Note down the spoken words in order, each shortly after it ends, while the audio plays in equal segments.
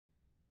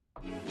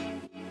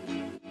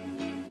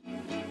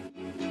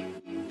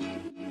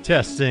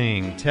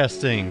Testing,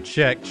 testing,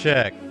 check,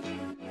 check.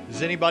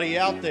 Is anybody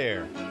out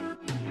there?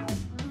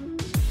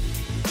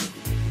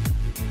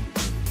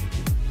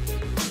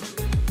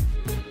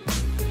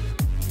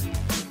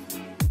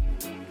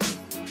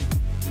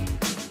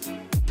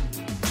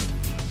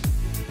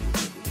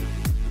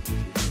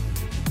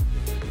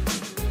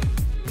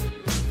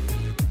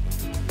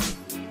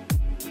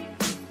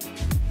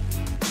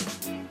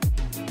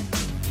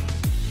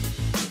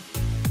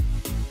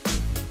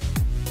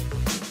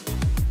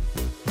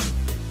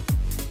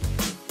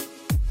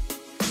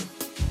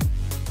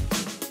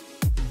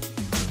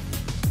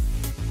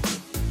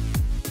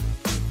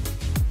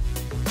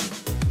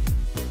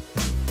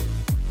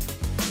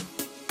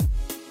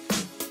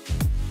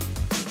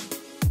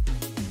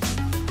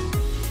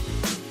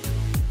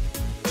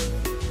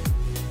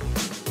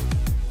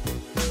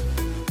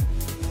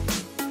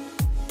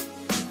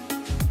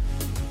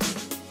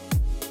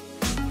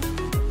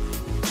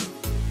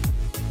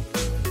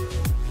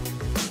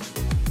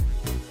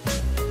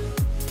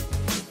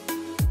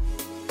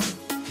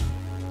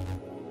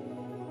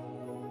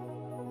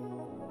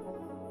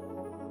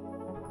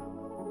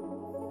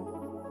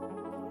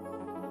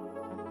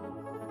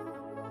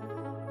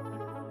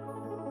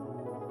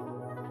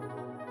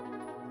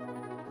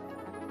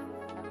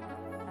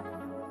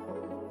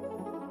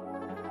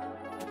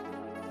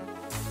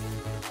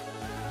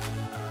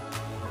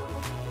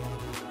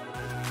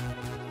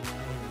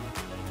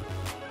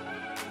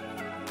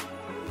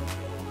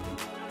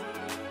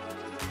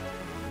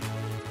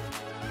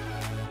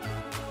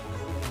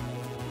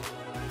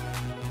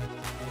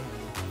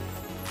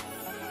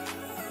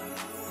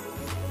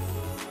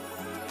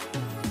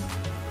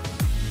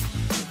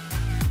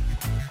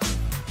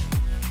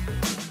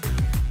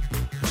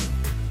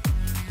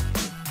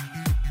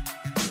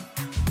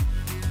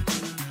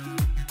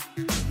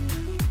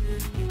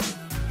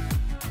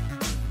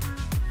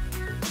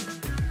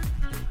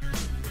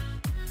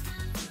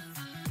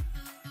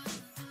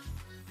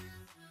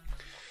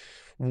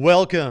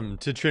 Welcome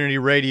to Trinity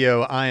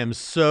Radio. I am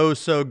so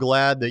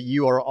glad that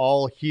you are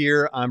all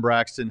here. I'm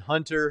Braxton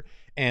Hunter,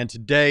 and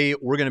today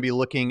we're going to be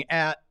looking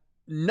at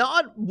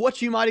not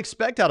what you might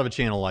expect out of a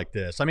channel like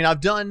this. I mean, I've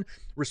done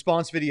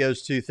response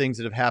videos to things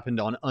that have happened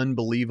on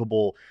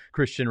Unbelievable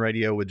Christian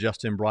Radio with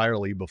Justin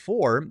Brierley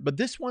before, but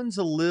this one's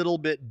a little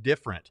bit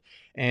different.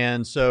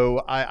 And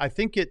so I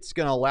think it's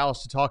going to allow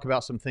us to talk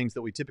about some things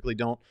that we typically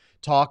don't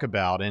talk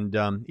about. And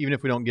even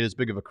if we don't get as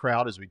big of a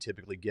crowd as we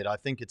typically get, I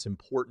think it's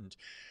important.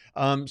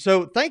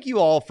 So thank you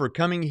all for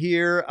coming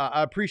here.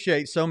 I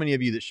appreciate so many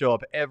of you that show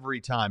up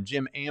every time.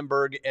 Jim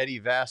Amberg, Eddie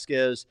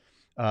Vasquez,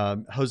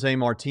 Jose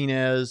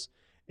Martinez,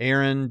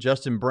 Aaron,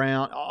 Justin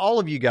Brown, all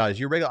of you guys,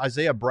 you're regular,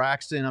 Isaiah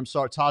Braxton, I'm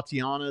sorry,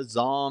 Tatiana,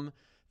 Zom,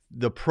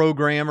 the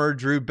programmer,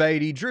 Drew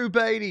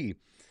Beatty.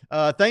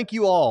 Thank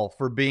you all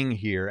for being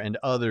here, and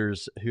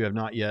others who have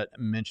not yet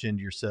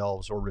mentioned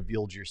yourselves or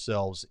revealed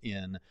yourselves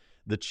in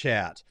the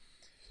chat.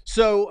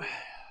 So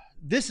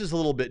this is a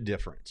little bit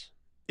different.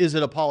 Is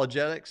it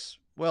apologetics?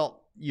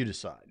 Well, you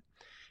decide.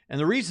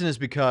 And the reason is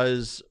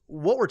because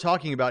what we're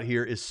talking about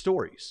here is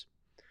stories.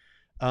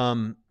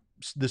 The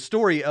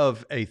story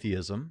of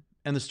atheism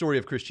and the story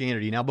of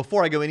Christianity. Now,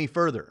 before I go any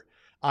further,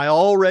 I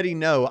already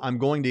know I'm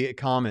going to get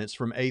comments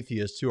from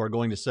atheists who are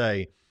going to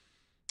say,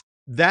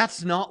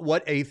 that's not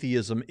what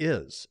atheism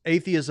is.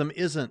 Atheism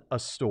isn't a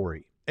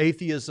story.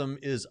 Atheism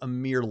is a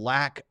mere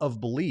lack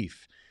of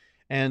belief.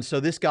 And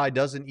so this guy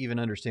doesn't even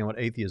understand what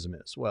atheism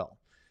is. Well,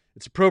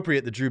 it's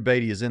appropriate that Drew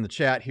Beatty is in the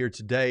chat here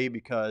today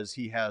because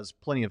he has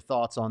plenty of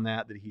thoughts on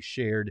that he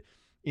shared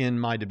in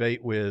my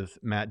debate with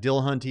Matt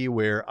Dillahunty,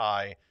 where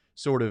I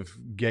sort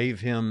of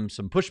gave him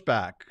some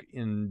pushback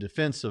in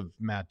defense of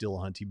Matt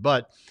Dillahunty.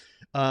 But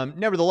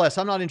nevertheless,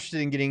 I'm not interested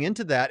in getting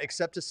into that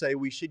except to say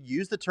we should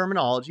use the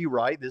terminology,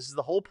 right? This is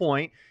the whole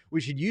point.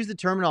 We should use the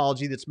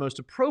terminology that's most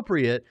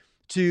appropriate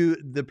to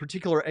the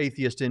particular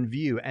atheist in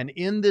view. And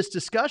in this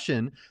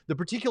discussion, the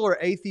particular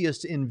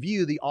atheist in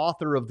view, the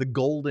author of The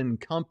Golden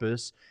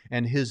Compass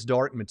and His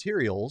Dark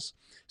Materials,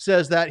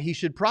 says that he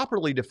should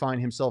properly define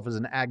himself as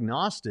an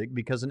agnostic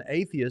because an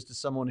atheist is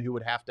someone who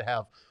would have to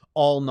have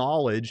all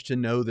knowledge to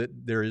know that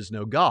there is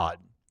no God.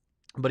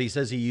 But he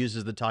says he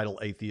uses the title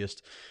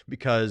atheist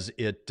because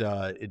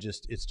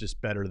it's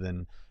just better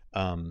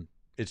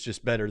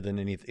than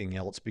anything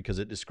else because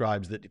it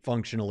describes that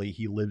functionally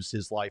he lives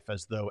his life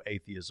as though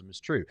atheism is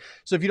true.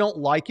 So if you don't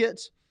like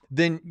it,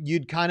 then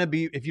you'd kind of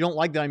be, if you don't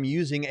like that I'm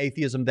using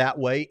atheism that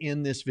way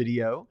in this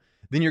video,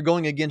 then you're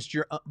going against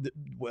your,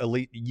 well,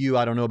 you,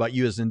 I don't know about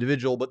you as an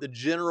individual, but the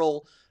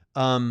general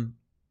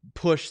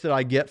push that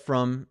I get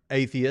from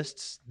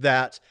atheists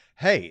that,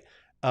 hey,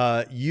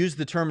 use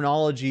the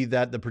terminology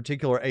that the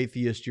particular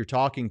atheist you're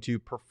talking to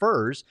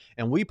prefers,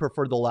 and we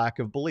prefer the lack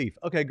of belief.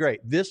 Okay,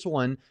 great. This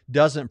one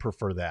doesn't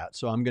prefer that,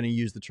 so I'm going to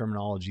use the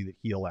terminology that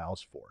he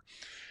allows for.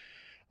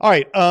 All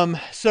right.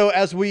 So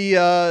as we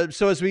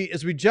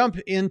jump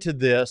into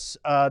this,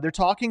 they're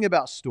talking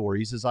about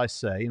stories, as I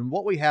say, and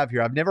what we have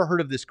here. I've never heard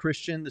of this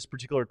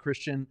particular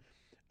Christian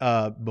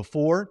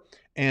before,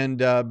 and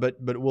but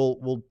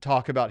we'll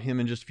talk about him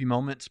in just a few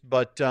moments.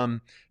 But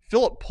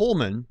Philip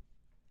Pullman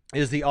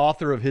is the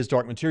author of His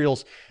Dark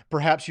Materials.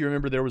 Perhaps you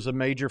remember there was a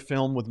major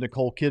film with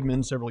Nicole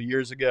Kidman several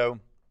years ago.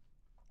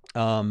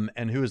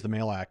 And who is the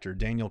male actor?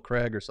 Daniel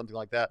Craig or something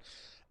like that.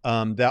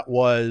 That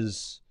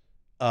was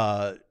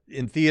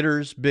in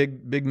theaters,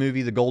 big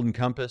movie, The Golden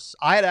Compass.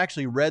 I had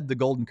actually read the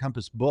Golden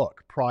Compass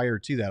book prior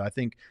to that. I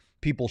think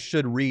people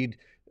should read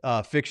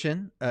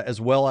fiction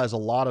as well as a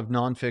lot of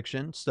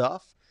nonfiction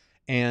stuff.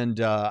 And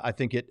I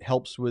think it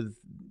helps with,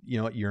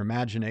 your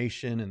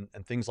imagination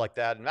and things like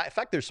that. And in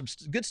fact, there's some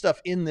good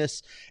stuff in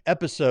this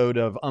episode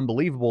of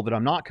Unbelievable that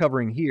I'm not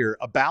covering here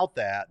about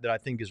that I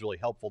think is really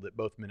helpful, that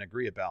both men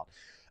agree about.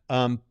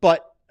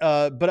 But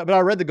I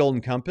read The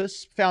Golden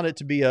Compass, found it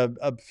to be a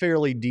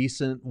fairly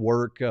decent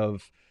work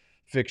of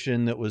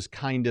fiction that was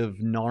kind of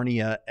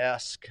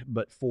Narnia-esque,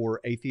 but for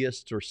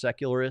atheists or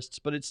secularists.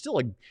 But it's still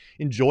an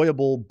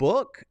enjoyable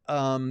book.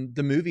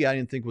 The movie I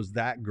didn't think was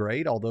that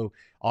great, although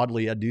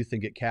oddly I do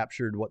think it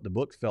captured what the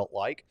book felt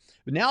like.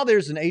 But now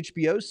there's an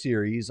HBO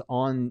series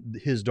on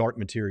His Dark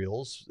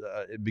Materials.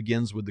 It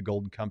begins with the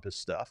Golden Compass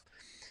stuff,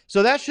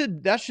 so that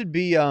should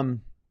be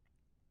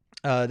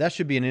that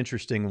should be an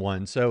interesting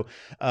one. So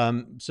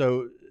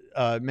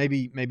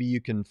maybe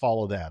you can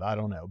follow that. I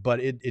don't know, but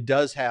it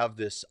does have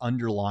this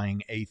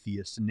underlying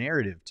atheist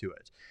narrative to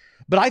it.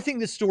 But I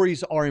think the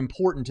stories are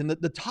important, and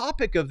the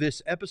topic of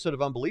this episode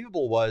of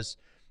Unbelievable was: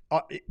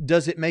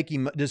 does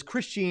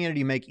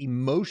Christianity make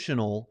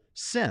emotional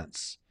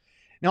sense?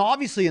 Now,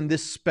 obviously, in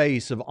this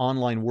space of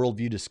online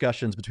worldview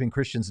discussions between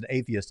Christians and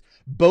atheists,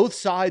 both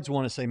sides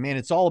want to say, "Man,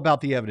 it's all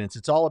about the evidence.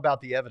 It's all about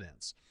the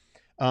evidence."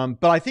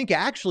 But I think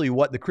actually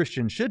what the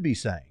Christian should be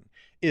saying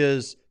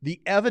is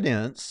the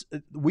evidence.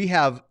 We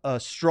have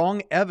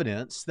strong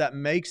evidence that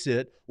makes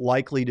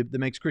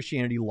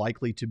Christianity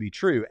likely to be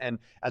true, and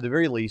at the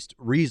very least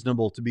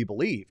reasonable to be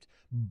believed.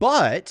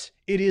 But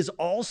it is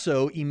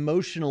also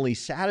emotionally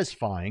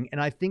satisfying,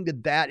 and I think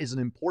that is an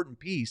important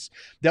piece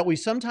that we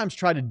sometimes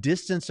try to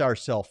distance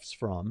ourselves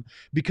from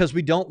because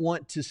we don't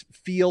want to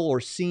feel or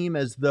seem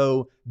as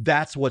though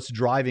that's what's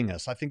driving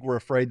us. I think we're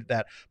afraid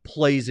that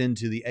plays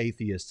into the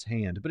atheist's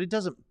hand, but it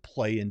doesn't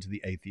play into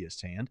the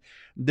atheist's hand.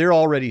 They're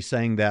already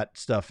saying that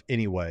stuff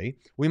anyway.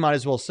 We might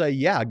as well say,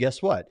 yeah,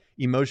 guess what?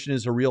 Emotion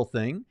is a real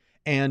thing,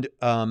 and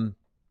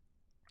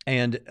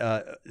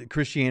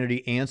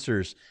Christianity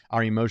answers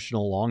our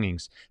emotional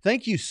longings.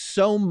 Thank you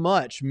so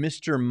much,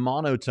 Mr.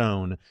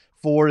 Monotone,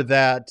 for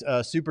that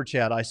super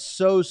chat. I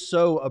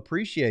so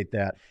appreciate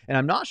that. And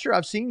I'm not sure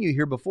I've seen you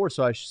here before,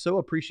 so I so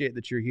appreciate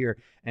that you're here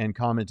and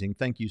commenting.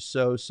 Thank you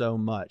so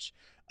much.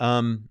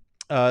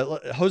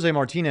 Jose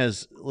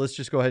Martinez, let's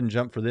just go ahead and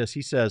jump for this.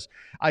 He says,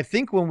 I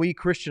think when we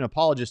Christian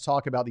apologists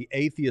talk about the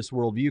atheist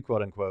worldview,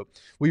 quote unquote,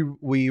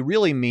 we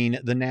really mean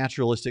the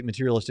naturalistic,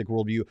 materialistic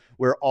worldview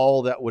where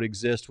all that would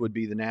exist would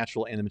be the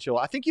natural and the material.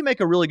 I think you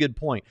make a really good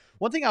point.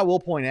 One thing I will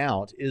point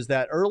out is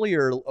that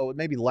earlier,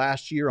 maybe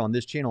last year on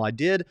this channel, I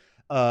did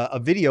a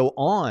video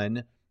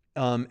on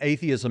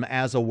atheism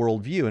as a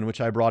worldview, in which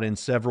I brought in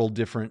several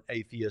different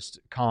atheist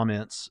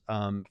comments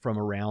from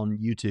around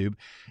YouTube.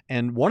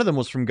 And one of them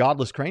was from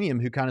Godless Cranium,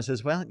 who kind of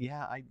says, well,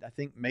 yeah, I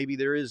think maybe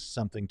there is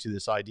something to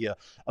this idea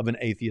of an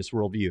atheist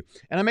worldview.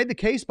 And I made the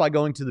case by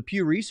going to the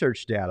Pew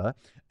Research data,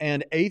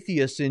 and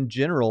atheists in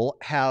general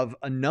have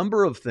a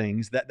number of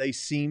things that they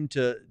seem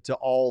to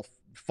all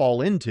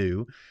fall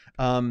into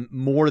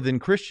more than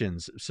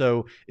Christians.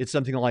 So it's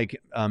something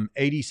like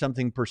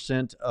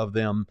 80-something% of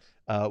them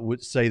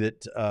would say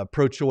that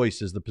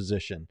pro-choice is the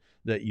position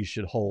that you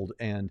should hold,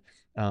 and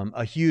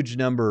a huge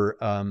number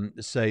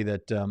say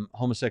that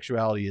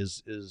homosexuality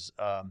is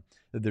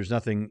that there's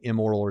nothing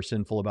immoral or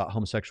sinful about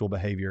homosexual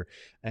behavior,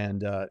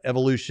 and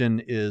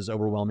evolution is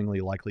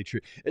overwhelmingly likely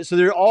true. So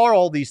there are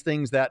all these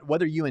things that,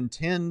 whether you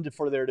intend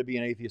for there to be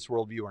an atheist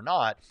worldview or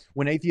not,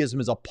 when atheism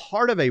is a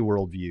part of a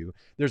worldview,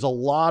 there's a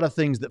lot of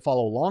things that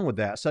follow along with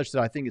that, such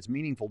that I think it's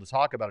meaningful to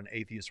talk about an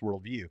atheist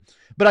worldview.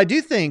 But I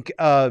do think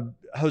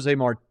Jose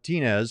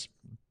Martinez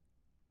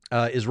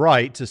is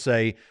right to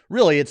say,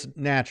 really, it's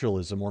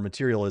naturalism or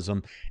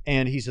materialism.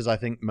 And he says, I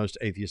think most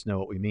atheists know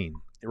what we mean.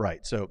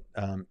 Right. So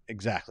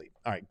exactly.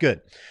 All right,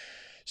 good.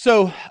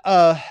 So,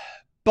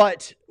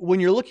 but when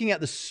you're looking at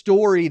the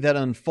story that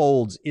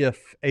unfolds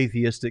if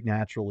atheistic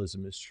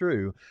naturalism is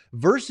true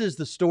versus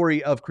the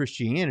story of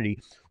Christianity,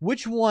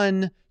 which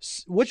one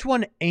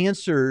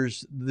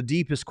answers the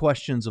deepest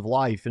questions of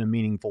life in a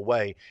meaningful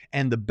way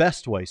and the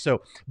best way?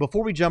 So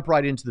before we jump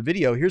right into the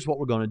video, here's what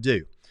we're going to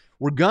do.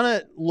 We're going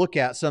to look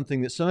at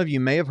something that some of you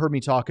may have heard me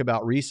talk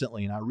about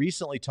recently, and I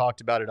recently talked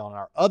about it on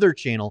our other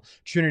channel,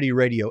 Trinity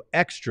Radio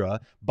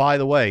Extra. By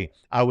the way,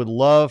 I would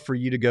love for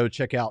you to go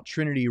check out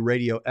Trinity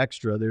Radio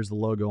Extra. There's the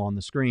logo on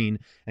the screen,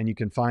 and you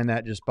can find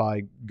that just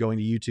by going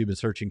to YouTube and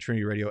searching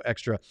Trinity Radio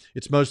Extra.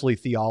 It's mostly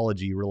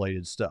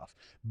theology-related stuff.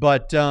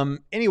 But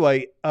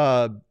anyway,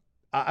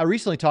 I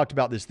recently talked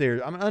about this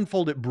there. I'm going to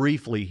unfold it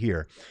briefly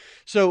here.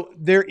 So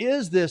there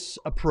is this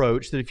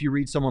approach that if you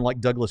read someone like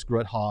Douglas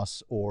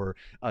Grothaus or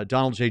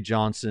Donald J.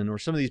 Johnson or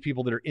some of these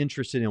people that are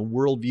interested in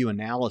worldview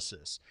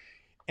analysis,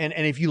 and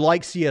if you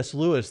like C.S.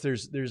 Lewis,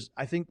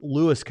 I think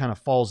Lewis kind of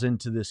falls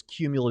into this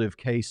cumulative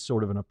case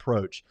sort of an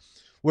approach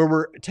where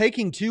we're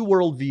taking two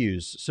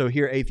worldviews. So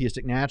here,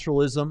 atheistic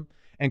naturalism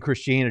and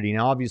Christianity.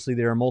 Now, obviously,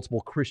 there are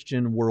multiple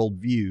Christian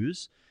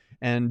worldviews,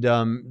 and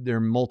there are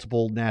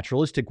multiple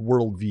naturalistic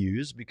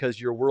worldviews because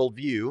your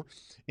worldview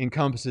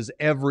encompasses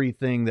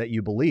everything that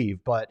you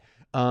believe. But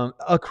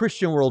a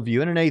Christian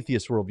worldview and an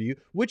atheist worldview,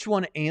 which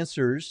one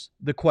answers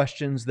the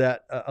questions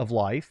that of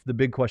life, the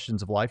big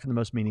questions of life, in the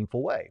most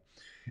meaningful way?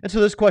 And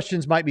so those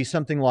questions might be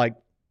something like,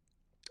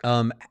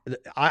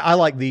 I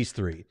like these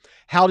three.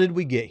 How did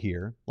we get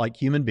here? Like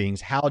human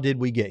beings, how did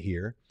we get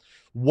here?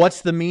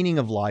 What's the meaning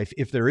of life,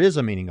 if there is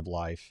a meaning of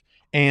life?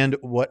 And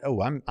what?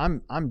 Oh,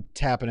 I'm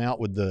tapping out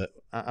with the.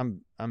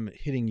 I'm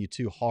hitting you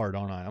too hard,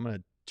 aren't I? I'm going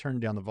to turn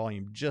down the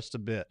volume just a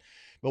bit.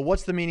 But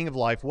what's the meaning of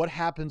life? What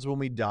happens when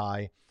we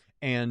die?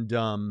 And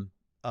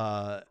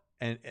sorry,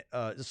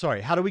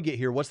 how do we get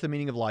here? What's the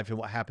meaning of life, and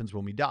what happens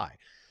when we die?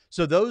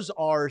 So those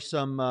are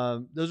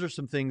some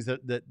things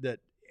that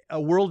a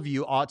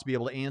worldview ought to be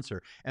able to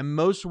answer. And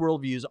most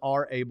worldviews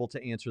are able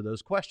to answer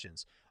those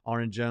questions.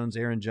 Aaron Jones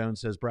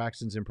says,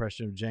 Braxton's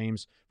impression of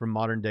James from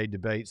modern day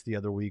debates the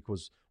other week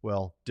was,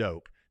 well,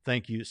 dope.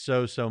 Thank you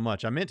so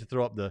much. I meant to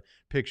throw up the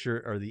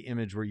picture or the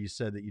image where you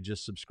said that you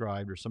just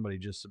subscribed or somebody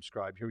just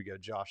subscribed. Here we go.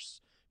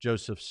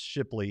 Joseph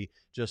Shipley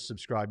just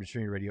subscribed to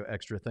Trinity Radio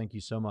Extra. Thank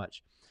you so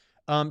much.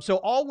 So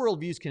all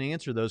worldviews can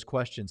answer those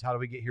questions. How do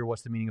we get here?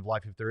 What's the meaning of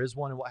life, if there is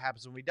one? And what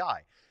happens when we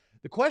die?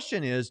 The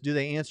question is, do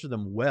they answer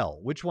them well?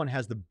 Which one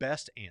has the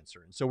best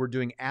answer? And so we're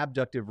doing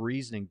abductive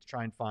reasoning to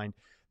try and find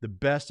the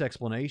best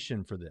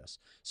explanation for this.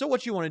 So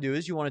what you want to do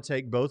is you want to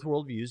take both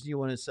worldviews and you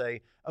want to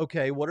say,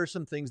 okay, what are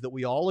some things that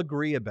we all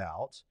agree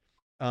about,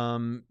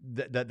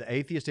 that the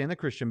atheist and the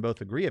Christian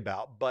both agree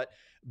about, but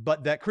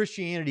that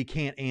Christianity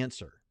can't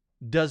answer,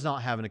 does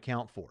not have an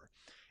account for?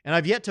 And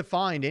I've yet to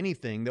find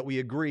anything that we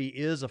agree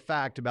is a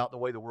fact about the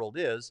way the world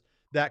is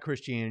that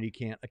Christianity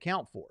can't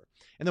account for.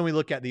 And then we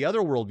look at the other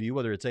worldview,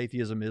 whether it's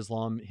atheism,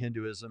 Islam,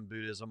 Hinduism,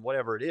 Buddhism,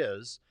 whatever it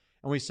is,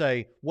 and we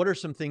say, what are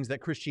some things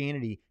that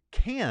Christianity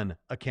can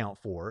account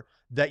for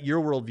that your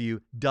worldview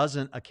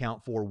doesn't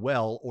account for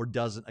well or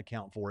doesn't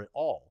account for at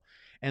all?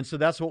 And so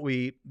that's what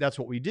we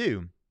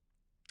do.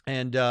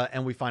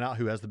 And we find out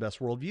who has the best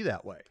worldview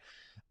that way.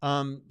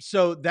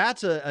 So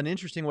that's an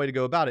interesting way to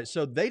go about it.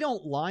 So they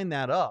don't line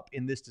that up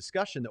in this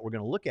discussion that we're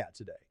going to look at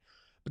today.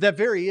 But that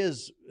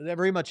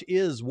very much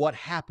is what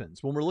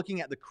happens when we're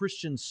looking at the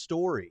Christian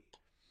story.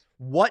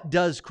 What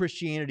does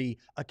Christianity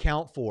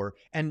account for?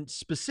 And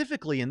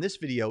specifically in this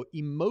video,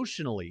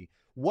 emotionally,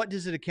 what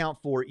does it account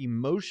for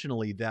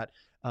emotionally that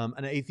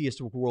an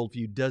atheistic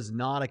worldview does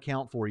not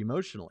account for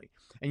emotionally?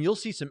 And you'll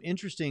see some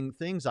interesting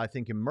things, I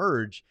think,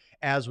 emerge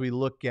as we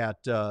look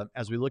at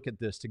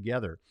this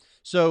together.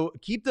 So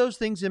keep those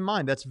things in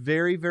mind. That's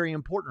very, very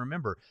important.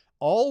 Remember,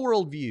 all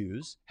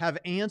worldviews have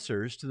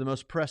answers to the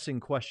most pressing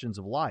questions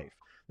of life.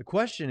 The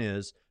question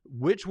is,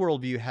 which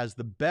worldview has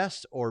the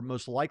best or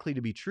most likely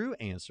to be true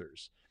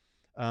answers?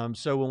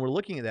 So when we're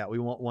looking at that, we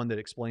want one that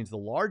explains the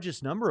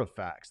largest number of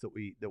facts that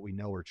we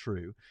know are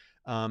true,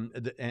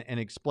 and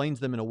explains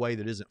them in a way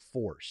that isn't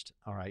forced.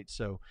 All right.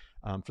 So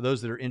for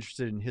those that are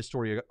interested in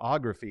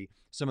historiography,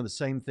 some of the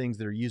same things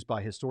that are used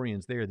by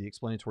historians there, the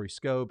explanatory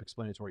scope,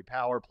 explanatory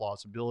power,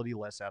 plausibility,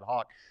 less ad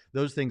hoc,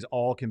 those things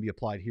all can be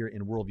applied here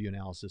in worldview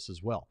analysis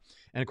as well.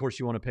 And of course,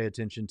 you want to pay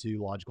attention to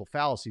logical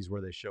fallacies where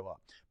they show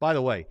up. By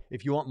the way,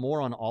 if you want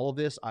more on all of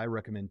this, I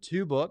recommend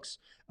two books.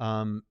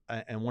 And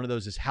one of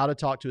those is How to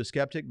Talk to a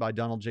Skeptic by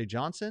Donald J.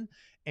 Johnson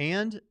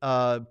and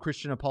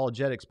Christian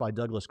Apologetics by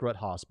Douglas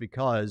Grothaus,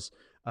 because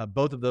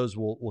both of those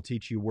will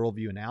teach you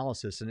worldview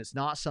analysis, and it's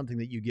not something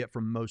that you get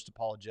from most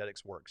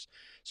apologetics works.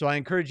 So I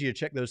encourage you to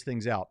check those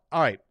things out.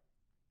 All right,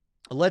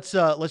 let's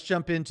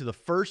jump into the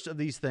first of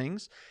these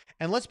things,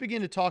 and let's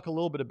begin to talk a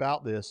little bit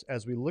about this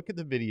as we look at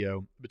the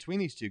video between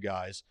these two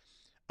guys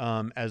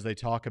as they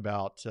talk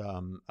about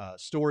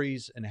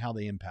stories and how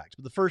they impact.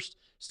 But the first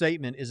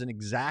statement isn't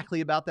exactly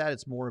about that.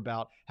 It's more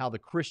about how the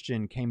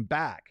Christian came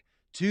back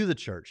to the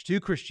church, to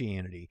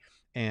Christianity,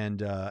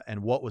 and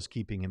what was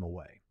keeping him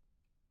away.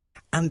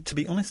 And to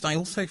be honest, I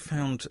also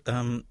found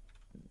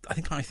I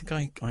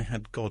think I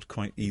had God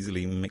quite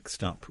easily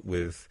mixed up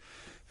with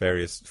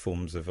various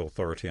forms of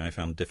authority I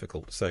found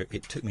difficult. So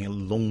it took me a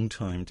long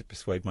time to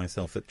persuade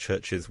myself that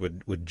churches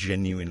were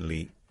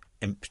genuinely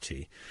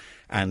empty.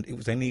 And it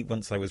was only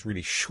once I was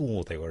really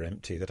sure they were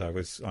empty that I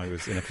was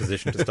in a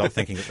position to start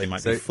thinking that they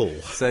might be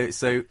full. So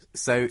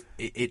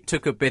it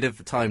took a bit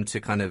of time to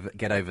kind of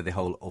get over the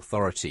whole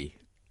authority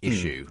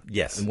issue.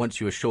 Yes. And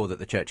once you were sure that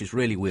the churches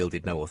really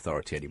wielded no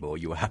authority anymore,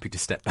 you were happy to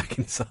step back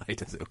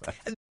inside, as it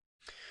were.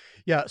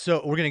 Yeah, so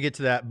we're going to get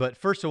to that. But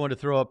first I want to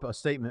throw up a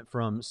statement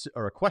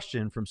or a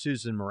question from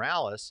Susan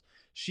Morales.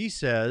 She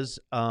says,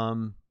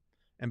 and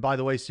And by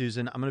the way,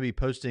 Susan, I'm going to be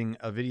posting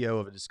a video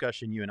of a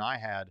discussion you and I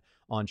had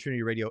on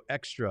Trinity Radio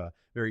Extra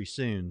very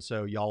soon.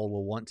 So y'all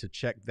will want to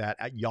check that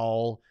out.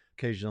 Y'all,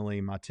 occasionally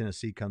my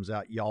Tennessee comes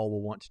out. Y'all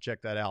will want to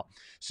check that out.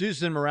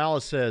 Susan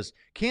Morales says,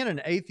 can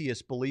an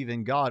atheist believe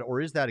in God, or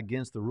is that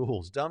against the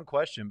rules? Dumb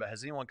question, but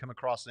has anyone come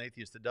across an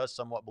atheist that does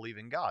somewhat believe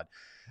in God?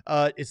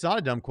 It's not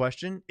a dumb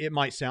question. It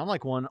might sound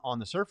like one on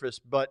the surface,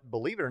 but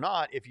believe it or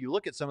not, if you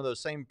look at some of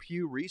those same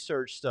Pew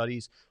Research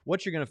studies,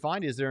 what you're going to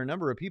find is there are a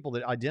number of people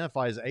that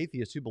identify as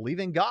atheists who believe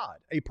in God,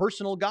 a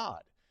personal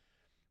God.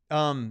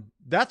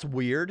 That's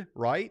weird,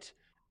 right?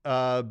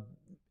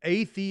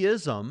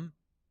 Atheism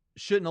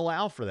shouldn't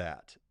allow for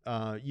that.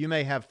 You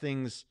may have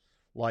things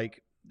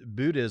like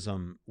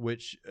Buddhism,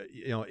 which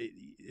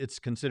it's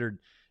considered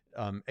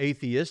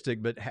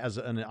atheistic, but has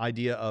an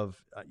idea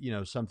of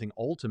something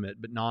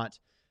ultimate, but not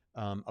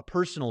a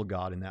personal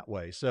God in that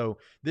way. So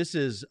this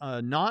is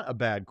not a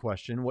bad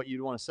question. What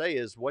you'd want to say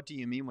is, what do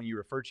you mean when you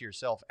refer to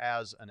yourself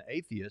as an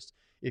atheist?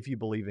 If you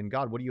believe in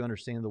God, what do you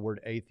understand the word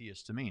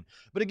atheist to mean?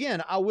 But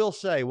again, I will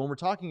say, when we're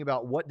talking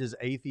about what does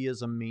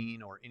atheism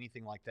mean or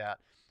anything like that,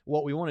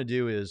 what we want to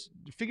do is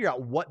figure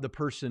out what the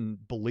person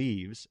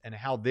believes and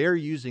how they're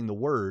using the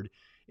word,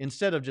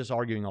 instead of just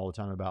arguing all the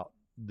time about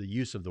the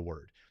use of the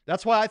word.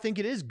 That's why I think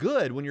it is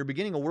good when you're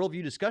beginning a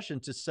worldview discussion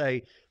to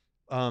say,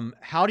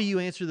 how do you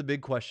answer the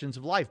big questions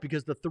of life?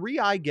 Because the three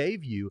I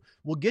gave you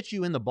will get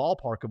you in the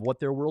ballpark of what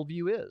their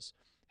worldview is.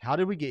 How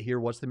did we get here?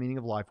 What's the meaning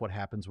of life? What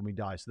happens when we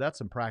die? So that's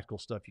some practical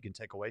stuff you can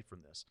take away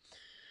from this.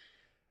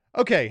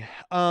 Okay.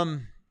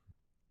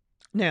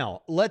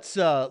 Now let's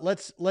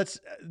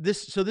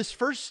this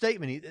first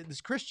statement, this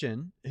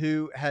Christian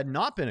who had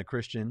not been a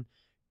Christian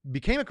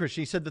became a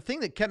Christian. He said, the thing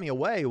that kept me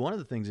away, one of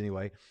the things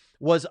anyway,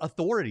 was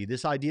authority.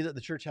 This idea that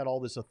the church had all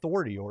this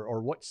authority,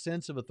 or what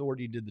sense of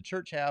authority did the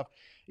church have?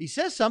 He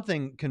says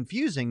something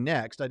confusing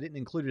next. I didn't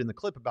include it in the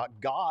clip, about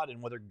God and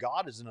whether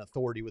God is an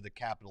authority with a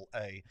capital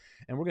A.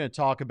 And we're going to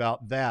talk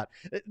about that.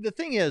 The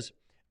thing is,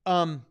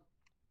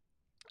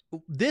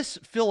 this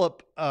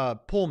Philip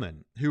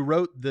Pullman, who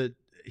wrote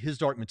His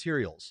Dark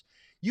Materials,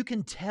 you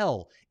can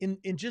tell in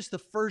just the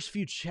first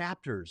few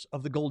chapters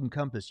of the Golden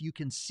Compass, you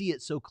can see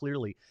it so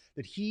clearly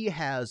that he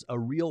has a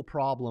real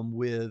problem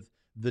with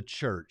the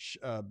church,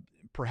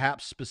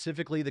 perhaps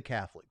specifically the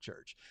Catholic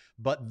Church,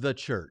 but the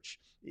church,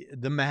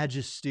 the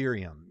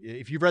magisterium.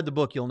 If you've read the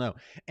book, you'll know.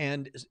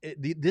 And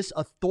this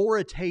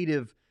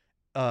authoritative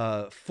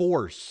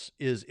force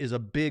is a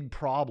big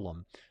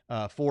problem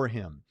for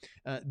him.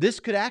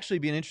 This could actually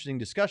be an interesting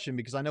discussion,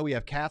 because I know we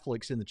have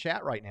Catholics in the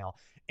chat right now,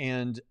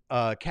 and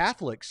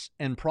Catholics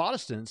and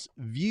Protestants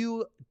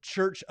view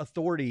church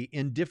authority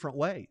in different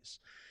ways.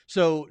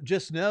 So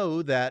just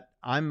know that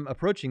I'm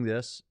approaching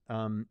this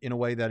in a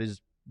way that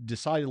is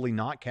decidedly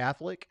not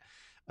Catholic.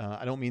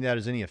 I don't mean that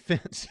as any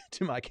offense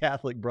to my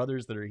Catholic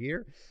brothers that are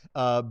here,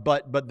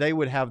 but they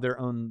would have their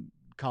own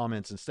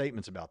comments and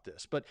statements about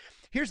this. But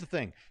here's the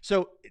thing.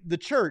 So the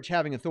church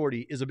having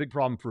authority is a big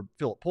problem for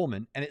Philip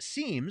Pullman, and it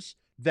seems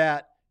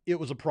that it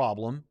was a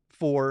problem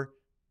for,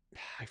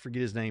 I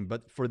forget his name,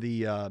 but for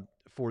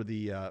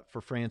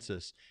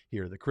Francis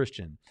here, the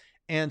Christian.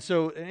 And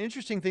so an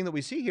interesting thing that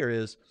we see here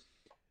is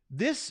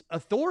this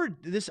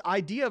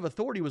idea of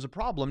authority was a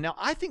problem. Now,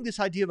 I think this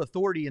idea of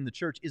authority in the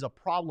church is a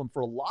problem for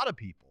a lot of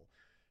people,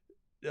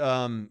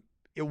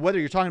 whether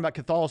you're talking about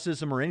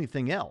Catholicism or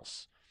anything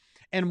else.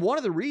 And one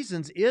of the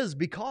reasons is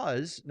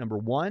because, number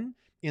one,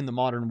 in the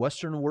modern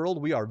Western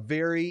world, we are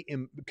very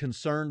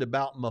concerned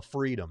about my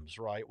freedoms,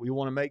 right? We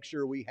want to make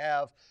sure we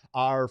have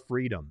our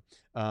freedom.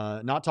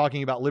 Not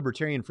talking about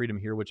libertarian freedom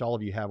here, which all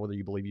of you have, whether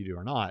you believe you do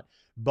or not,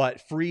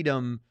 but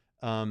freedom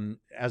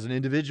as an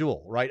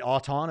individual, right?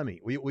 Autonomy.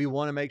 We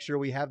want to make sure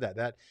we have that.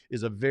 That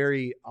is a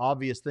very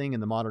obvious thing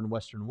in the modern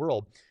Western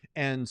world.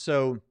 And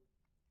so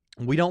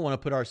we don't want to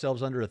put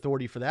ourselves under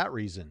authority for that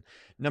reason.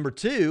 Number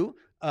two,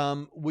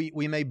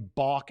 we may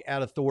balk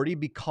at authority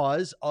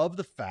because of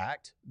the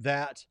fact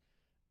that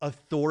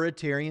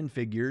authoritarian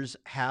figures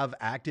have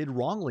acted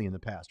wrongly in the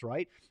past,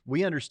 right?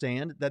 We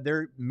understand that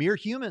they're mere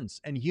humans,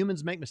 and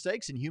humans make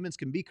mistakes, and humans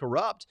can be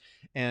corrupt,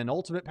 and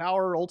ultimate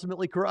power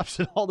ultimately corrupts,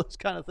 and all those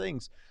kind of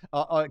things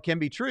can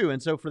be true.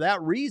 And so for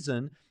that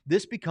reason,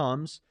 this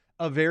becomes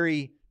a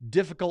very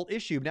difficult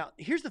issue. Now,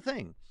 here's the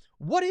thing.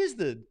 What is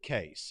the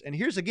case? And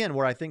here's again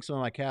where I think some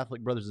of my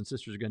Catholic brothers and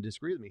sisters are going to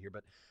disagree with me here,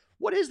 but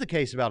what is the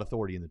case about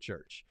authority in the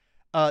church?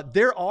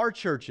 There are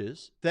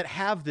churches that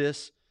have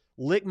this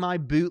lick my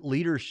boot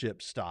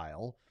leadership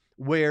style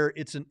where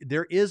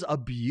there is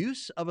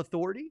abuse of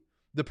authority.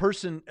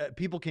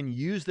 People can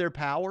use their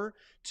power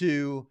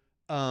to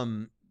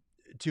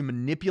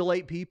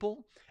manipulate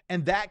people,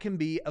 and that can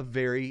be a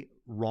very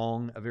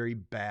wrong, a very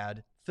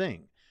bad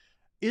thing.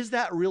 Is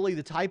that really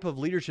the type of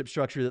leadership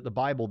structure that the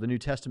Bible, the New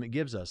Testament,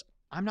 gives us?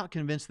 I'm not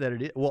convinced that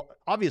it is. Well,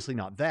 obviously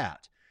not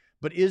that,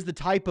 but is the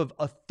type of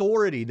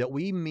authority that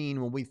we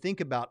mean when we think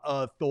about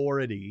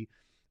authority,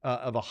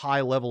 of a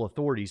high level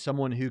authority,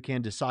 someone who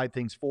can decide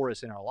things for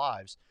us in our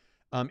lives,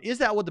 is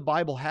that what the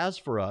Bible has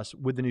for us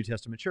with the New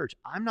Testament church?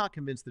 I'm not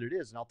convinced that it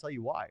is, and I'll tell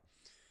you why.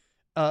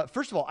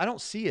 First of all, I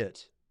don't see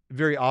it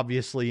very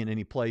obviously in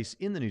any place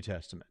in the New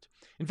Testament.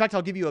 In fact,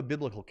 I'll give you a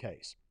biblical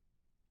case.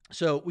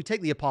 So we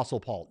take the Apostle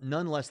Paul,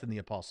 none less than the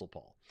Apostle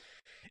Paul.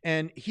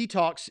 And he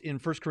talks in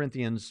 1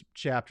 Corinthians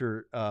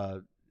chapter,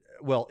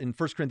 in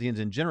 1 Corinthians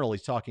in general,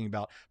 he's talking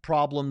about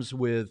problems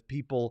with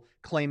people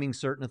claiming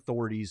certain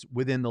authorities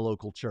within the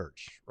local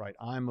church, right?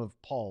 I'm of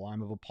Paul,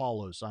 I'm of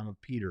Apollos, I'm of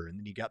Peter. And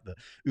then you got the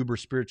uber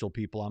spiritual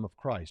people, I'm of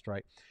Christ,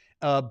 right?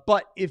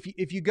 But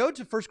if you go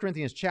to 1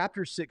 Corinthians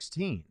chapter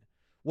 16,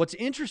 what's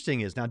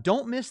interesting is, now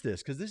don't miss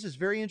this because this is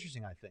very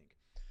interesting, I think.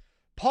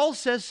 Paul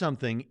says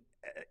something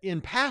in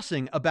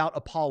passing about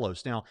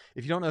Apollos. Now,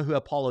 if you don't know who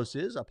Apollos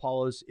is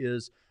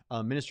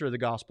a minister of the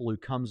gospel who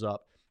comes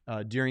up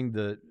during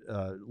the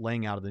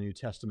laying out of the New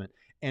Testament.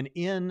 And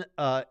in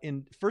 1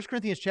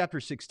 Corinthians chapter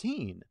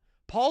 16,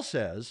 Paul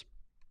says,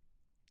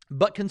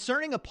 "But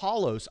concerning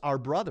Apollos, our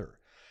brother,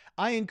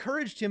 I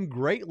encouraged him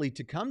greatly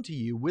to come to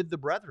you with the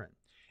brethren.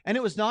 And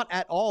it was not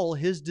at all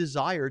his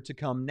desire to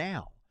come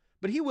now,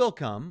 but he will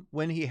come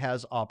when he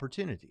has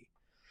opportunity."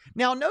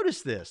 Now,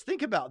 notice this.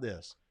 Think about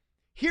this.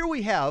 Here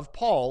we have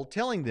Paul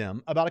telling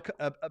them about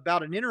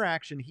an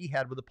interaction he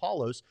had with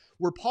Apollos,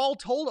 where Paul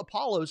told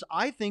Apollos,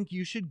 "I think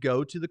you should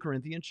go to the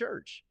Corinthian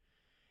church."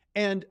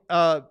 And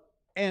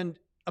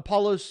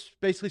Apollos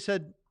basically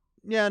said,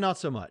 "Yeah, not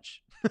so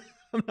much.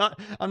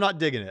 I'm not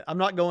digging it. I'm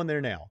not going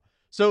there now."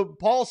 So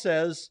Paul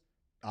says,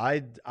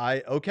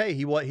 okay,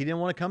 he didn't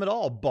want to come at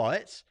all,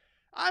 but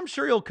I'm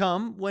sure he'll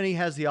come when he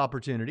has the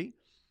opportunity.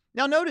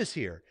 Now, notice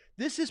here,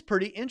 this is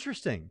pretty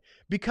interesting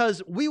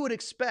because we would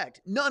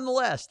expect none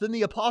less than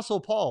the Apostle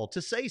Paul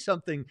to say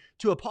something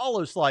to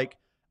Apollos like,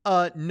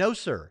 "No,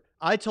 sir,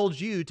 I told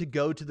you to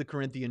go to the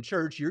Corinthian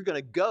church. You're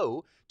going to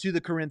go to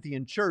the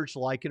Corinthian church,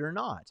 like it or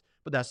not."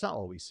 But that's not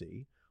what we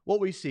see. What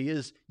we see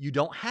is you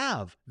don't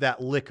have that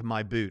lick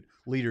my boot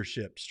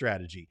leadership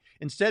strategy.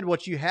 Instead,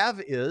 what you have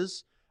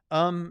is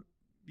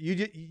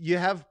you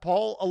have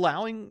Paul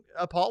allowing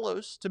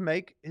Apollos to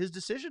make his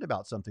decision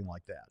about something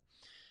like that.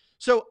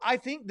 So I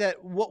think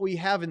that what we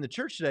have in the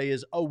church today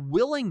is a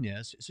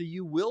willingness, so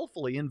you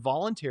willfully and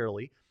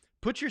voluntarily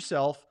put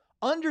yourself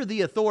under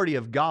the authority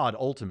of God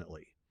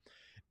ultimately.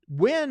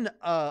 When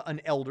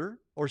an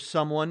elder or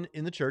someone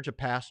in the church, a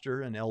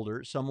pastor, an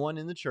elder, someone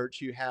in the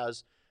church who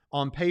has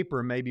on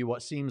paper maybe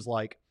what seems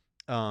like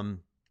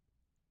a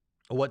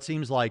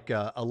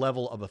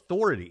level of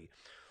authority,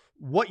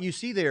 what you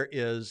see there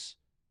is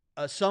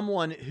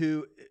someone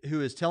who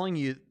is telling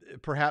you,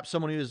 perhaps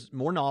someone who has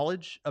more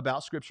knowledge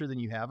about Scripture than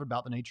you have,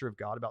 about the nature of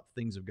God, about the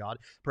things of God,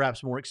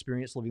 perhaps more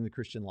experience living the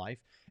Christian life,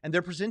 and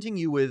they're presenting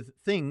you with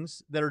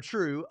things that are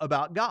true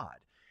about God.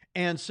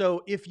 And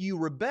so if you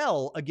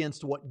rebel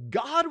against what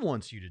God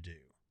wants you to do,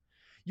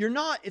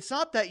 it's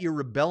not that you're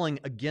rebelling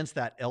against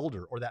that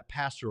elder or that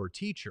pastor or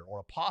teacher or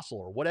apostle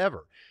or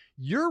whatever.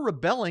 You're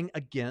rebelling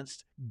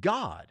against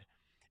God.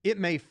 It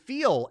may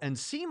feel and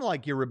seem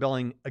like you're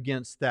rebelling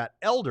against that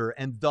elder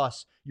and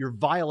thus you're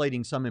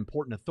violating some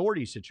important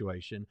authority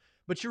situation,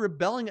 but you're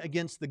rebelling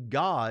against the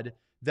God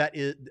that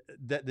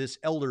this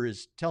elder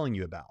is telling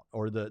you about,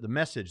 or the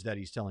message that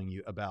he's telling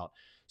you about.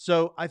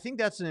 So I think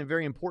that's a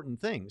very important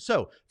thing.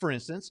 So, for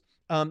instance,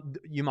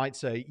 you might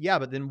say, yeah,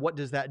 but then what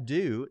does that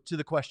do to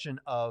the question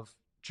of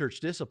church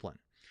discipline?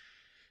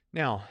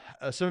 Now,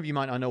 some of you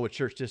might not know what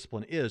church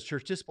discipline is.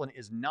 Church discipline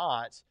is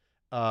not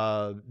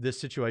this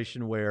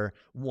situation where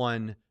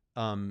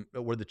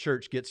where the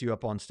church gets you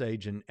up on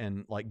stage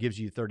and like gives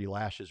you 30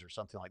 lashes or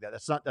something like that.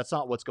 That's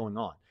not what's going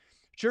on.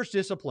 Church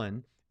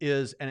discipline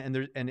is,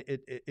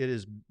 it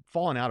is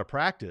fallen out of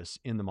practice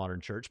in the modern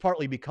church,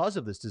 partly because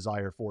of this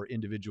desire for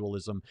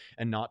individualism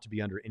and not to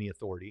be under any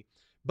authority,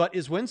 but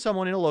is when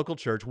someone in a local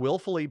church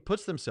willfully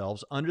puts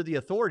themselves under the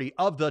authority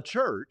of the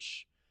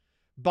church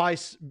by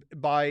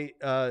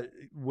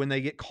when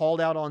they get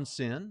called out on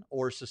sin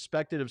or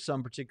suspected of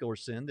some particular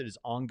sin that is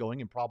ongoing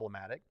and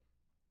problematic.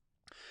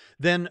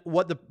 Then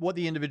what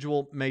the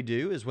individual may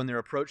do is when they're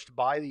approached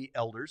by the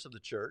elders of the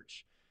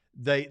church,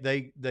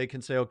 they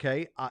can say,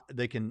 okay,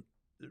 they can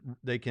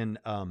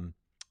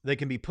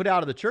be put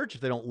out of the church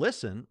if they don't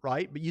listen,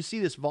 right? But you see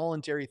this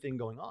voluntary thing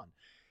going on.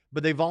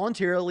 But they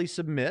voluntarily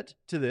submit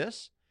to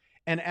this,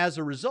 and as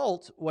a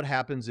result, what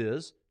happens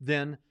is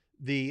then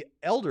the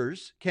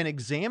elders can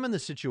examine the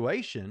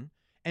situation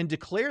and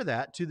declare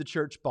that to the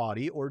church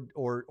body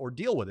or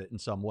deal with it in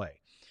some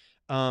way.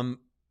 I'm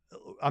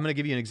going to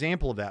give you an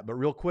example of that, but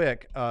real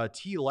quick,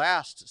 T.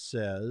 Last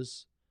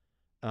says,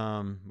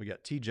 we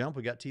got T. Jump,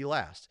 we got T.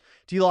 Last.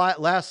 T.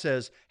 Last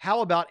says,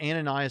 how about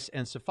Ananias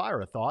and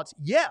Sapphira? Thoughts?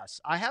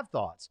 Yes, I have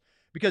thoughts.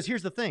 Because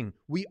here's the thing.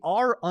 We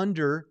are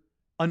under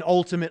an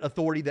ultimate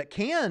authority that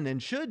can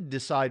and should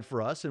decide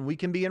for us, and we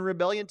can be in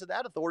rebellion to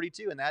that authority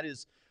too, and that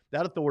is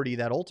that authority,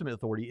 that ultimate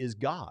authority is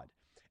God.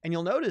 And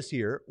you'll notice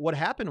here, what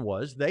happened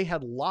was they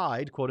had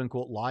lied, quote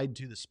unquote, lied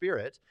to the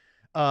Spirit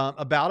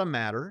about a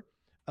matter.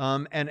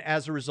 And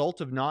as a result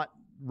of not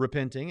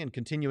repenting and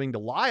continuing to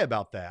lie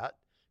about that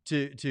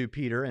to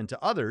Peter and to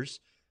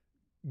others,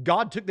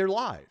 God took their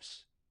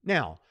lives.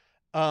 Now,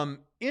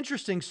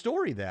 Interesting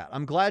story that.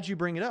 I'm glad you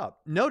bring it up.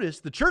 Notice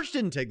the church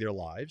didn't take their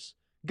lives.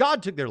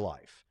 God took their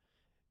life.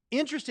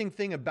 Interesting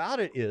thing about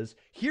it is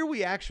here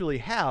we actually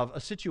have a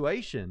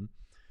situation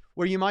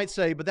where you might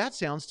say, but that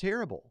sounds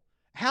terrible.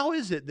 How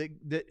is it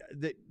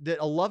that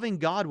a loving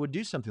God would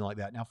do something like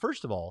that? Now,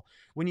 first of all,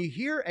 when you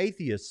hear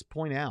atheists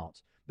point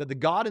out that the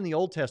God in the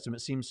Old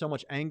Testament seems so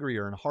much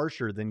angrier and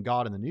harsher than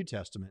God in the New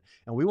Testament,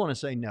 and we want to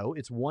say, no,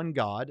 it's one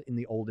God in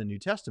the Old and New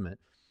Testament.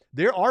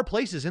 There are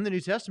places in the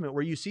New Testament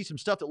where you see some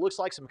stuff that looks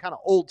like some kind of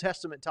Old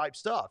Testament type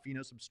stuff,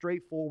 some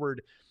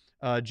straightforward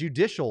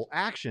judicial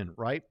action,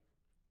 right?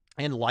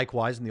 And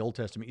likewise, in the Old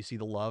Testament, you see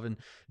the love and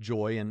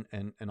joy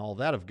and all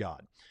that of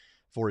God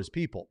for his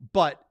people.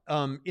 But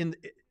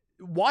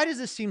why does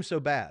this seem so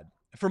bad?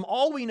 From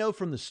all we know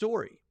from the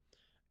story,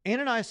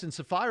 Ananias and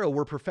Sapphira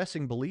were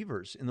professing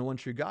believers in the one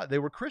true God. They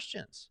were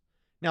Christians.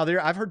 Now,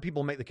 I've heard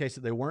people make the case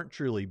that they weren't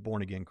truly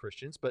born-again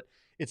Christians, but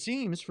it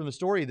seems from the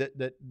story that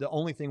the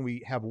only thing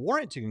we have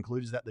warrant to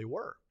conclude is that they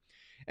were.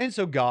 And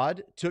so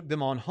God took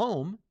them on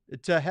home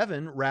to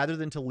heaven rather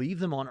than to leave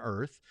them on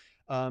earth,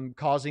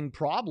 causing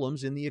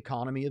problems in the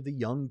economy of the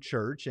young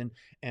church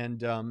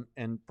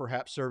and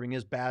perhaps serving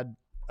as bad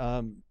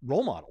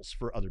role models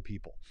for other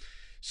people.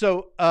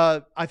 So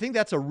I think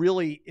that's a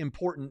really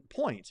important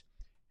point.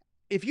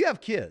 If you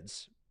have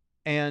kids,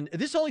 and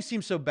this only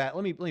seems so bad.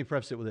 Let me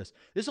preface it with this.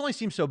 This only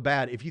seems so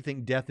bad if you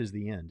think death is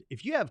the end.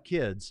 If you have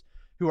kids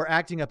who are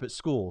acting up at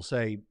school,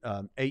 say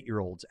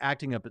 8-year-olds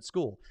acting up at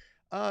school,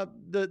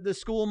 the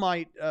school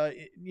might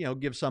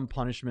give some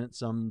punishment,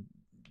 some,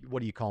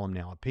 what do you call them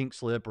now, a pink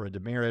slip or a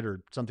demerit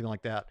or something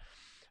like that.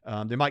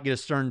 They might get a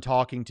stern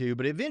talking to,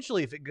 but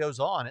eventually if it goes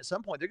on, at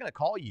some point they're going to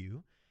call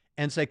you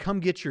and say, come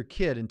get your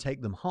kid and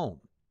take them home.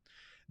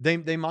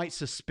 They might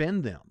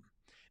suspend them.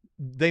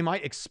 They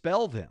might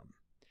expel them.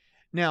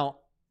 Now,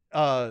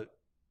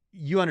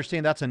 you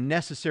understand that's a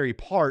necessary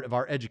part of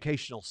our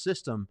educational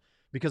system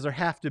because there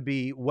have to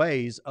be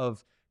ways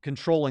of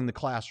controlling the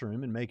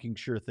classroom and making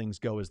sure things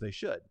go as they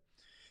should.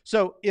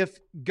 So if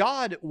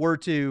God were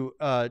to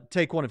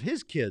take one of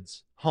his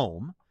kids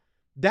home,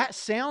 that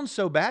sounds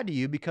so bad to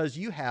you because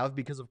you have,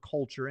 because of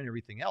culture and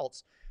everything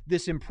else,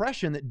 this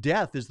impression that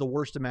death is the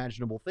worst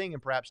imaginable thing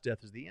and perhaps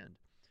death is the end.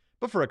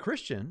 But for a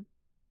Christian,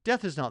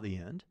 death is not the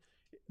end.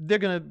 They're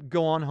going to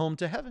go on home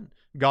to heaven.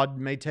 God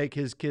may take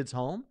his kids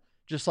home,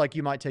 just like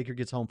you might take your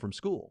kids home from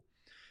school.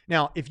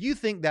 Now, if you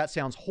think that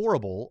sounds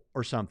horrible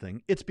or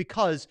something, it's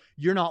because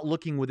you're not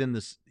looking within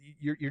this,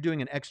 you're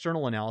doing an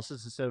external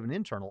analysis instead of an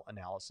internal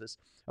analysis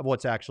of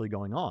what's actually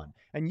going on.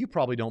 And you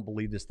probably don't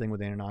believe this thing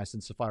with Ananias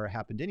and Sapphira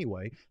happened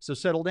anyway, so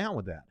settle down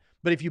with that.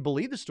 But if you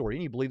believe the story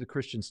and you believe the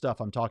Christian stuff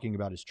I'm talking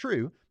about is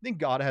true, then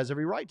God has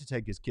every right to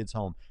take his kids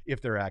home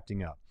if they're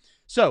acting up.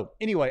 So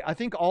anyway, I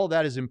think all of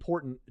that is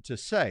important to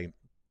say.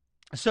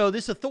 So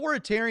this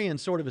authoritarian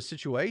sort of a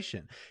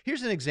situation,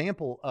 here's an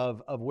example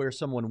of where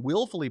someone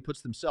willfully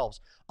puts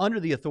themselves under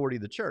the authority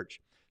of the church.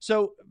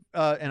 So,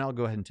 and I'll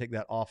go ahead and take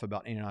that off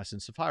about Ananias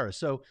and Sapphira.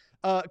 So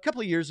a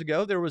couple of years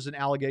ago, there was an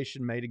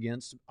allegation made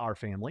against our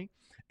family.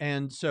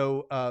 And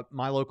so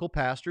my local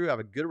pastor, who I have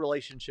a good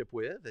relationship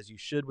with, as you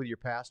should with your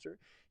pastor,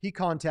 he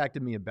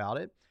contacted me about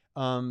it.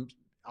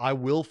 I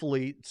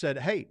willfully said,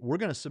 hey, we're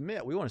going to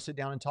submit. We want to sit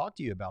down and talk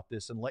to you about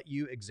this and let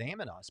you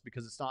examine us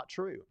because it's not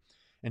true.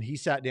 And he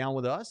sat down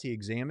with us. He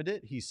examined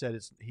it. He said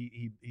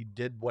he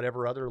did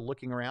whatever other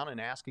looking around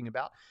and asking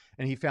about,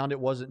 and he found it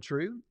wasn't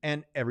true.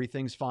 And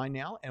everything's fine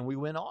now. And we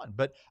went on.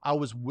 But I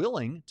was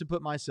willing to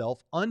put myself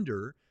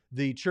under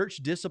the church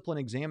discipline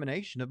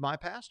examination of my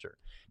pastor.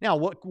 Now,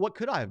 what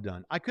could I have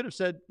done? I could have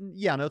said,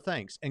 yeah, no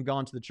thanks, and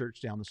gone to the church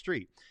down the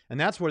street. And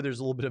that's where there's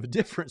a little bit of a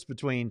difference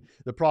between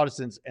the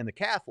Protestants and the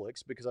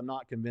Catholics, because I'm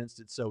not convinced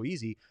it's so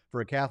easy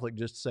for a Catholic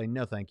just to say,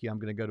 no, thank you, I'm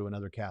going to go to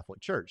another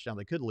Catholic church. Now,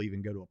 they could leave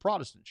and go to a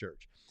Protestant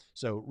church.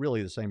 So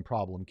really the same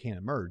problem can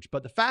emerge.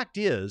 But the fact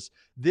is,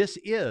 this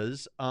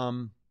is...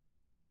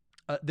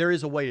 there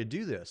is a way to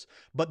do this.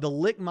 But the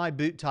lick my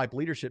boot type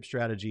leadership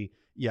strategy,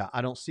 yeah,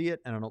 I don't see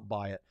it and I don't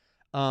buy it.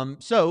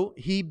 So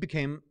he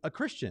became a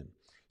Christian.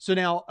 So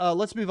now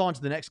let's move on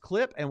to the next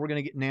clip, and we're going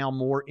to get now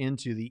more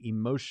into the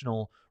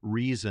emotional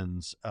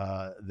reasons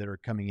that are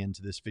coming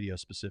into this video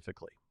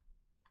specifically.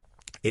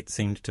 It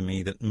seemed to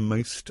me that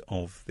most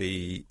of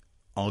the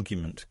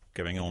argument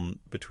going on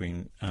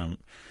between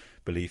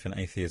belief and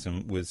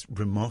atheism was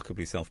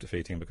remarkably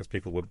self-defeating because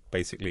people were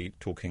basically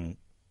talking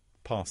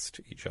past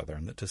each other,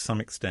 and that to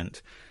some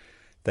extent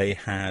they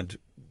had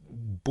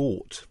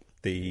bought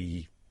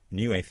the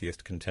new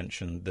atheist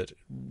contention that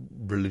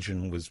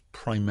religion was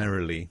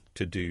primarily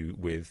to do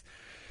with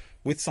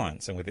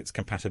science and with its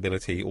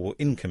compatibility or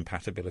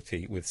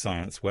incompatibility with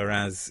science,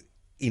 whereas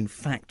in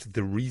fact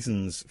the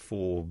reasons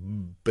for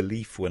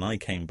belief when I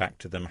came back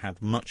to them had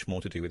much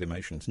more to do with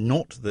emotions.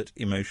 Not that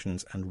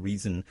emotions and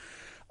reason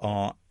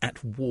are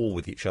at war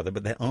with each other,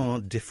 but there are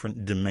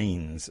different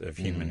domains of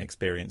human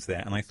experience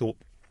there, and I thought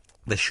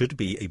there should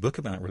be a book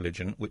about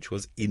religion which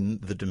was in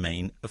the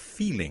domain of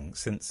feeling,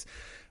 since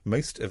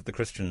most of the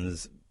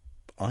Christians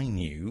I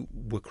knew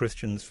were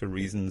Christians for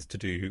reasons to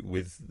do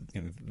with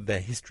their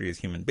history as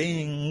human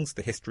beings,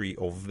 the history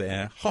of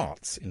their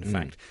hearts, in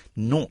fact,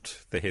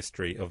 not the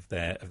history of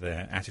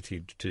their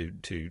attitude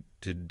to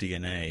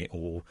DNA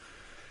or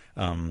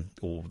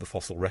the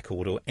fossil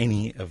record or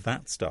any of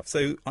that stuff.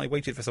 So I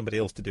waited for somebody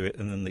else to do it,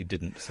 and then they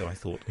didn't. So I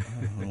thought,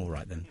 oh, all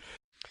right then.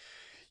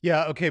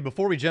 Yeah. Okay.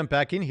 Before we jump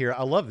back in here,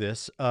 I love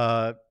this.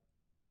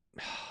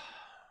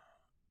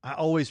 I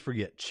always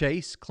forget.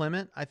 Chase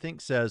Clement, I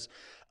think, says,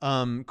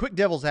 quick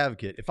devil's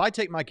advocate. If I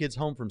take my kids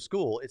home from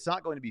school, it's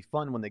not going to be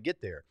fun when they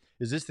get there.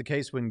 Is this the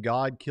case when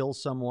God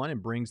kills someone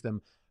and brings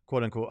them,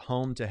 quote unquote,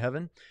 home to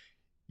heaven?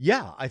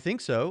 Yeah, I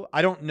think so.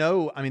 I don't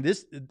know. I mean,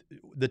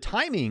 the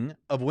timing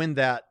of when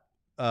that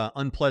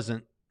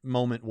unpleasant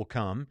moment will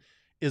come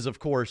is, of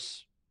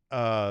course,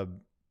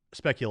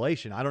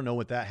 speculation. I don't know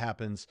what that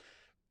happens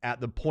at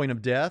the point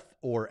of death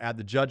or at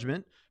the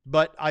judgment,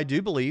 but I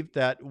do believe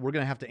that we're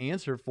going to have to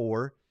answer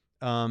for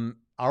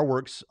our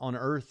works on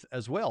earth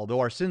as well. Though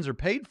our sins are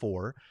paid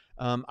for,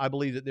 I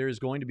believe that there is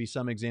going to be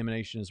some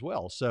examination as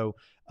well. So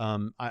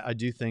I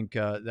do think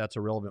that's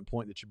a relevant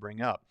point that you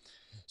bring up.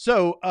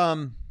 So,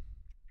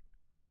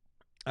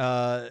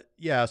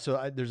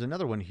 there's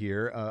another one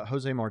here.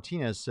 Jose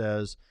Martinez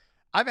says,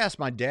 I've asked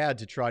my dad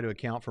to try to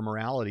account for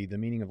morality, the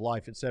meaning of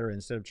life, etc.,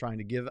 instead of trying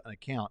to give an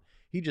account.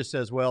 He just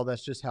says, well,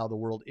 that's just how the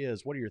world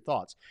is. What are your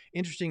thoughts?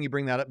 Interesting you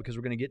bring that up, because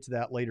we're going to get to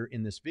that later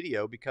in this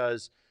video,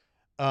 because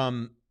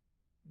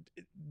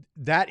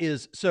that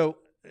is, so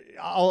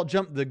I'll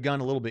jump the gun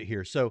a little bit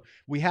here. So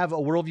we have a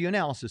worldview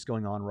analysis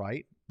going on,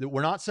 right? That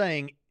we're not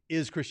saying,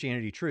 is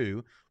Christianity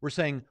true? We're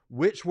saying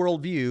which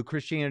worldview,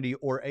 Christianity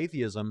or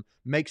atheism,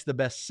 makes the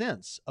best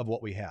sense of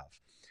what we have.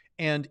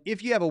 And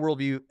if you have a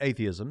worldview,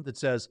 atheism, that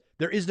says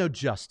there is no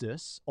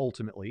justice,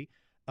 ultimately,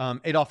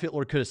 Adolf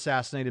Hitler could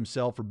assassinate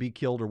himself or be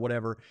killed or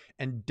whatever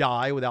and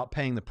die without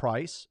paying the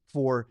price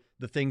for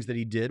the things that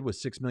he did with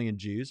 6 million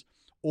Jews.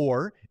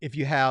 Or if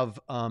you have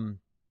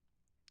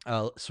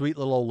a sweet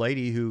little old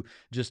lady who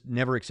just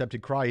never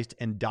accepted Christ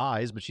and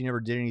dies, but she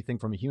never did anything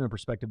from a human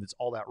perspective that's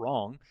all that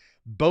wrong.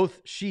 Both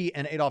she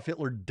and Adolf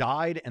Hitler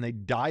died, and they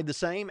died the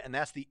same, and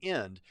that's the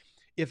end.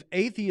 If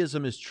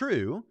atheism is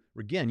true,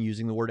 again,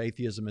 using the word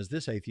atheism as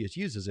this atheist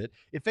uses it,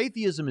 if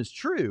atheism is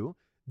true,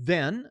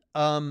 then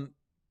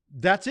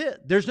that's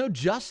it. There's no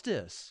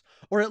justice,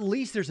 or at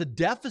least there's a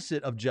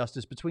deficit of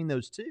justice between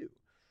those two.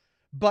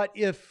 But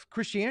if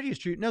Christianity is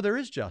true, no, there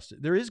is justice.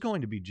 There is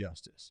going to be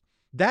justice.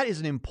 That is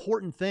an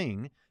important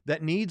thing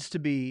that needs to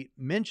be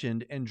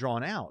mentioned and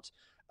drawn out.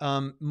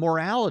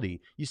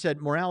 Morality, you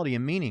said morality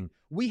and meaning.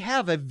 We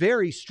have a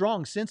very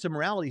strong sense of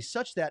morality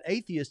such that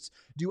atheists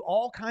do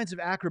all kinds of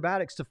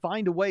acrobatics to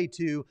find a way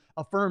to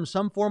affirm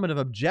some form of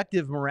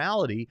objective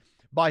morality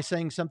by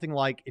saying something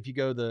like, if you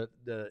go the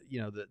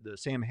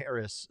Sam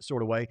Harris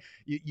sort of way,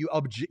 you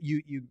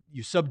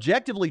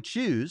subjectively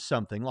choose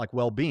something like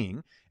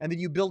well-being, and then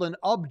you build an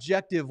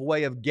objective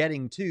way of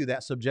getting to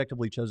that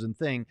subjectively chosen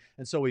thing,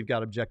 and so we've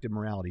got objective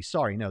morality.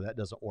 Sorry, no, that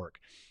doesn't work.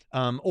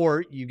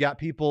 Or you got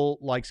people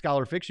like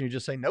Scholar Fiction who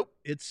just say, nope,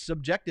 it's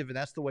subjective and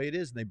that's the way it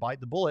is, and they bite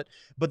the bullet,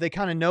 but they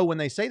kind of know when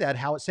they say that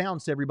how it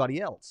sounds to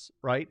everybody else,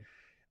 right?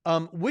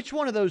 Which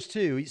one of those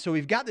two? So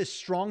we've got this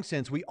strong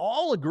sense. We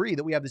all agree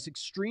that we have this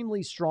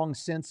extremely strong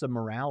sense of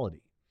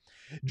morality,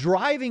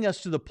 driving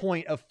us to the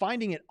point of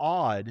finding it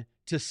odd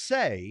to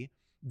say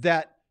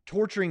that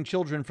torturing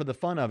children for the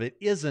fun of it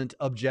isn't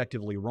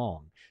objectively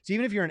wrong. So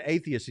even if you're an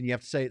atheist and you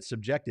have to say it's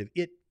subjective,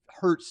 it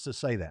hurts to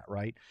say that,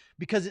 right?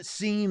 Because it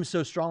seems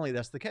so strongly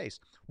that's the case.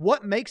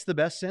 What makes the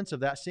best sense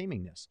of that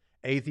seemingness?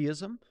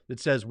 Atheism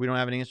that says we don't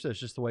have an answer, that's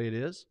just the way it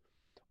is?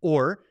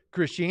 Or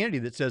Christianity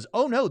that says,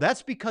 oh no,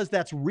 that's because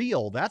that's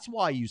real. That's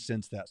why you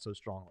sense that so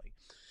strongly.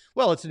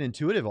 Well, it's an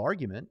intuitive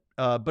argument,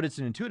 but it's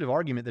an intuitive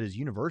argument that is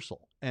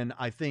universal. And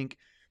I think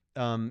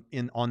on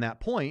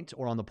that point,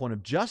 or on the point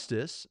of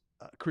justice,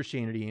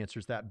 Christianity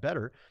answers that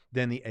better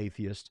than the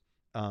atheist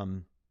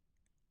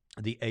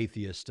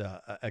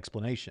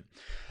explanation.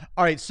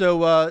 All right, so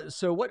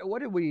what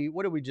did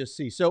we just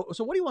see? So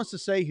what he wants to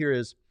say here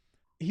is,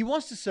 he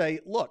wants to say,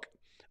 look,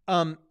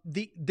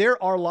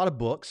 there are a lot of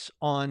books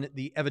on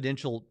the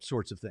evidential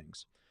sorts of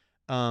things.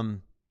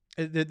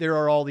 There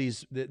are all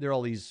these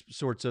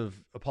sorts of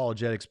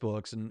apologetics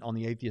books, and on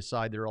the atheist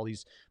side, there are all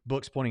these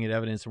books pointing at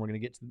evidence, and we're going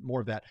to get to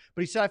more of that.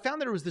 But he said, I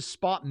found that there was this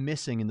spot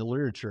missing in the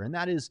literature, and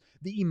that is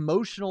the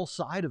emotional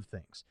side of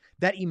things.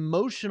 That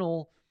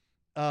emotional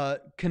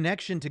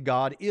connection to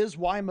God is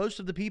why most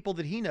of the people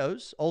that he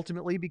knows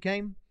ultimately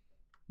became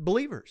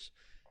believers.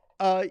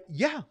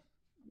 Yeah.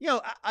 You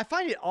know, I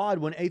find it odd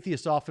when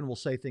atheists often will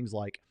say things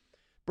like,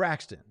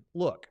 Braxton,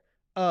 look,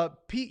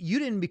 Pete, you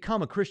didn't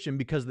become a Christian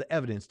because of the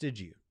evidence, did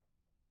you?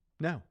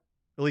 No,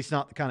 at least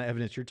not the kind of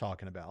evidence you're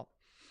talking about.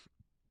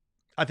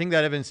 I think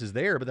that evidence is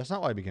there, but that's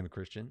not why I became a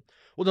Christian.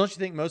 Well, don't you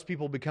think most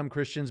people become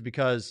Christians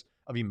because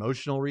of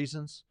emotional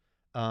reasons?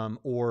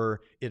 Or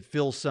it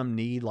fills some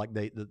need, like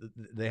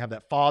they have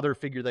that father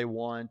figure they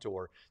want,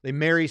 or they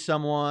marry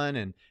someone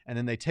and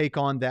then they take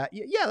on that.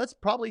 Yeah, that's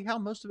probably how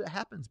most of it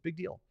happens. Big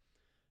deal.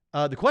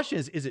 The question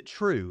is it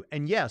true?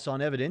 And yes,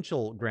 on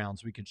evidential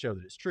grounds, we can show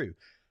that it's true.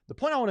 The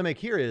point I want to make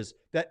here is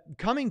that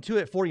coming to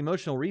it for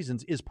emotional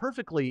reasons is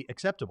perfectly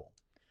acceptable.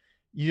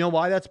 You know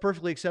why that's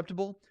perfectly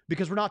acceptable?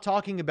 Because we're not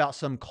talking about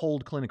some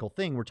cold clinical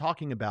thing. We're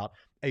talking about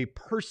a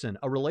person,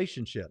 a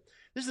relationship.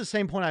 This is the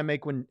same point I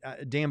make when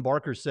Dan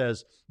Barker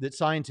says that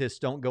scientists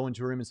don't go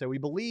into a room and say, we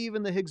believe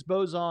in the Higgs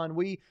boson.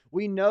 We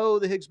know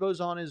the Higgs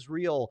boson is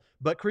real.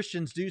 But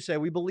Christians do say,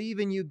 we believe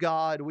in you,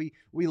 God. We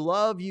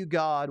love you,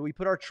 God. We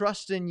put our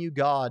trust in you,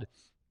 God.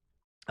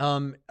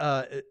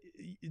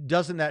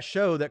 Doesn't that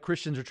show that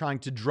Christians are trying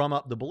to drum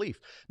up the belief?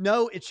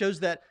 No, it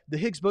shows that the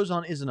Higgs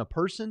boson isn't a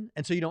person,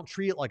 and so you don't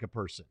treat it like a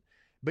person,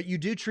 but you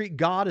do treat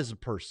God as a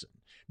person.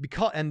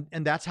 Because and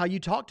that's how you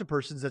talk to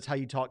persons. That's how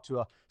you talk to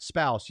a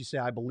spouse. You say,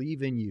 I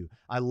believe in you.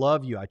 I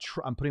love you.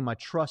 I'm putting my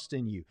trust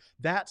in you.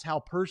 That's how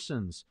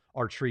persons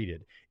are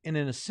treated. And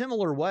in a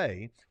similar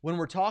way, when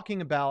we're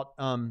talking about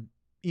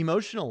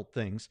emotional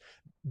things,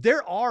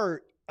 there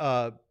are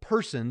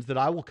persons that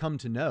I will come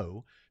to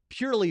know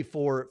purely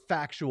for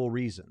factual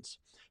reasons.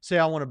 Say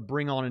I want to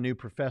bring on a new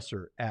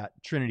professor at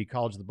Trinity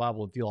College of the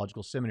Bible and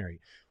Theological Seminary.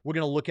 We're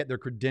going to look at their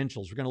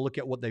credentials. We're going to look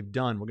at what they've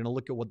done. We're going to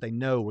look at what they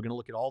know. We're going to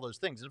look at all those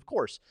things. And of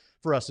course,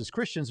 for us as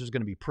Christians, there's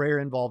going to be prayer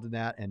involved in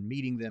that and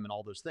meeting them and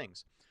all those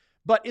things.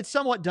 But it's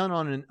somewhat done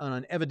on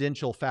an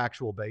evidential,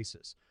 factual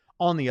basis.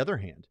 On the other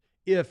hand,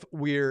 if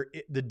we're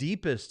the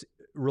deepest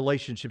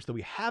relationships that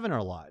we have in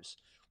our lives,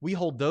 we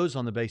hold those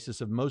on the basis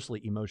of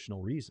mostly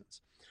emotional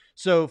reasons.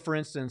 So, for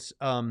instance,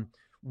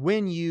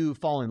 when you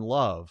fall in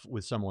love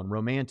with someone,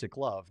 romantic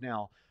love.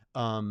 Now,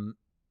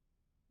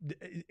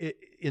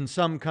 in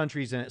some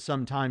countries and at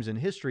some times in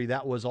history,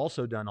 that was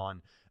also done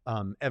on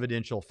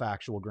evidential,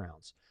 factual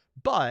grounds.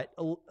 But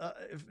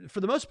for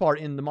the most part,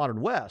 in the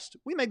modern West,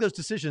 we make those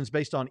decisions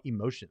based on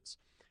emotions.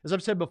 As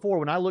I've said before,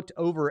 when I looked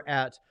over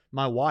at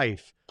my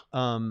wife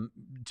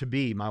to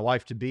be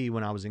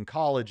when I was in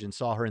college and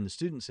saw her in the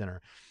student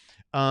center,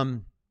 I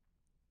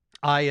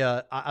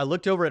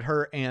looked over at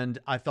her and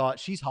I thought,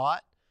 she's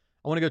hot.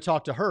 I want to go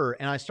talk to her.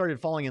 And I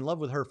started falling in love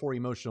with her for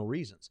emotional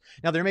reasons.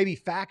 Now, there may be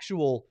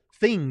factual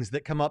things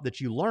that come up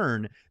that you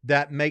learn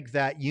that make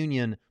that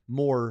union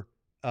more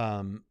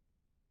of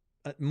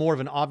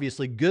an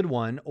obviously good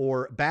one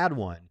or bad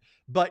one.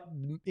 But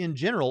in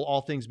general,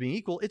 all things being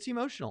equal, it's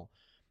emotional.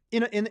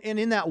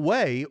 In that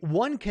way,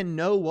 one can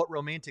know what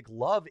romantic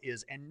love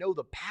is and know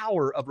the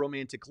power of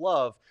romantic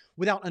love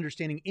without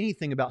understanding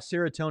anything about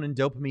serotonin,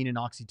 dopamine, and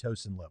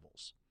oxytocin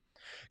levels.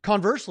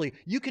 Conversely,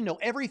 you can know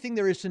everything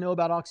there is to know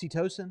about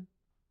oxytocin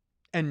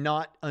and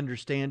not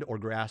understand or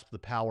grasp the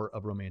power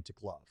of romantic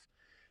love.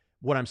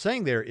 What I'm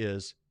saying there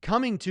is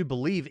coming to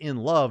believe in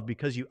love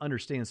because you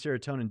understand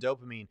serotonin,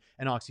 dopamine,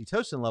 and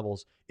oxytocin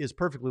levels is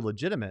perfectly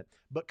legitimate,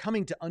 but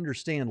coming to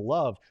understand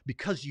love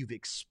because you've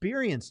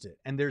experienced it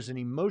and there's an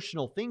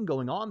emotional thing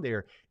going on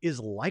there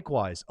is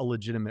likewise a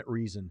legitimate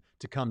reason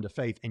to come to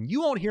faith. And you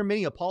won't hear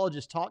many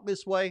apologists talk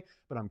this way,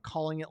 but I'm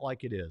calling it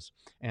like it is.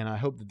 And I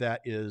hope that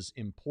that is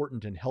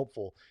important and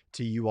helpful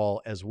to you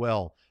all as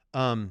well.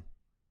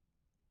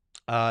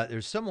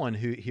 There's someone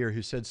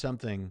who said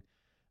something.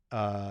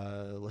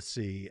 Let's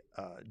see,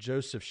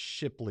 Joseph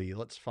Shipley.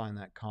 Let's find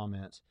that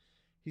comment.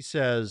 He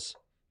says,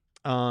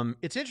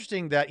 it's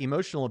interesting that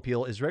emotional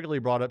appeal is regularly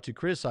brought up to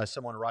criticize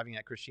someone arriving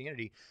at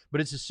Christianity, but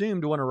it's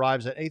assumed one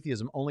arrives at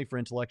atheism only for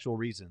intellectual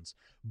reasons.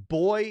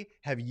 Boy,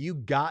 have you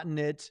gotten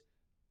it.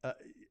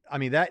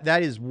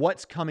 That is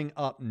what's coming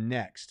up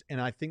next. And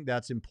I think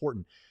that's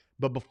important.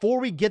 But before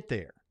we get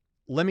there,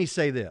 let me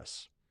say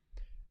this.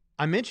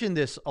 I mentioned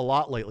this a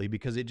lot lately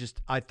because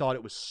I thought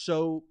it was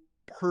so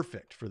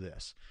perfect for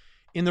this.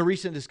 In the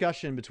recent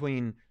discussion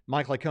between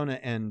Mike Licona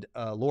and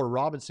Laura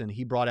Robinson,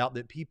 he brought out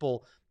that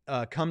people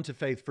come to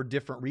faith for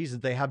different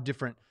reasons. They have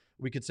different,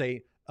 we could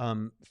say,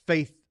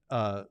 faith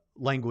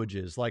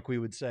languages. Like we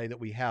would say that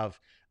we have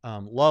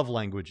love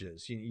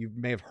languages. You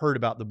may have heard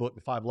about the book,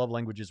 The 5 Love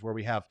Languages, where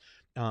we have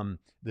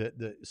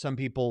some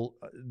people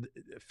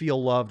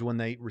feel loved when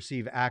they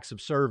receive acts of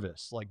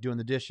service, like doing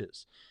the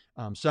dishes.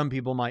 Some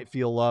people might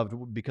feel loved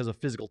because of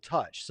physical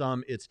touch.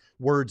 Some it's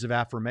words of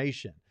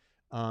affirmation.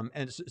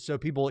 And so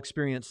people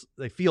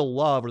they feel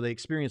love or they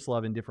experience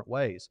love in different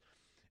ways.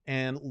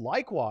 And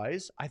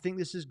likewise, I think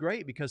this is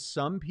great because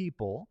some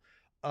people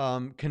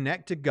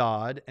connect to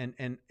God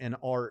and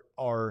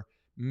are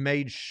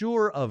made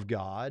sure of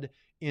God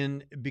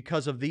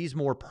because of these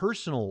more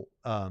personal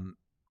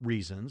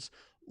reasons.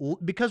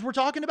 Because we're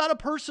talking about a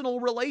personal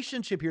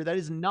relationship here. That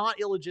is not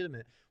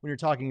illegitimate when you're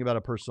talking about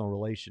a personal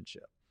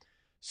relationship.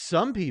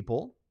 Some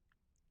people,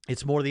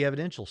 it's more the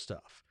evidential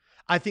stuff.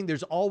 I think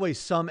there's always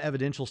some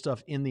evidential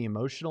stuff in the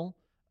emotional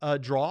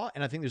draw,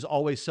 and I think there's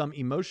always some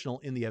emotional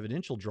in the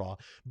evidential draw,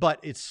 but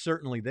it's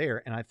certainly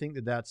there, and I think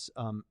that that's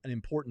an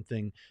important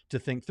thing to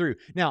think through.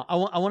 Now, I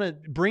want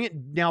to bring it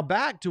now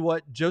back to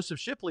what Joseph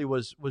Shipley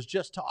was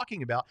just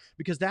talking about,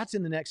 because that's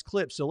in the next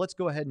clip, so let's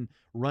go ahead and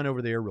run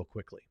over there real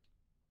quickly.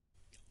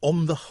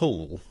 On the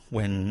whole,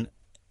 when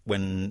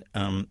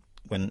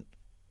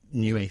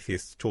new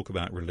atheists talk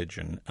about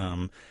religion,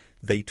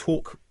 they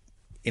talk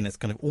in a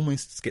kind of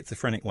almost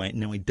schizophrenic way.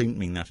 No, I don't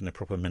mean that in a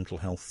proper mental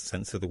health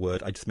sense of the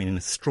word. I just mean in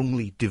a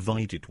strongly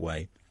divided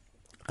way,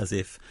 as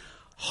if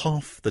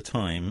half the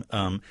time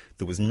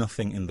there was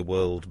nothing in the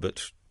world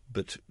but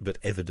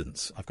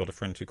evidence. I've got a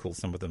friend who calls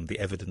some of them the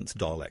evidence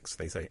Daleks.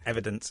 They say,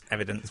 evidence,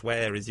 evidence,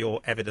 where is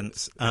your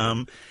evidence?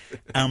 But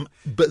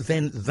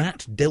then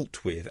that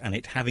dealt with, and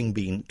it having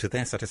been, to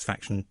their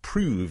satisfaction,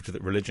 proved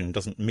that religion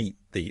doesn't meet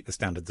the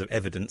standards of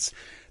evidence,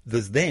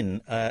 there's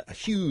then a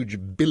huge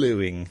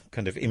billowing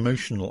kind of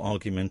emotional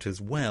argument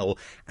as well,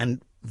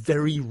 and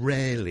very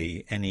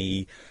rarely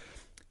any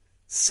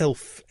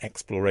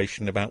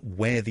self-exploration about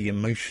where the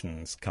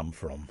emotions come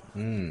from.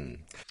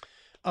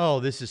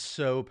 Oh, this is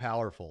so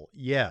powerful.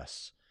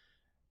 Yes.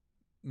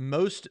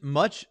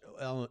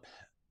 A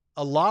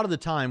lot of the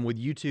time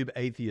with YouTube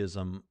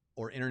atheism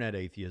or internet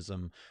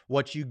atheism,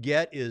 what you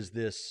get is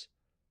this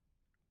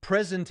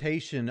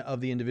presentation of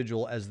the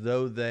individual as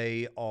though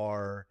they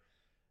are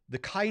the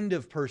kind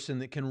of person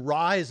that can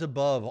rise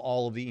above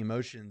all of the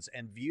emotions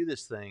and view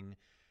this thing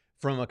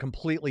from a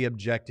completely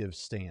objective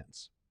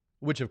stance,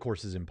 which of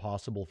course is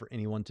impossible for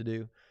anyone to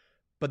do.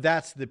 But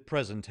that's the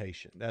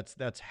presentation.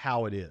 That's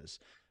how it is.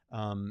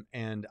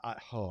 And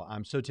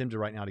I'm so tempted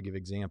right now to give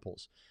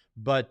examples,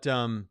 but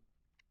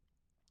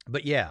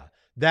yeah,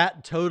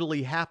 that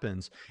totally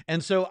happens.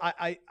 And so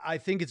I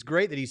think it's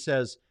great that he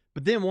says,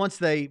 but then once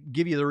they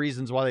give you the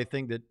reasons why they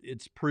think that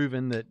it's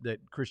proven that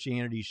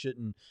Christianity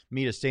shouldn't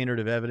meet a standard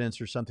of evidence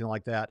or something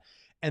like that,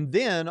 and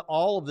then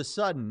all of a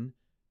sudden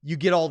you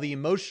get all the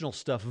emotional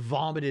stuff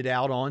vomited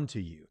out onto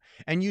you.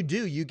 And you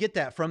get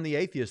that from the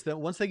atheists, that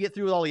once they get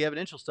through with all the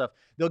evidential stuff,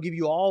 they'll give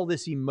you all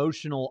this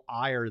emotional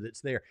ire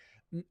that's there.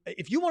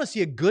 If you want to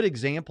see a good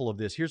example of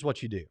this, here's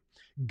what you do.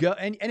 Go,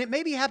 and it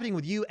may be happening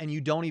with you and you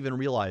don't even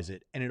realize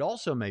it. And it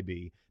also may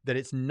be that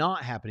it's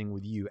not happening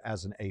with you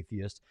as an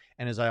atheist.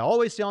 And as I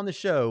always say on the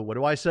show, what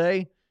do I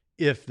say?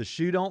 If the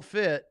shoe don't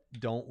fit,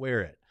 don't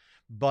wear it.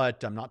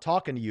 But I'm not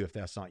talking to you if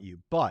that's not you.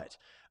 But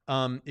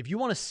if you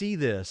want to see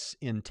this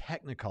in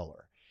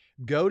Technicolor,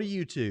 go to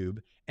YouTube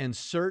and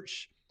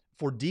search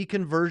for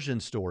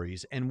deconversion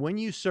stories. And when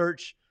you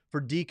search for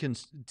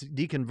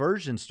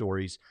deconversion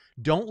stories,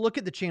 don't look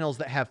at the channels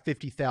that have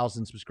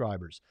 50,000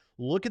 subscribers.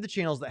 Look at the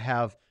channels that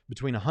have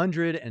between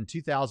 100 and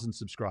 2,000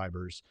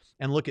 subscribers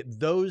and look at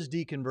those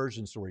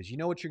deconversion stories. You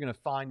know what you're going to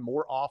find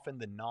more often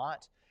than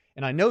not?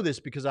 And I know this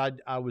because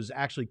I was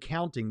actually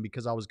counting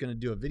because I was going to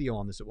do a video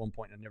on this at one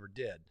point and I never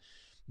did.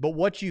 But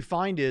what you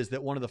find is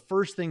that one of the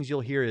first things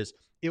you'll hear is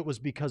it was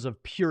because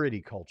of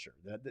purity culture,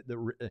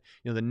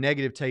 the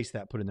negative taste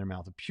that put in their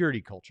mouth, the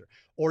purity culture,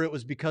 or it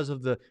was because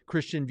of the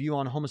Christian view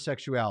on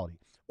homosexuality,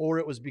 or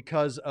it was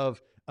because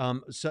of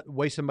the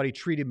way somebody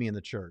treated me in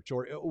the church,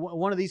 or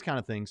one of these kind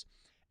of things.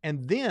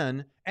 And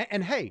then,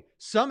 and hey,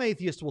 some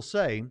atheists will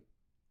say,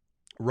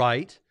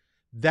 right,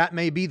 that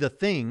may be the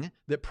thing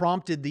that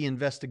prompted the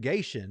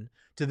investigation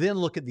to then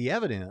look at the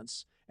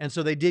evidence. And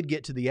so they did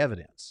get to the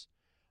evidence.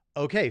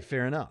 Okay,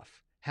 fair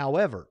enough.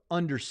 However,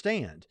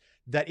 understand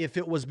that if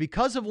it was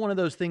because of one of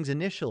those things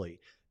initially,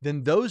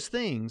 then those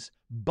things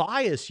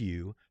bias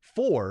you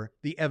for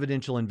the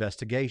evidential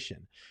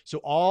investigation. So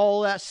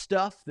all that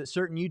stuff that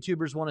certain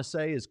YouTubers want to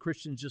say is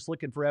Christians just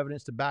looking for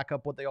evidence to back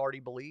up what they already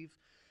believe,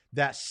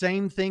 that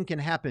same thing can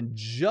happen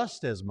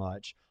just as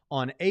much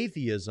on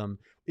atheism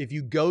if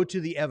you go to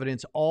the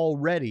evidence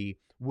already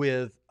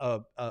with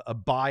a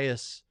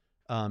bias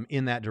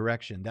in that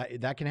direction.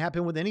 That can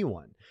happen with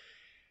anyone.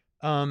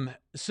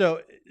 So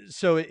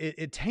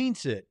it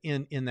taints it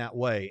in that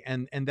way.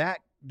 And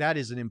that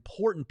is an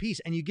important piece.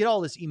 And you get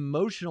all this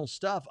emotional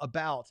stuff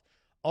about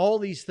all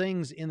these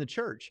things in the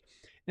church.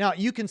 Now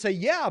you can say,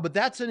 yeah, but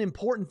that's an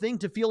important thing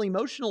to feel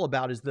emotional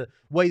about, is the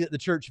way that the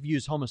church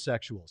views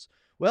homosexuals.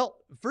 Well,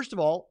 first of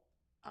all,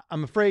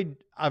 I'm afraid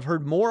I've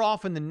heard more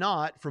often than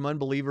not from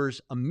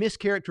unbelievers a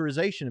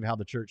mischaracterization of how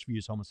the church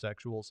views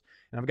homosexuals.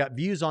 And I've got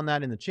views on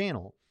that in the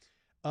channel.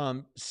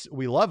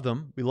 We love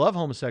them. We love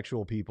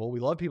homosexual people. We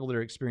love people that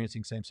are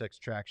experiencing same-sex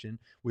attraction.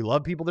 We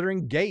love people that are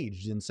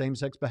engaged in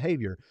same-sex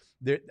behavior.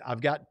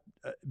 I've got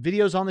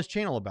videos on this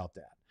channel about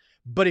that.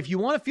 But if you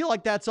want to feel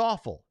like that's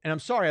awful, and I'm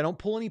sorry, I don't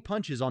pull any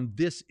punches on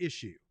this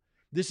issue.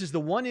 This is the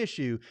one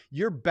issue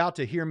you're about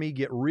to hear me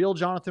get real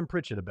Jonathan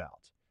Pritchett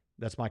about.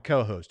 That's my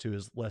co-host, who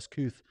is less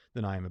couth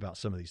than I am about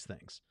some of these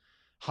things.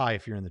 Hi,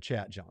 if you're in the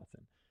chat,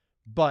 Jonathan.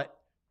 But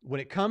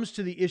when it comes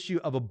to the issue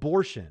of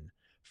abortion,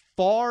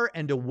 far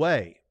and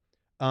away,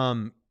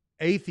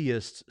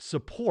 atheists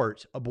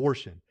support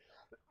abortion.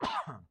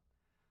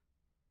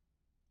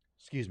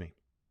 Excuse me.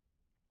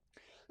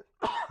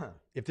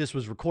 If this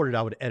was recorded,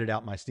 I would edit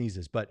out my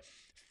sneezes. But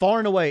far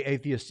and away,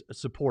 atheists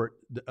support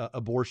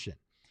abortion.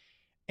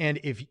 And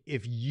if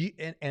you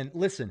and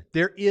listen,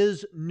 there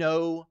is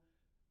no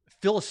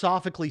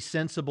philosophically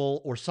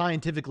sensible or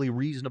scientifically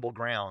reasonable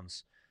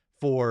grounds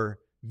for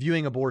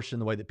viewing abortion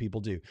the way that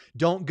people do.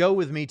 Don't go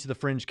with me to the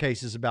fringe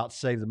cases about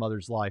save the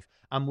mother's life.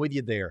 I'm with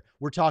you there.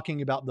 We're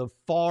talking about the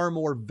far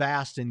more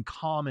vast and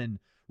common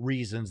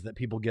reasons that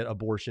people get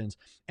abortions.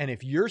 And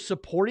if you're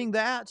supporting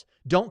that,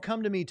 don't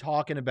come to me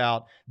talking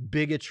about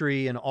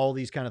bigotry and all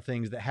these kind of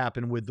things that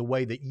happen with the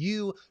way that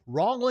you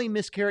wrongly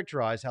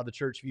mischaracterize how the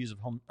church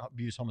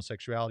views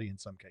homosexuality in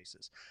some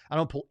cases. I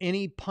don't pull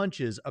any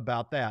punches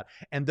about that.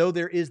 And though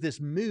there is this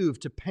move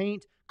to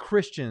paint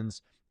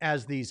Christians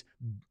as these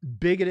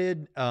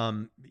bigoted,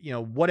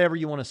 whatever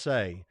you want to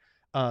say,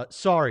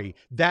 sorry,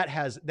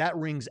 that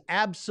rings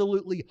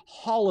absolutely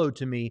hollow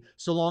to me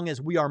so long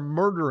as we are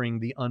murdering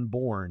the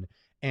unborn.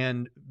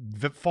 And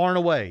far and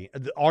away,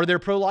 are there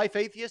pro-life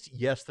atheists?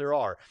 Yes, there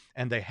are.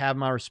 And they have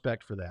my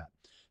respect for that.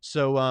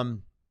 So,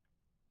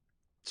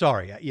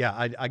 sorry. Yeah,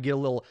 I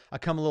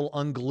come a little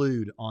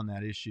unglued on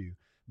that issue,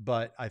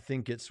 but I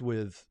think it's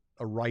with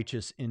a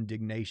righteous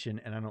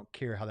indignation, and I don't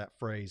care how that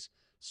phrase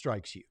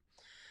strikes you.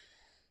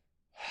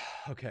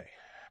 Okay.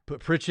 Put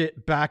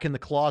Pritchett back in the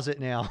closet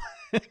now.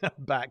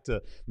 Back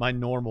to my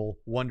normal,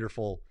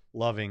 wonderful,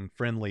 loving,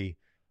 friendly,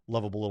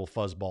 lovable little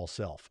fuzzball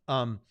self.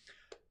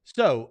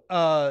 So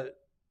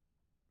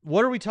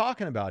what are we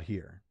talking about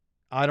here?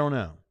 I don't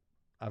know.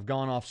 I've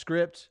gone off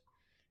script.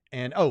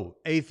 And,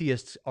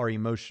 atheists are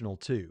emotional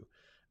too.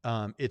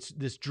 It's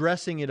this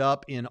dressing it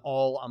up in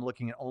I'm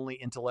looking at only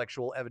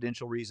intellectual,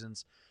 evidential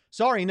reasons.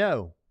 Sorry,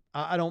 no,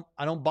 I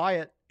don't buy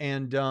it.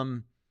 And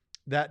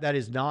that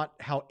is not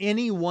how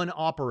anyone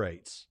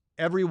operates.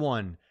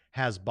 Everyone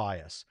has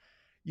bias.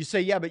 You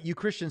say, yeah, but you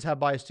Christians have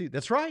bias too.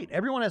 That's right.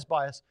 Everyone has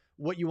bias.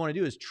 What you want to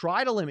do is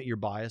try to limit your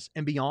bias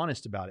and be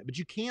honest about it. But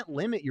you can't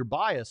limit your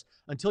bias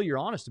until you're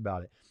honest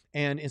about it.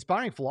 And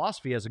Inspiring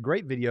Philosophy has a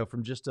great video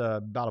from just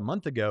about a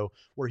month ago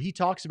where he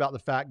talks about the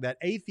fact that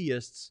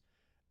atheists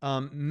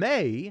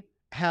may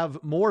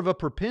have more of a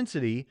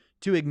propensity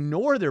to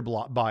ignore their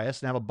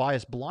bias and have a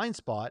bias blind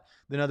spot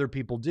than other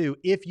people do.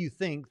 If you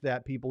think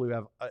that people who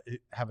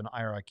have an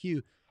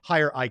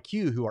higher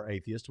IQ who are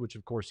atheists, which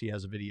of course he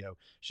has a video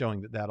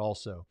showing that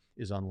also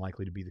is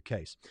unlikely to be the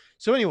case.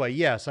 So anyway,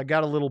 yes, I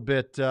got a little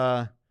bit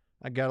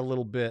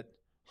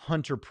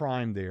Hunter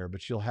Prime there,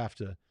 but you'll have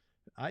to,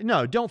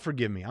 no, don't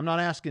forgive me. I'm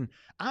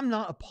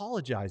not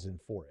apologizing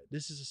for it.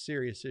 This is a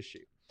serious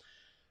issue.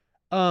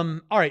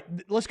 All right,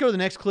 let's go to the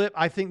next clip.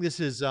 I think this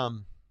is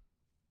going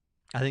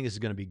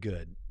to be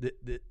good.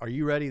 Are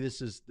you ready?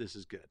 This is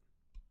good.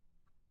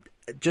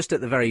 Just at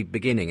the very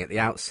beginning, at the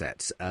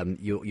outset,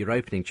 your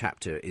opening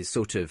chapter is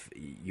sort of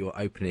your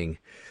opening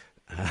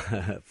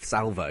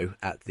salvo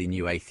at the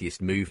new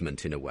atheist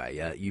movement in a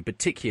way. You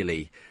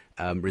particularly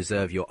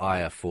reserve your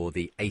ire for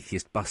the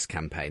atheist bus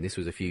campaign. This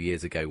was a few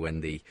years ago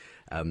when the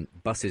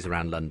buses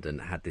around London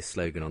had this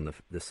slogan on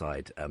the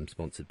side,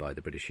 sponsored by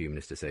the British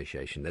Humanist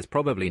Association: "There's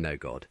probably no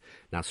God.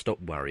 Now stop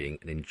worrying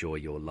and enjoy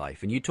your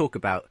life." And you talk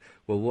about,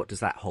 well, what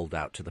does that hold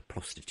out to the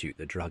prostitute,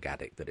 the drug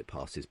addict that it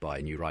passes by?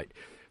 And you write,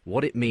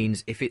 what it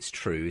means, if it's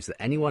true, is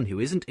that anyone who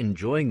isn't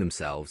enjoying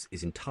themselves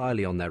is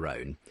entirely on their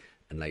own.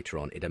 And later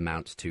on, it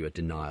amounts to a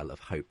denial of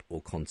hope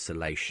or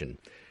consolation.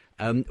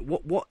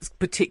 What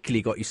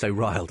particularly got you so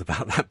riled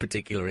about that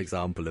particular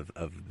example of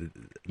the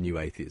new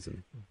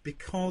atheism?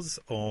 Because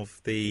of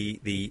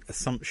the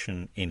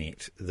assumption in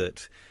it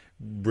that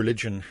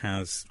religion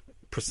has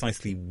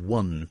precisely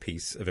one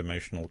piece of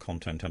emotional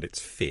content, and it's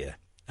fear.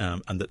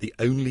 And that the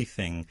only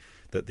thing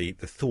that the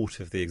thought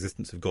of the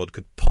existence of God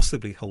could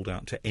possibly hold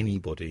out to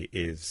anybody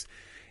is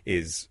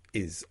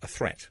a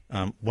threat.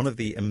 One of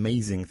the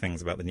amazing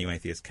things about the New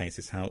Atheist case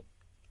is how,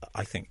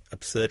 I think,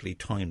 absurdly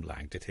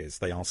time-lagged it is.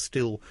 They are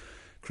still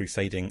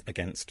crusading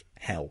against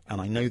hell.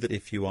 And I know that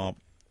if you are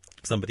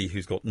somebody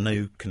who's got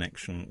no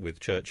connection with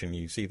church and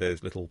you see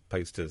those little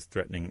posters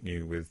threatening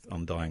you with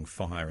undying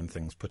fire and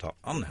things put up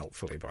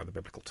unhelpfully by the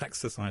Biblical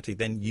Text Society,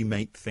 then you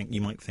might think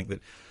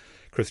that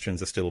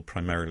Christians are still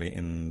primarily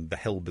in the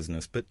hell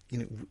business, but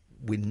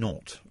we're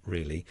not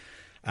really.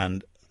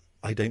 And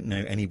I don't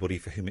know anybody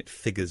for whom it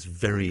figures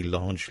very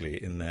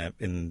largely in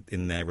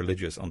their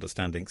religious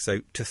understanding.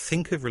 So to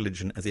think of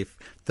religion as if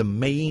the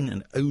main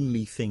and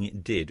only thing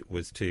it did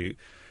was to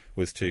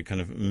kind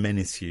of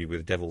menace you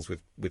with devils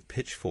with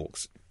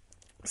pitchforks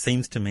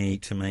seems to me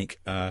to make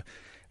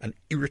an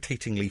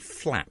irritatingly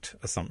flat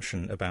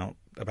assumption about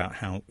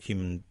how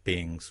human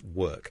beings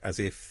work, as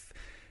if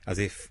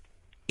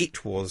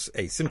it was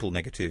a simple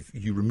negative.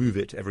 You remove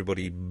it,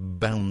 everybody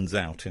bounds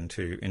out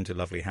into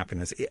lovely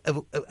happiness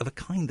of a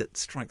kind that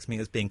strikes me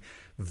as being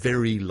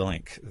very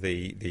like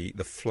the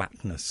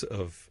flatness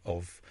of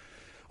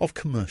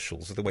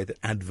commercials, the way that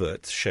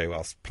adverts show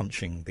us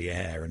punching the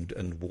air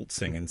and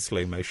waltzing in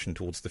slow motion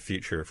towards the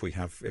future if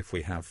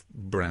we have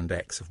brand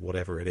X of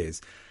whatever it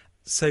is.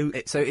 So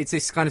it's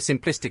this kind of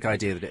simplistic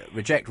idea that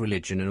reject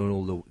religion and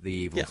all the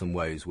evils and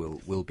woes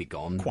will be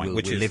gone. We'll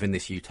live in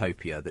this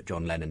utopia that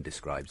John Lennon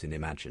describes in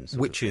Imagine.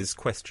 Which is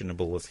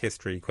questionable as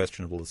history,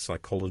 questionable as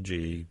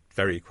psychology,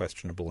 very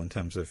questionable in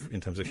terms of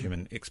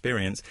human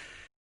experience.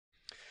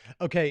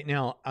 Okay,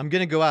 now I'm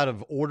going to go out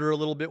of order a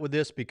little bit with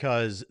this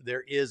because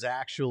there is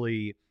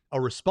actually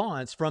a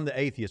response from the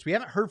atheists. We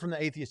haven't heard from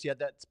the atheists yet.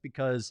 That's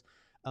because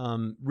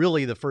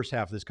Really, the first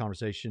half of this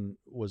conversation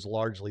was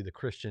largely the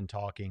Christian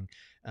talking,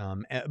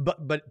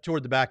 but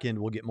toward the back end,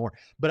 we'll get more.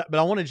 But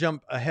I want to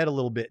jump ahead a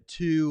little bit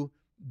to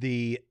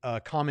the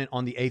comment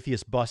on the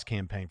atheist bus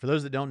campaign. For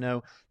those that don't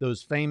know,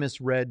 those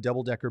famous red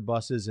double-decker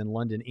buses in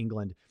London,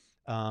 England,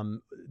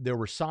 there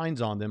were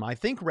signs on them, I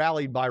think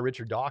rallied by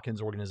Richard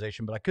Dawkins'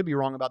 organization, but I could be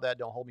wrong about that.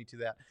 Don't hold me to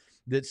that.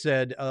 That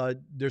said,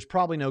 there's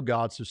probably no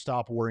God, so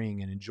stop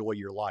worrying and enjoy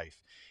your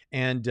life.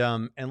 And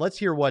let's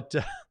hear what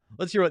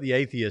let's hear what the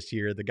atheist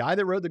here, the guy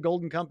that wrote the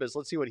Golden Compass,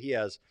 let's see what he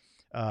has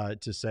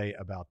to say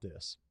about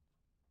this.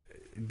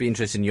 Be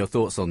interested in your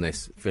thoughts on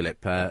this,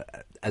 Philip.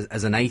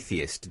 As an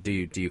atheist, do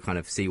you kind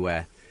of see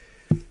where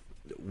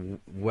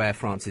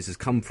Francis has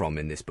come from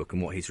in this book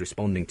and what he's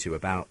responding to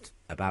about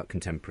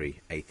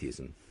contemporary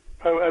atheism?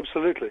 Oh,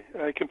 absolutely.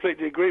 I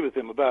completely agree with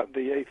him about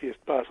the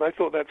atheist bus. I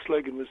thought that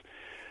slogan was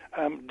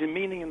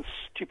demeaning and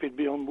stupid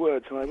beyond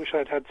words, and I wish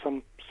I'd had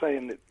some say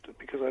in it,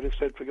 because I'd have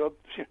said, for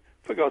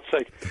God's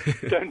sake,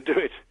 don't do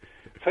it.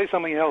 Say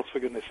something else, for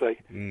goodness sake.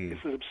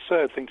 It's an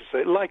absurd thing to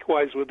say.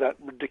 Likewise with that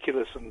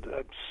ridiculous and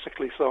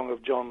sickly song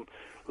of John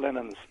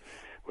Lennon's,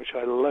 which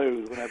I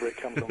loathe whenever it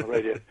comes on the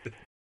radio.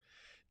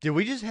 Did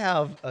we just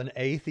have an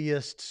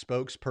atheist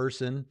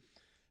spokesperson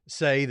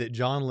say that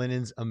John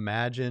Lennon's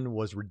Imagine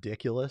was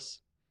ridiculous,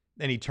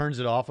 and he turns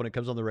it off when it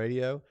comes on the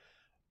radio?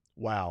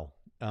 Wow.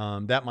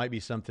 That might be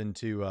something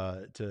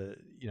to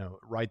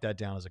write that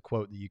down as a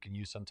quote that you can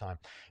use sometime.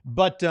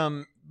 But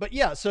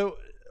yeah, so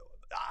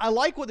I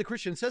like what the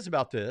Christian says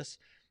about this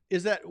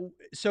is that,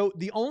 so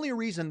the only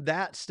reason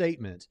that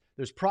statement,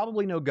 there's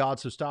probably no God,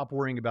 so stop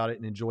worrying about it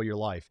and enjoy your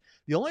life.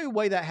 The only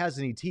way that has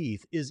any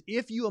teeth is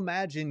if you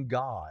imagine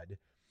God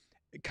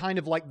kind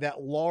of like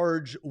that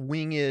large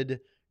winged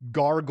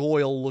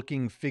gargoyle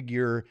looking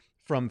figure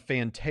from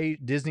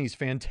Disney's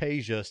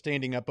Fantasia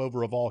standing up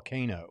over a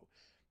volcano.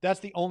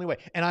 That's the only way.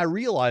 And I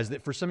realize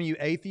that for some of you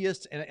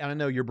atheists, and I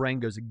know your brain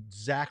goes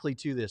exactly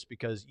to this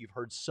because you've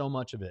heard so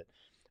much of it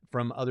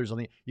from others.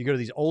 You go to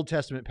these Old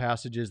Testament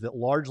passages that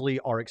largely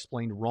are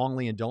explained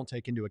wrongly and don't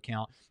take into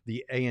account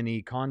the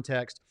A&E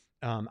context.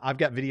 I've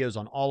got videos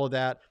on all of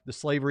that, the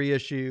slavery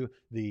issue,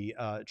 the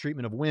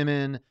treatment of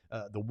women,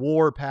 the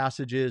war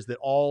passages that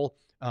all,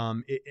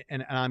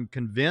 and I'm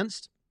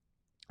convinced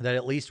that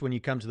at least when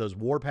you come to those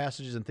war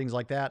passages and things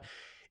like that,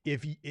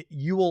 if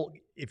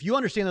you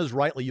understand those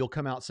rightly, you'll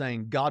come out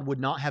saying God would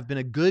not have been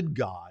a good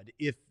God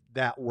if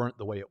that weren't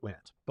the way it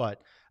went.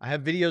 But I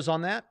have videos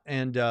on that,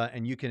 and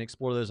you can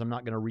explore those. I'm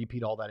not going to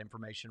repeat all that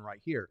information right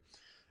here.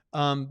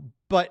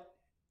 But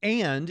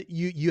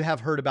you have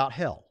heard about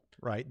hell,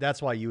 right?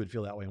 That's why you would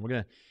feel that way. And we're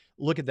going to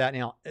look at that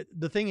now.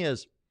 The thing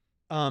is,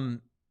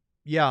 hell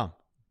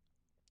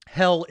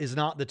is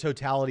not the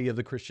totality of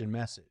the Christian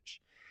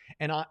message.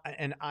 And I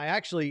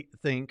actually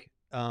think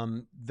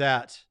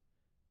that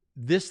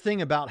this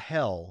thing about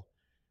hell,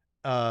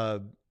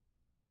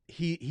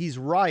 he's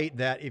right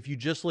that if you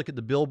just look at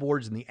the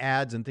billboards and the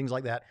ads and things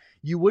like that,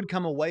 you would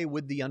come away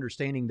with the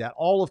understanding that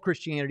all of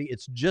Christianity,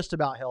 it's just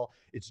about hell.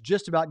 It's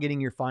just about getting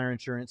your fire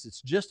insurance.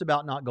 It's just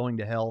about not going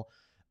to hell.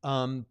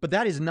 But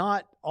that is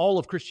not all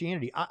of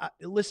Christianity.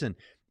 Listen,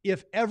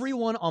 if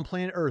everyone on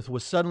planet Earth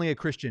was suddenly a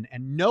Christian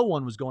and no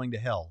one was going to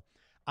hell,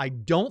 I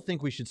don't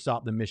think we should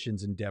stop the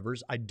missions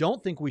endeavors. I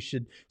don't think we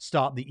should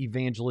stop the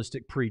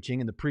evangelistic preaching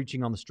and the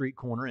preaching on the street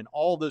corner and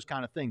all those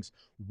kind of things.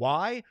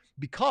 Why?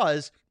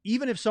 Because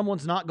even if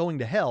someone's not going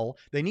to hell,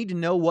 they need to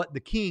know what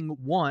the king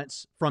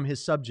wants from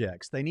his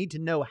subjects. They need to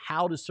know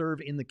how to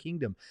serve in the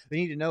kingdom. They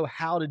need to know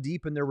how to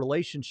deepen their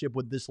relationship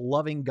with this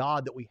loving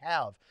God that we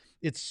have.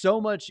 There's so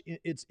much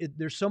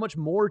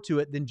more to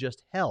it than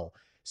just hell.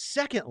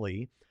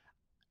 Secondly,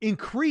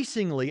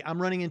 increasingly,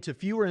 I'm running into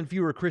fewer and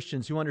fewer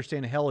Christians who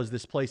understand hell as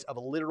this place of a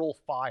literal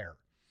fire,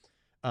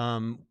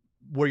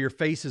 where your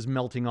face is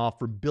melting off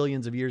for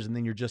billions of years and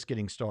then you're just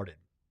getting started.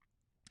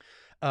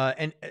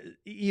 And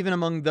even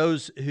among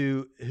those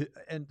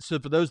and so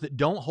for those that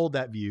don't hold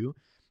that view,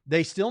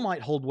 they still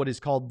might hold what is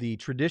called the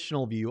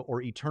traditional view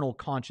or eternal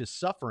conscious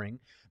suffering,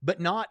 but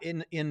not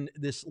in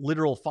this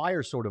literal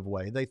fire sort of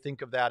way. They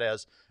think of that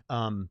as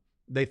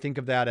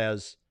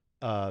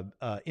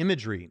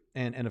imagery,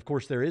 and of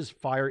course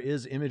fire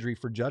is imagery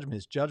for judgment.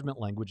 It's judgment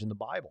language in the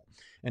Bible,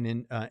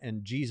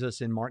 and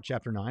Jesus in Mark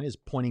chapter 9 is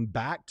pointing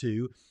back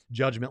to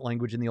judgment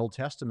language in the Old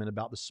Testament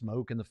about the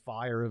smoke and the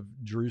fire of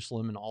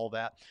Jerusalem and all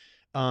that.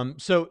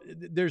 So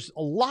there's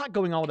a lot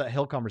going on with that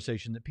hell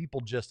conversation that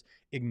people just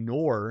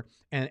ignore,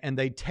 and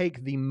they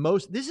take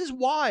this is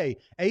why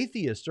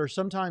atheists are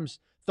sometimes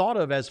thought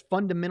of as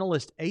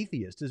fundamentalist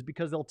atheists, is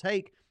because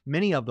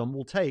many of them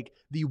will take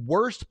the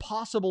worst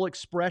possible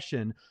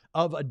expression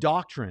of a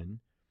doctrine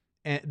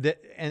and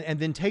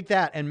then take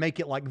that and make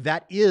it like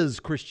that is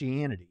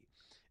Christianity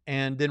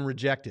and then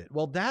reject it.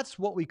 Well, that's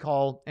what we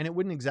call, and it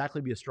wouldn't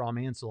exactly be a straw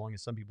man so long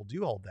as some people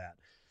do hold that.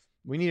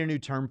 We need a new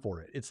term for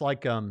it. It's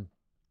like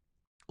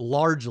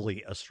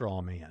largely a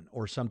straw man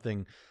or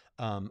something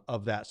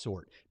of that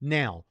sort.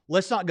 Now,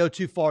 let's not go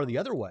too far the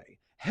other way.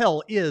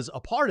 hell is a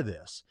part of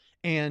this.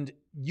 And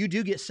you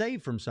do get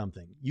saved from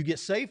something. You get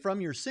saved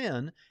from your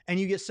sin, and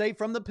you get saved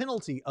from the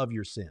penalty of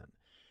your sin.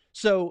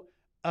 So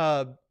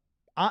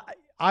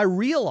I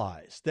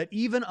realize that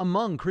even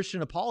among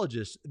Christian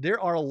apologists, there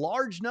are a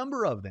large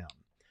number of them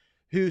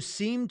who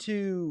seem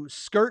to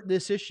skirt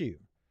this issue.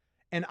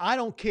 And I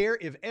don't care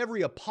if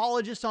every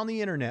apologist on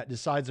the internet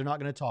decides they're not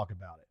going to talk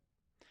about it.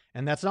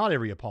 And that's not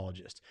every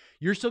apologist.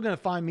 You're still going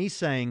to find me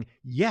saying,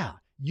 yeah,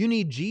 you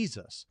need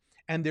Jesus.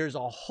 And there's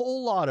a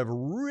whole lot of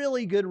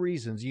really good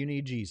reasons you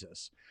need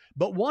Jesus.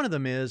 But one of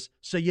them is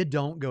so you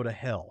don't go to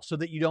hell, so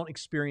that you don't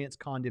experience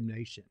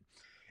condemnation.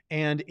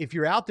 And if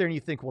you're out there and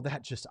you think, well,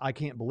 I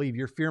can't believe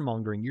you're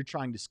fear-mongering, you're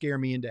trying to scare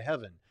me into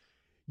heaven.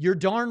 You're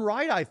darn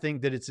right, I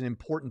think, that it's an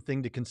important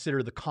thing to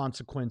consider the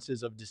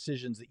consequences of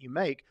decisions that you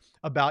make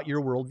about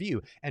your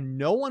worldview. And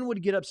no one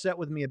would get upset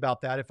with me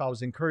about that if I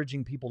was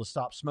encouraging people to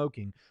stop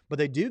smoking. But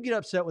they do get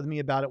upset with me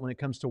about it when it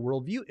comes to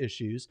worldview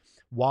issues.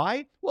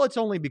 Why? Well, it's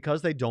only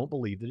because they don't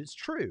believe that it's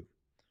true.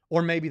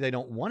 Or maybe they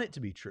don't want it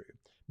to be true.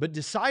 But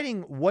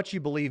deciding what you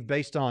believe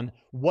based on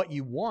what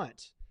you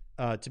want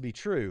to be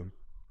true,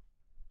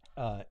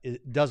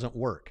 it doesn't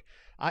work.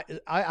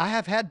 I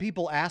have had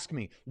people ask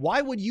me,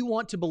 why would you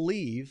want to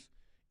believe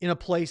in a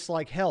place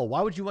like hell?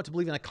 Why would you want to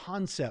believe in a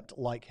concept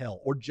like hell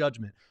or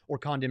judgment or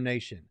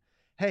condemnation?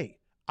 Hey,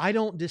 I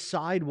don't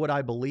decide what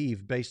I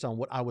believe based on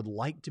what I would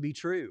like to be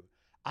true.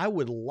 I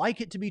would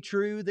like it to be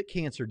true that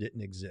cancer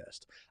didn't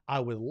exist. I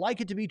would like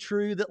it to be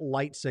true that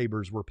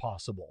lightsabers were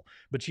possible.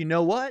 But you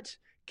know what?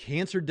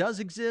 Cancer does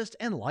exist,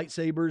 and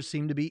lightsabers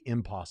seem to be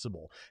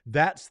impossible.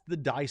 That's the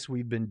dice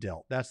we've been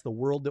dealt. That's the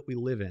world that we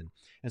live in.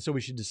 And so we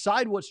should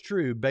decide what's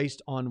true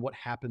based on what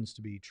happens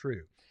to be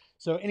true.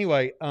 So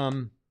anyway,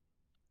 I'll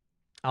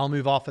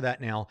move off of that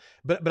now.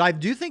 But I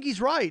do think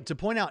he's right to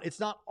point out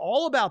it's not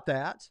all about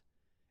that.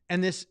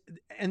 And this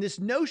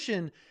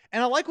notion,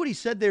 and I like what he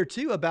said there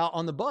too about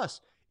on the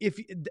bus. If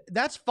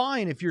that's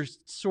fine if you're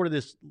sort of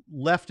this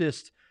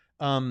leftist,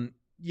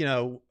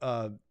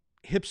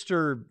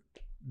 hipster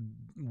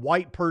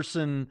white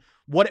person,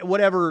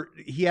 whatever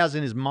he has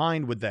in his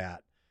mind with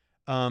that,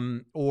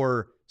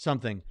 or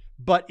something.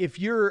 But if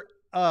you're,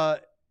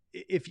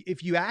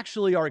 if you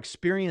actually are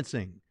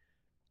experiencing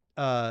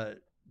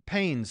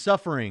pain,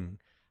 suffering,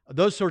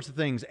 those sorts of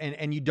things,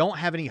 and you don't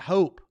have any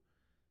hope,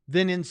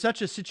 then in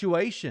such a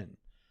situation,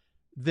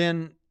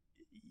 then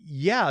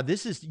yeah,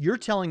 you're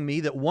telling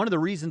me that one of the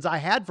reasons I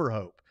had for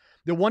hope,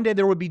 that one day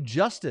there would be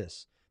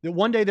justice, that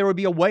one day there would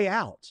be a way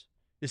out,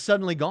 is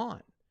suddenly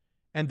gone.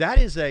 And that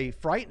is a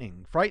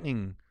frightening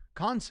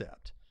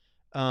concept.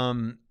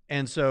 And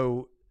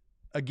so,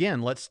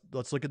 again, let's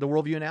look at the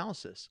worldview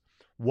analysis.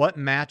 What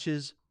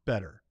matches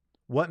better?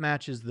 What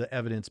matches the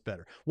evidence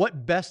better?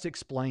 What best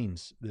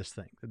explains this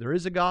thing? That there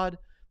is a God,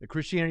 that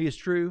Christianity is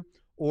true,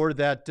 or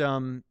that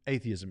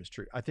atheism is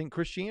true? I think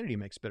Christianity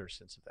makes better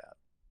sense of that.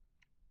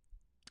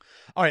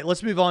 All right,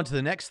 let's move on to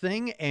the next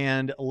thing.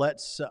 And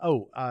let's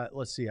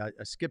see, I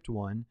skipped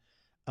one.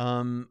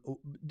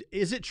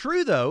 Is it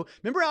true though?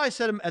 Remember how I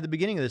said at the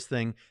beginning of this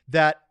thing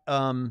that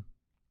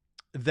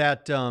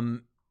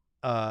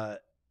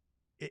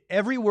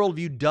every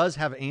worldview does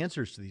have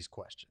answers to these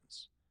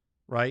questions,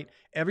 right?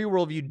 Every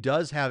worldview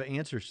does have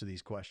answers to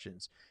these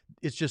questions.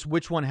 It's just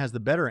which one has the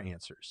better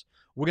answers.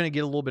 We're going to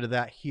get a little bit of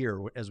that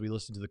here as we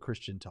listen to the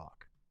Christian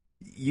talk.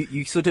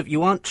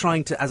 You aren't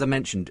trying to, as I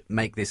mentioned,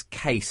 make this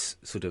case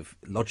sort of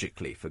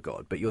logically for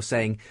God, but you're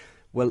saying,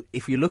 well,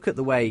 if you look at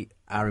the way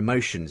our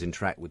emotions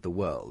interact with the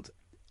world,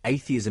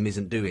 atheism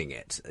isn't doing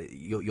it.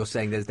 You're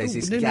saying there's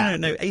this gap.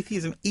 No.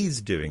 Atheism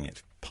is doing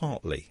it,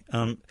 partly.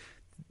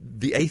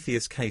 The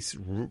atheist case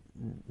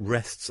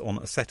rests on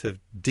a set of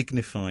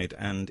dignified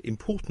and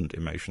important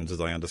emotions,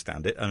 as I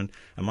understand it. And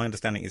my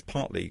understanding is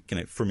partly,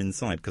 from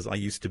inside, because I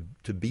used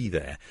to be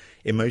there.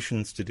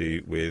 Emotions to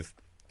do with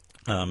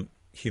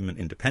human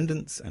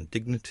independence and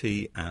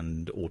dignity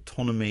and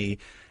autonomy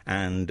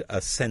and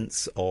a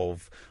sense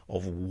of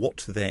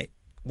what there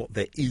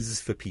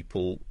is for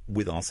people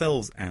with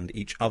ourselves and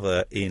each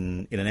other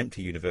in an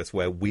empty universe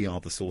where we are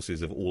the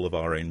sources of all of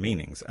our own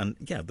meanings. And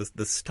yeah,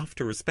 there's stuff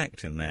to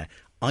respect in there.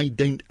 I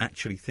don't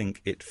actually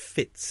think it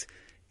fits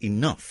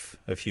enough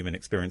of human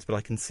experience, but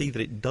I can see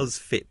that it does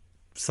fit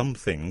some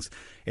things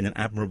in an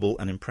admirable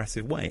and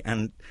impressive way.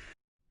 And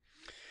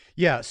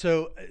yeah,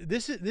 so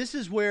this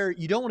is where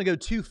you don't want to go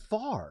too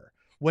far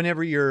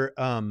whenever you're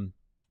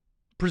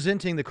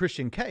presenting the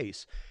Christian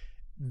case.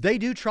 They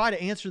do try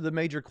to answer the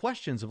major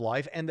questions of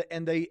life, and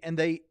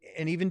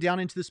even down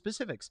into the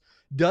specifics.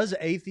 Does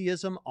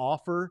atheism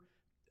offer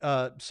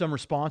some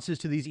responses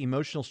to these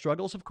emotional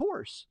struggles? Of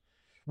course.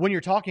 When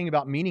you're talking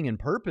about meaning and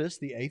purpose,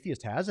 the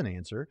atheist has an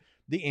answer.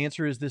 The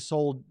answer is this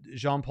old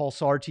Jean-Paul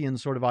Sartrean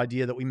sort of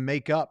idea that we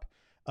make up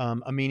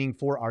a meaning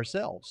for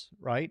ourselves,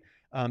 right?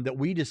 That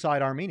we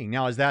decide our meaning.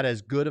 Now, is that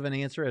as good of an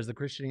answer as the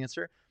Christian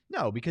answer?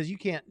 No, because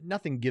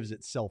nothing gives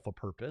itself a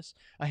purpose.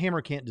 A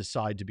hammer can't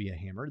decide to be a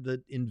hammer.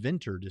 The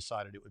inventor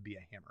decided it would be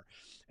a hammer.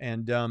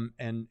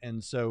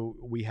 And so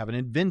we have an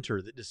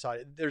inventor that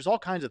decided. There's all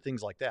kinds of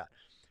things like that.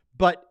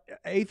 But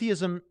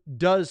atheism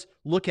does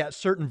look at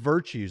certain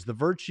virtues, the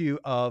virtue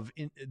of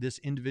this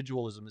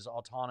individualism, this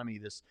autonomy,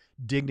 this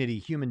dignity,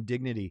 human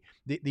dignity,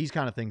 these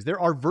kind of things. There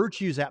are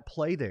virtues at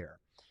play there.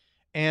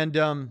 And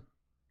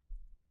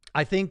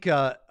I think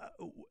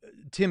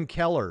Tim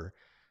Keller,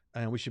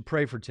 and we should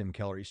pray for Tim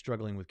Keller. He's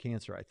struggling with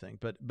cancer, I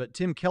think. But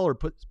Tim Keller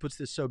puts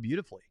this so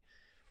beautifully.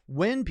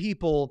 When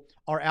people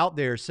are out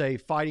there, say,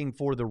 fighting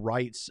for the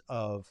rights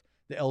of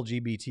the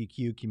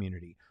LGBTQ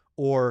community,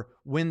 or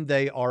when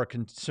they are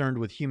concerned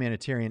with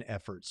humanitarian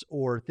efforts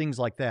or things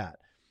like that,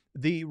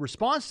 the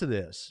response to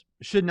this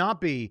should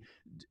not be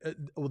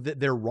that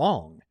they're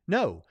wrong.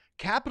 No,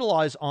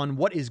 capitalize on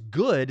what is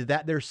good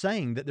that they're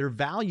saying, that they're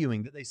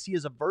valuing, that they see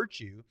as a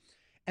virtue,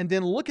 and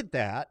then look at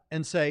that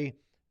and say,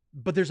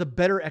 but there's a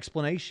better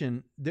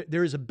explanation.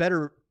 There is a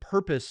better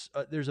purpose.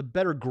 There's a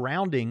better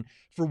grounding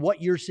for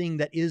what you're seeing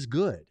that is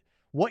good.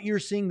 What you're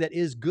seeing that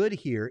is good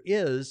here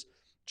is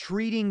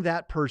treating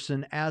that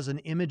person as an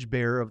image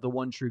bearer of the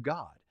one true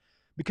God.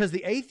 Because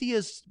the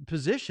atheist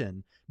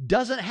position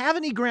doesn't have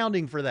any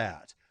grounding for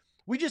that.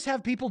 We just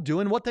have people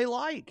doing what they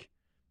like.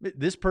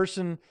 This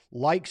person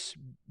likes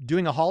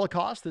doing a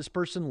Holocaust. This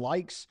person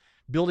likes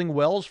building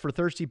wells for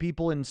thirsty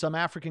people in some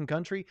African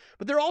country,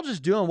 but they're all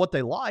just doing what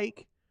they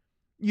like.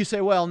 You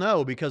say, well,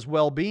 no, because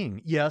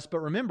well-being. Yes,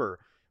 but remember,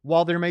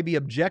 while there may be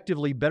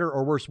objectively better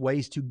or worse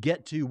ways to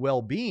get to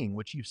well-being,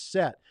 which you've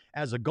set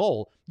as a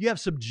goal, you have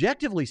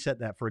subjectively set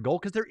that for a goal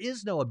because there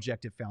is no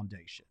objective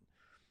foundation.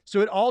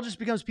 So it all just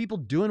becomes people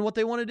doing what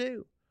they want to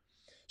do.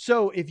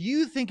 So if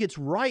you think it's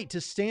right to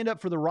stand up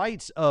for the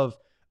rights of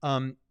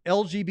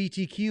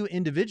LGBTQ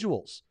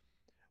individuals,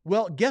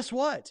 well, guess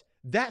what?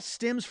 That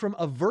stems from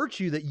a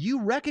virtue that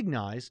you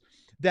recognize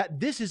that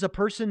this is a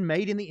person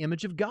made in the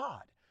image of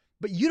God.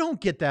 But you don't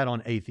get that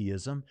on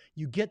atheism.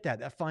 You get that.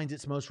 That finds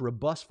its most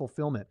robust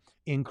fulfillment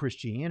in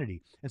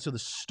Christianity. And so the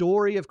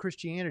story of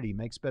Christianity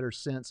makes better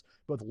sense,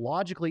 both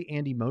logically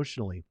and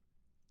emotionally,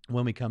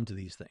 when we come to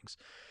these things.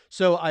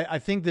 So I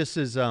think this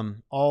is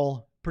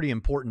all pretty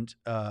important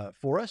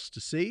for us to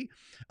see.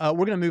 We're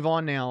going to move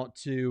on now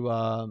to,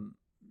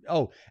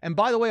 and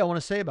by the way, I want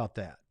to say about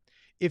that.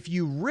 If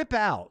you rip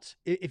out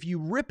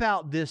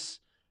this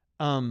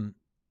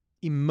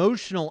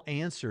emotional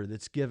answer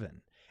that's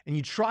given, and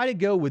you try to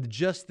go with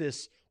just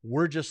this,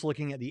 we're just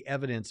looking at the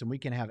evidence and we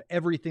can have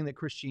everything that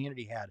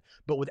Christianity had,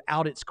 but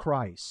without its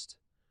Christ,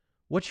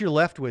 what you're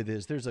left with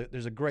is there's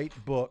a great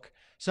book.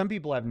 Some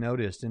people have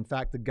noticed. In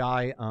fact, the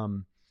guy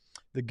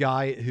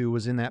who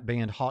was in that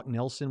band, Hawk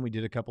Nelson, we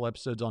did a couple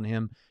episodes on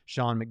him.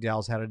 Sean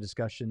McDowell's had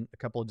a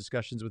couple of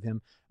discussions with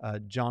him.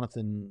 John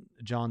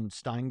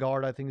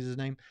Steingard, I think is his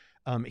name.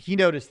 He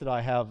noticed that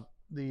I have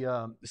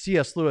the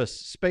C.S. Lewis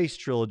Space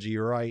Trilogy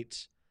right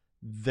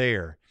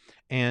there.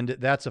 And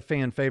that's a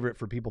fan favorite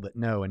for people that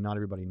know, and not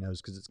everybody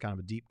knows because it's kind of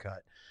a deep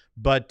cut.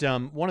 But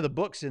one of the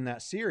books in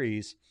that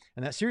series,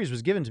 and that series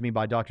was given to me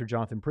by Dr.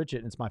 Jonathan Pritchett,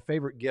 and it's my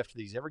favorite gift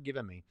that he's ever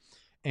given me.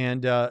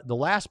 And the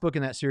last book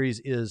in that series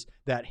is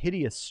That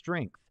Hideous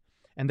Strength.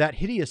 And That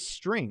Hideous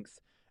Strength,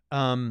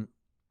 actually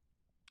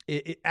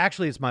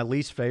it's my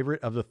least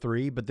favorite of the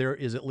three, but there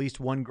is at least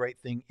one great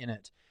thing in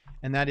it.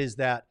 And that is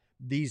that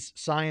these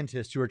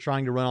scientists who are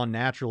trying to run on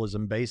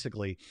naturalism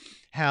basically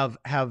have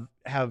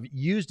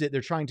used it.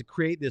 They're trying to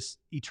create this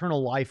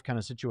eternal life kind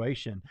of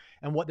situation.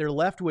 And what they're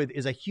left with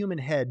is a human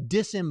head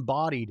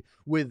disembodied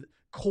with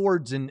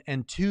cords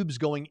and tubes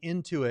going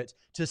into it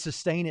to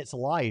sustain its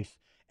life.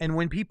 And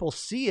when people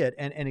see it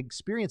and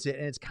experience it,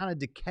 and it's kind of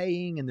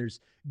decaying and there's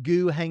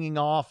goo hanging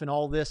off and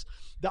all this,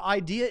 the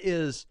idea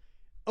is,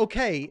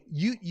 okay,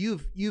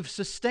 you've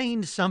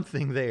sustained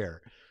something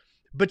there,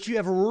 but you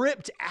have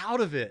ripped out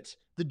of it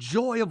the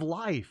joy of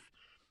life.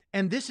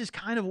 And this is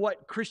kind of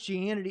what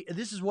Christianity,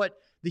 this is what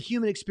the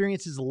human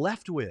experience is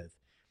left with.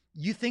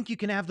 You think you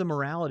can have the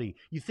morality,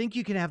 you think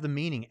you can have the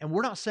meaning, and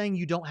we're not saying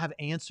you don't have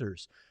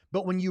answers,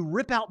 but when you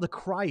rip out the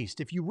Christ,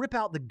 if you rip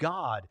out the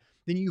God,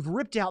 then you've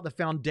ripped out the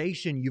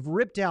foundation, you've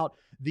ripped out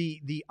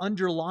the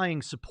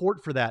underlying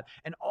support for that,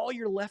 and all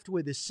you're left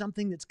with is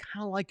something that's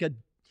kind of like a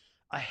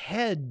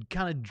head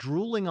kind of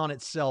drooling on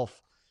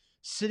itself,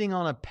 sitting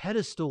on a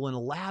pedestal in a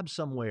lab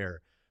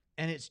somewhere.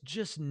 And it's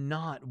just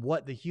not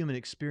what the human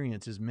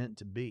experience is meant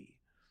to be.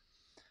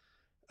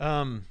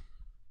 There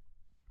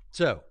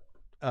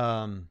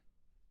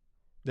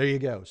you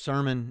go.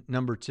 Sermon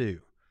number 2.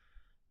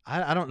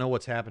 I don't know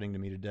what's happening to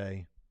me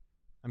today.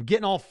 I'm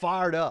getting all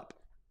fired up.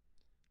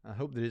 I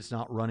hope that it's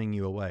not running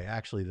you away.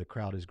 Actually, the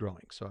crowd is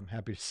growing, so I'm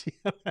happy to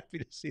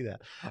see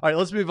that. All right,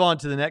 let's move on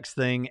to the next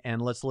thing,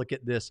 and let's look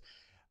at this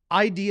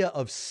idea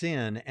of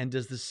sin. And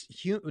does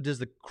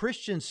the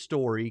Christian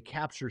story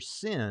capture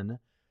sin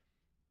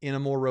in a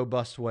more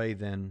robust way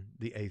than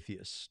the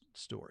atheist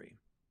story?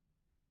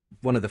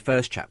 One of the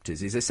first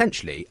chapters is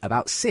essentially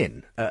about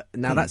sin.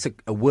 Now, that's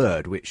a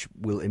word which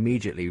will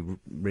immediately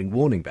ring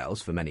warning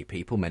bells for many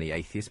people, many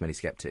atheists, many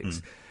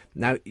skeptics,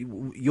 Now,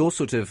 your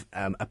sort of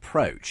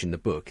approach in the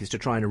book is to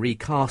try and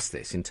recast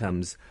this in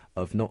terms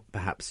of not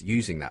perhaps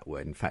using that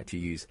word. In fact, you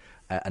use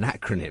an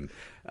acronym.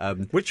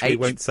 Which we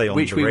won't say on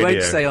which the we radio.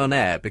 won't say on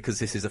air because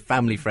this is a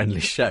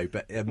family-friendly show.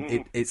 But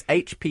it's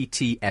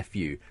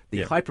HPTFU,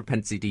 the high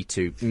propensity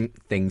to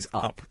things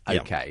up.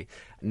 Okay.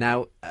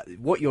 Now,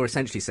 what you're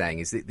essentially saying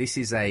is that this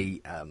is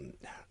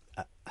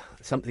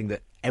something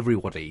that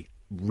everybody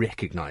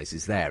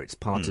recognises there. It's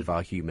part of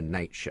our human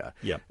nature.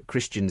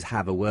 Christians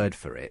have a word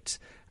for it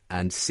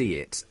and see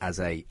it as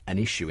an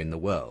issue in the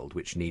world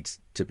which needs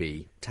to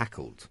be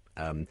tackled.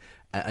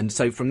 And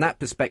so from that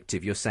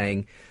perspective, you're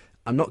saying,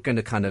 I'm not going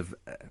to kind of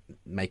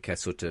make a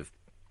sort of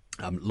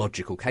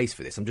logical case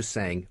for this. I'm just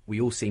saying we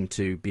all seem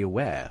to be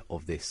aware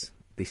of this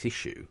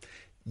issue.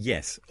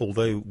 Yes,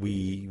 although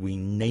we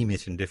name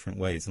it in different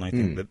ways. And I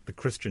think that the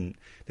Christian,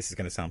 this is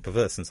going to sound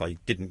perverse since I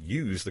didn't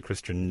use the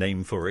Christian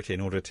name for it in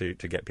order to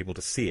get people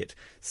to see it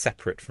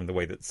separate from the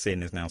way that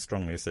sin is now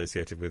strongly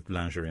associated with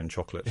lingerie and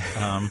chocolate.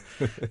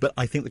 But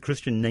I think the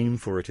Christian name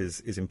for it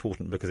is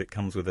important because it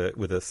comes with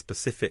a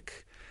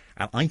specific,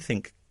 and I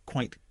think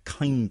quite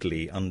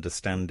kindly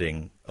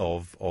understanding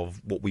of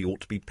what we ought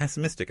to be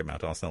pessimistic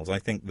about ourselves. I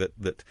think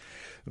that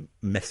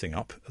messing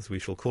up, as we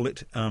shall call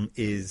it,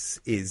 is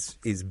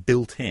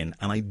built in,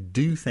 and I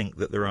do think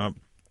that there are.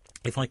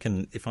 If I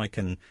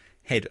can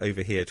head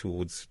over here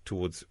towards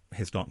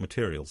His Dark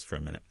Materials for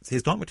a minute.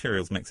 His Dark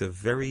Materials makes a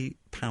very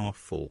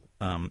powerful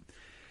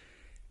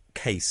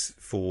case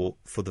for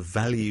the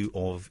value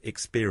of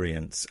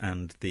experience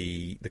and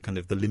the kind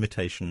of the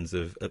limitations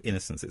of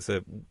innocence. It's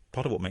a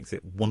part of what makes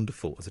it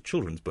wonderful as a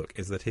children's book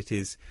is that it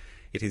is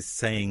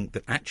saying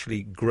that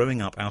actually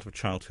growing up out of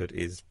childhood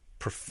is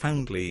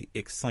profoundly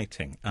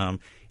exciting.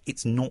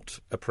 It's not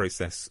a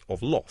process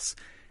of loss.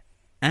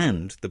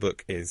 And the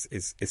book is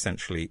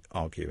essentially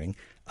arguing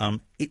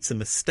it's a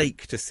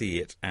mistake to see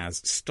it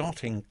as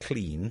starting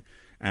clean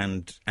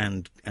and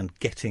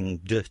getting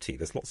dirty.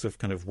 There's lots of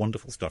kind of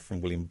wonderful stuff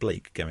from William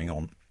Blake going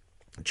on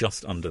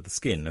just under the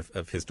skin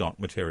of His Dark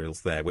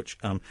Materials there, which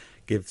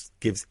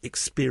gives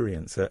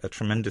experience a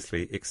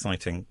tremendously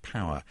exciting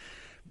power.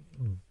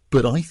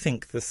 But I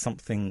think there's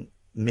something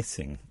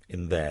missing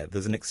in there.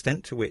 There's an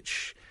extent to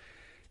which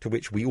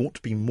we ought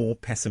to be more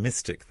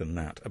pessimistic than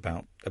that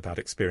about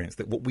experience,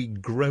 that what we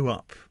grow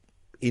up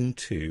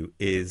into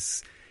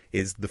is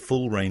the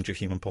full range of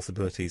human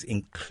possibilities,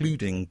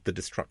 including the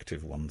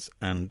destructive ones,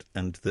 and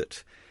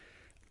that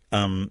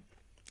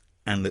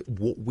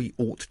what we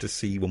ought to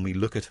see when we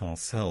look at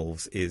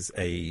ourselves is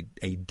a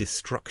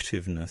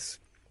destructiveness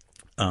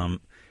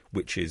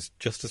which is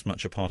just as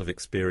much a part of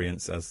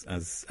experience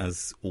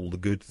as all the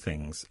good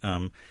things,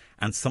 and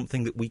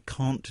something that we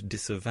can't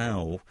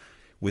disavow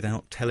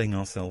without telling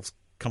ourselves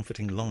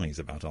comforting lies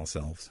about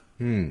ourselves.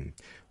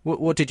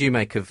 What did you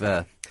make of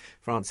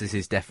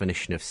Francis's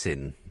definition of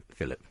sin,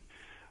 Philip?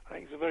 I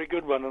think it's a very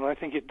good one, and I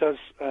think it does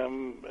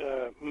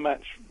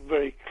match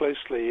very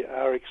closely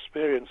our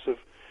experience of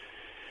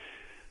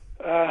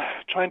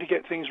trying to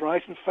get things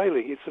right and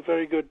failing. It's a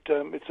very good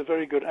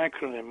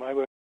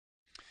acronym.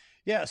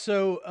 Yeah.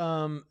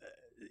 So,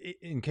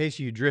 in case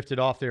you drifted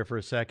off there for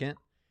a second,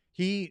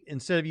 he,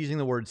 instead of using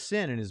the word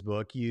sin in his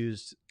book,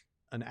 used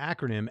an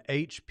acronym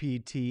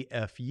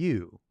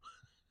HPTFU,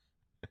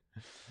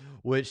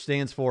 which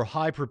stands for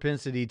high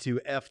propensity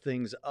to F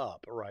things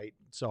up, right?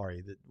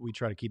 Sorry that we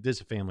try to keep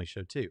this a family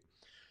show too.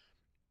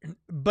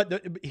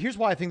 But here's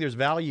why I think there's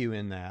value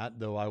in that,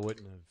 though I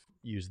wouldn't have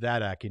used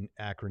that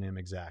acronym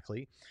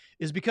exactly,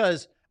 is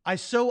because I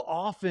so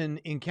often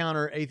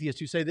encounter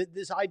atheists who say that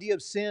this idea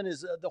of sin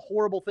is the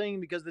horrible thing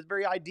because the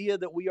very idea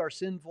that we are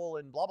sinful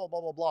and blah, blah,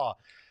 blah, blah,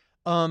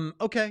 blah.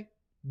 Okay.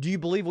 Do you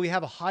believe we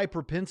have a high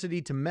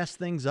propensity to mess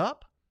things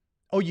up?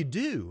 Oh, you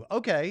do?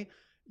 Okay,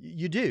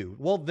 you do.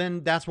 Well,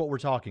 then that's what we're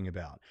talking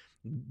about.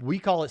 We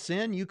call it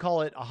sin. You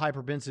call it a high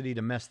propensity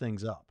to mess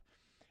things up.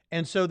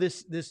 And so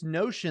this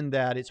notion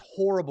that it's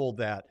horrible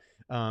that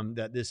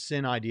that this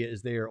sin idea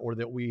is there, or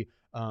that we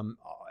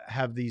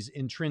have these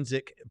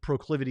intrinsic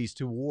proclivities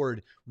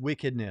toward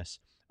wickedness.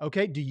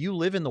 Okay, do you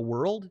live in the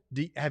world?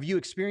 Have you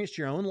experienced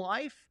your own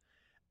life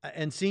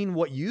and seen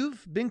what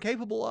you've been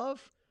capable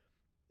of?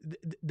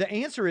 The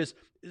answer is,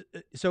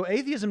 so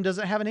atheism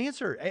doesn't have an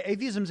answer.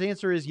 Atheism's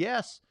answer is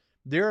yes.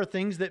 There are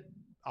things that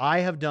I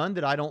have done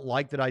that I don't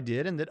like that I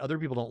did and that other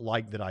people don't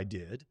like that I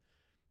did.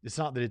 It's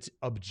not that it's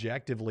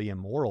objectively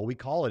immoral. We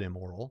call it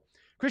immoral.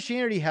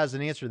 Christianity has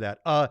an answer to that.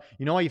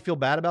 You know why you feel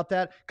bad about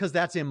that? Because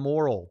that's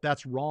immoral.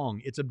 That's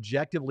wrong. It's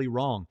objectively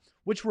wrong.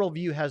 Which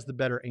worldview has the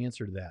better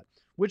answer to that?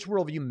 Which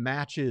worldview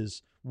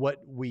matches what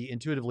we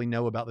intuitively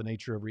know about the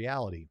nature of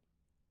reality?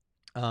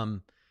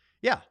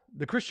 Yeah,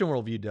 the Christian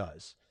worldview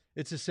does.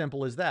 It's as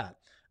simple as that.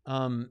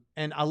 And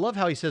I love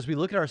how he says we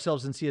look at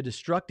ourselves and see a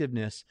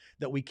destructiveness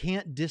that we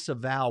can't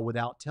disavow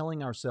without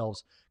telling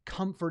ourselves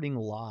comforting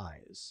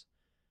lies.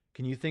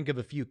 Can you think of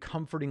a few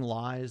comforting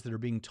lies that are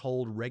being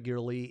told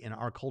regularly in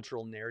our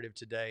cultural narrative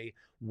today,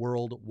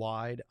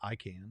 worldwide? I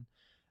can.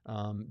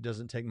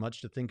 Doesn't take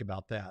much to think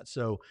about that.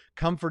 So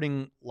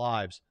comforting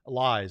lies.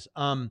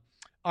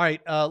 All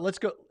right, let's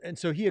go. And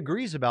so he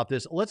agrees about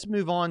this. Let's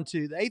move on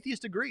to the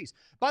atheist agrees.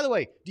 By the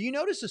way, do you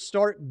notice a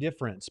stark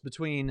difference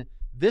between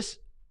this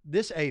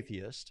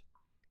atheist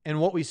and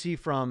what we see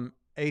from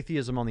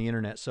atheism on the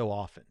internet so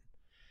often?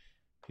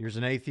 Here's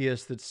an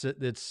atheist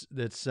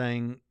that's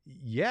saying,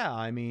 yeah,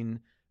 I mean,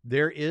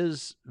 there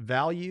is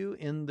value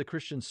in the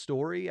Christian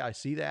story. I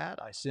see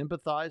that. I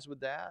sympathize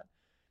with that.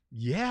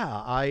 Yeah,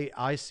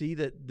 I see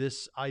that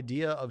this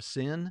idea of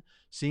sin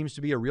seems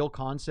to be a real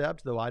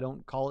concept, though I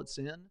don't call it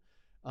sin.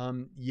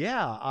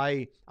 Yeah,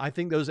 I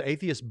think those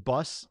atheist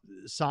bus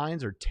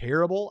signs are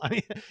terrible. I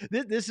mean,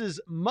 this is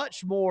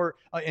much more,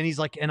 and he's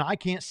like, and I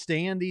can't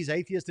stand these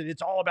atheists, and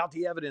it's all about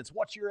the evidence.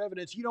 What's your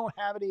evidence? You don't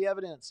have any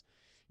evidence.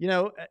 You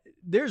know,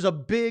 there's a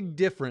big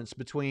difference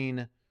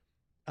between,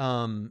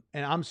 and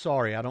I'm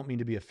sorry, I don't mean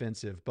to be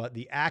offensive, but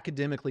the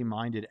academically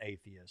minded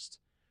atheist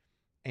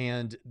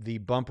and the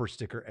bumper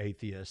sticker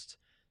atheist.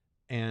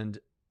 And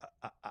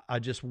I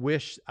just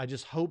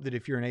hope that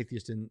if you're an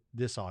atheist in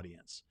this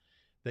audience,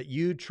 that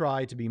you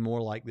try to be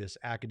more like this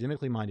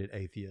academically minded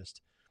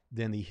atheist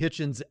than the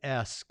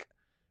Hitchens-esque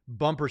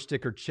bumper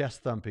sticker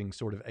chest thumping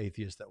sort of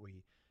atheist that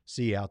we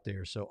see out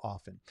there so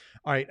often.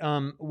 All right.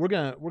 We're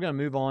going to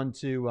move on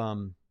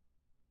to,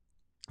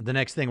 the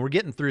next thing. We're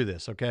getting through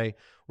this. Okay.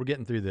 We're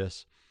getting through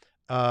this.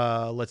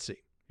 Let's see.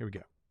 Here we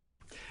go.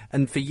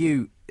 And for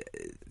you,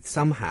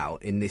 somehow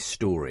in this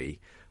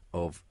story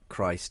of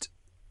Christ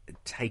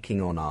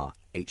taking on our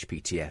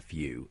HPTF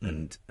view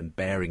and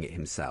bearing it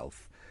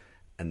himself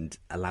and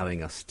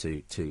allowing us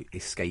to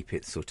escape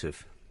its sort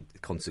of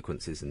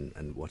consequences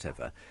and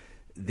whatever,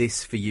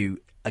 this for you,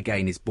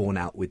 again, is borne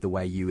out with the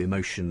way you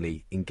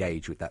emotionally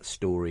engage with that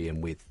story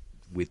and with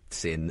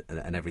sin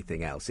and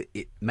everything else.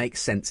 It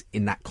makes sense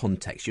in that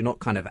context. You're not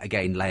kind of,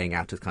 again, laying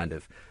out a kind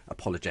of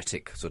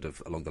apologetic sort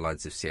of along the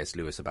lines of C.S.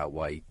 Lewis about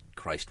why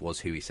Christ was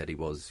who he said he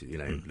was, you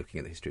know, looking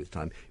at the history of the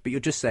time. But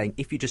you're just saying,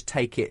 if you just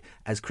take it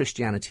as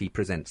Christianity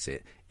presents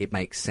it, it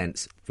makes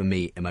sense for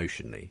me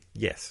emotionally.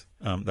 Yes,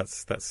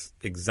 that's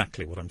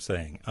exactly what I'm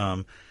saying.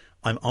 I'm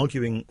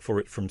arguing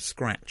for it from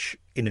scratch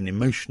in an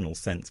emotional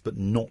sense, but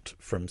not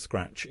from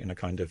scratch in a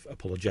kind of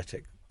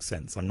apologetic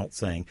sense. I'm not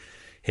saying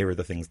here are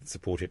the things that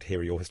support it, here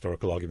are your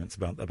historical arguments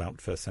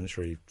about first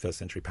century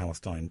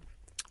Palestine.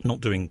 Not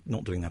doing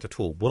that at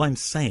all. What I'm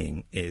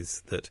saying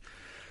is that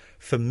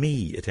for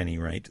me, at any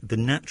rate, the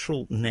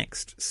natural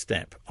next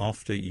step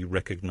after you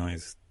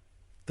recognise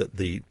that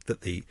the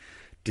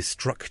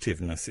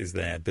destructiveness is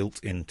there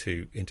built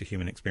into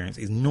human experience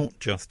is not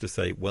just to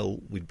say, well,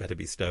 we'd better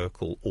be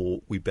stoical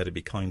or we'd better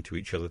be kind to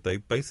each other, though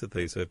both of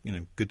those are, you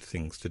know, good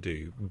things to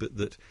do, but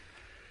that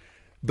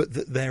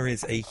there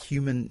is a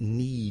human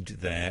need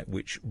there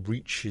which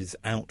reaches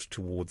out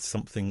towards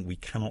something we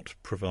cannot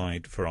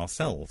provide for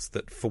ourselves.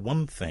 That for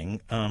one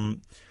thing,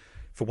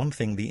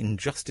 the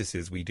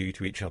injustices we do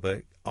to each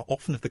other are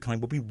often of the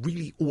kind where we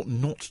really ought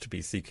not to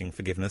be seeking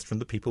forgiveness from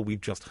the people we've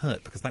just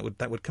hurt, because that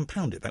would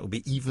compound it. That would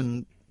be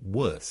even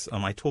worse.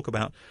 I talk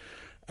about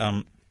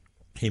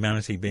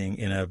humanity being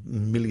in a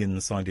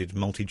million-sided,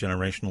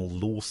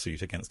 multi-generational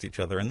lawsuit against each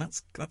other, and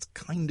that's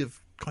kind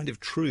of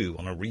true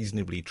on a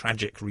reasonably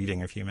tragic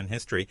reading of human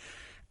history.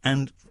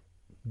 And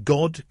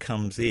God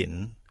comes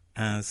in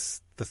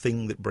as the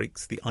thing that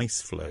breaks the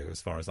ice flow,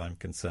 as far as I'm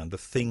concerned, the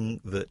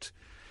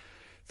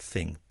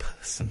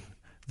person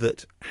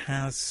that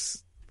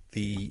has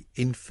the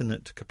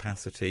infinite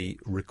capacity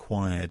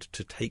required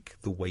to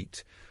take the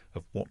weight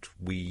of what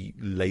we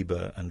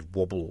labour and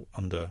wobble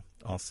under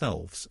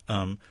ourselves,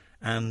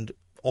 and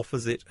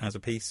offers it as a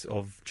piece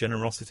of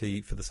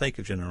generosity for the sake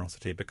of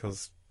generosity,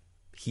 because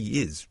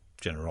he is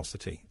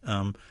generosity.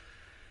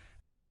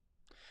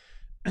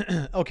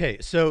 Okay,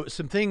 so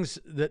some things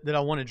that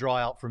I want to draw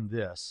out from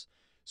this.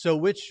 So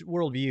which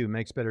worldview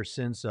makes better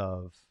sense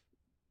of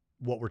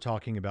what we're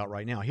talking about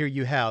right now? Here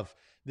you have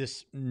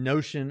this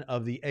notion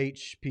of the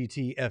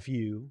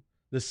HPTFU,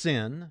 the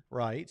sin,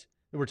 right,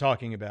 that we're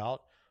talking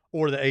about,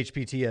 or the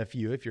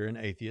HPTFU, if you're an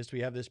atheist.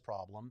 We have this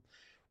problem.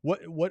 What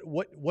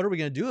are we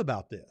going to do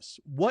about this?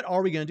 What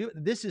are we going to do?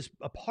 This is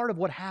a part of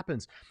what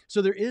happens.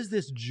 So there is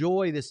this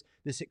joy, this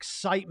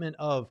excitement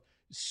of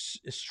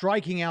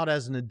striking out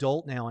as an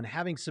adult now and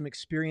having some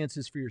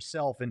experiences for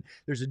yourself. And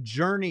there's a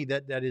journey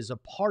that is a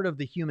part of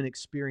the human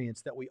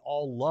experience that we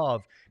all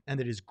love and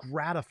that is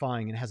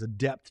gratifying and has a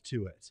depth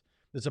to it.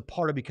 That's a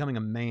part of becoming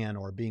a man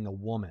or being a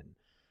woman.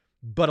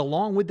 But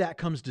along with that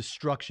comes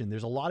destruction.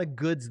 There's a lot of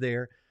goods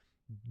there.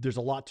 There's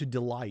a lot to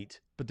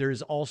delight, but there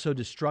is also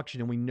destruction.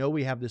 And we know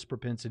we have this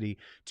propensity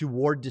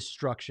toward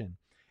destruction.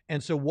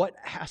 And so what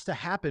has to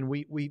happen?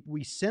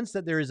 We sense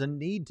that there is a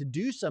need to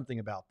do something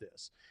about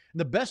this. And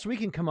the best we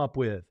can come up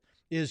with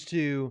is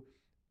to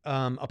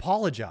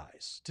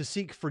apologize, to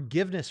seek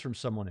forgiveness from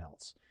someone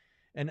else.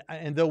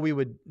 And though we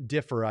would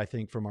differ, I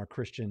think, from our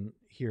Christian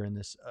here in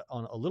this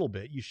on a little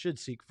bit, you should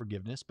seek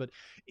forgiveness, but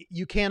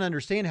you can't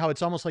understand how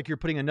it's almost like you're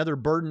putting another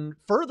burden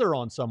further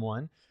on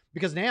someone,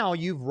 because now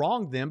you've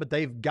wronged them, but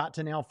they've got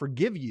to now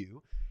forgive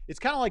you. It's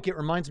kind of like, it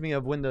reminds me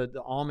of when the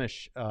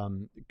Amish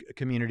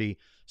community,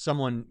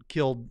 someone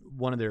killed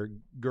one of their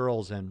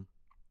girls, and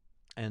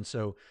And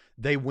so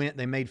they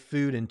made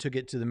food and took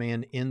it to the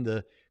man in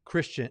the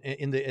Christian,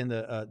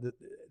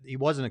 he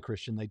wasn't a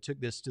Christian. They took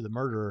this to the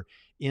murderer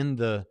in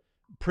the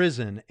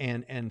prison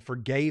and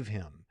forgave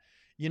him.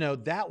 You know,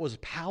 that was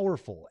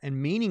powerful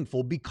and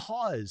meaningful,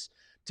 because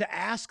to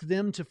ask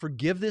them to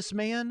forgive this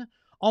man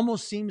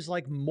almost seems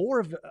like more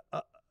of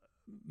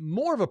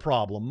a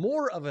problem,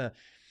 more of a,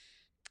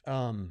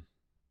 I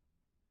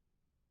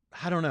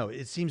don't know.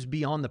 It seems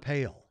beyond the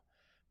pale,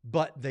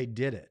 but they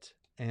did it.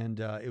 And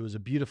it was a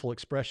beautiful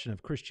expression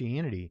of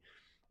Christianity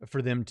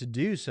for them to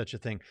do such a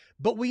thing.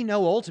 But we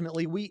know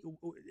ultimately,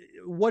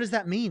 what does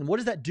that mean? What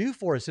does that do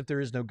for us if there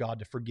is no God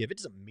to forgive? It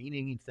doesn't mean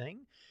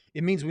anything.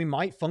 It means we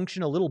might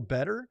function a little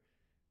better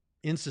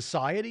in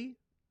society.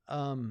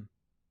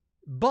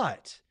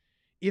 But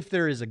if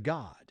there is a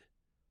God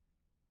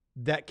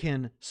that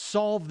can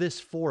solve this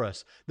for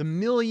us, the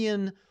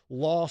million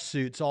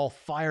lawsuits all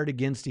fired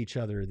against each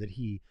other that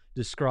he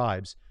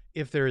describes,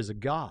 if there is a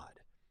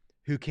God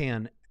who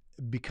can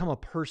become a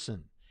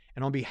person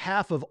and on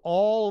behalf of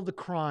all of the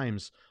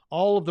crimes,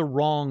 all of the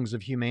wrongs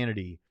of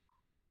humanity,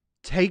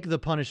 take the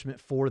punishment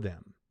for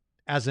them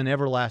as an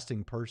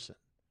everlasting person,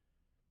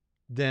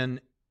 then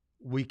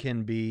we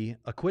can be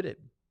acquitted,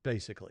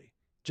 basically,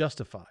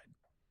 justified.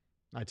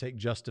 I take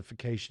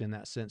justification in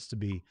that sense to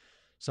be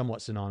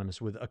somewhat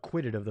synonymous with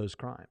acquitted of those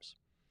crimes.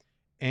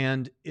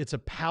 And it's a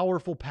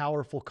powerful,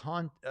 powerful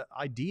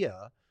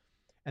idea.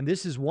 And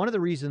this is one of the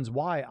reasons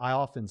why I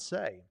often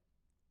say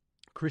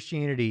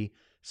Christianity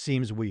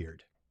seems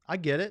weird. I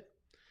get it.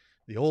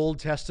 The Old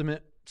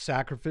Testament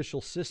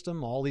sacrificial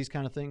system, all these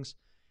kind of things,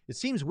 it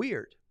seems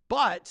weird,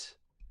 but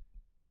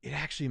it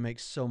actually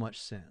makes so much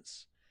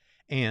sense.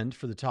 And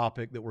for the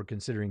topic that we're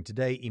considering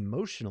today,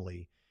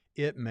 emotionally,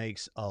 it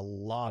makes a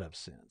lot of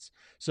sense.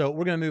 So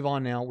we're going to move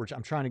on now.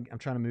 I'm trying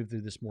to move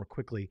through this more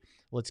quickly.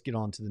 Let's get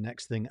on to the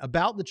next thing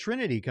about the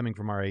Trinity coming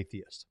from our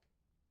atheist.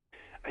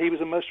 He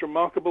was a most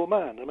remarkable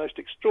man, a most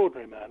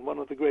extraordinary man, one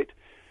of the great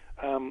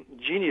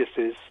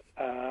geniuses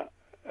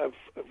of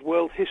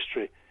world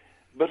history,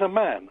 but a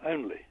man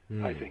only,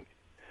 I think.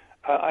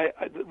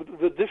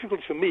 The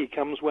difficulty for me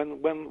comes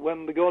when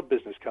the God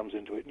business comes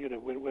into it. You know,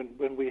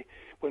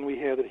 when we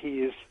hear that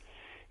he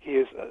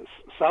is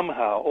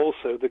somehow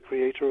also the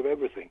creator of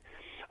everything.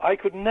 I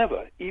could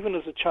never, even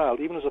as a child,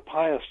 even as a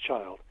pious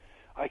child,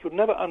 I could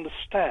never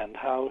understand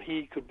how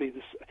he could be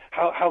this,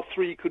 how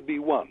three could be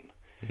one.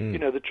 You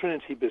know, the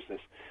Trinity business.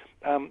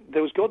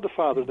 There was God the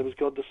Father, there was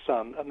God the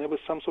Son, and there was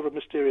some sort of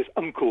mysterious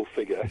uncle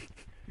figure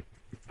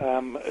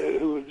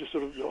who just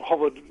sort of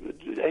hovered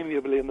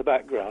amiably in the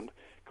background,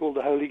 called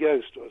the Holy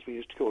Ghost, or as we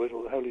used to call it,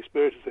 or the Holy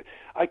Spirit.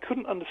 I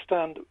couldn't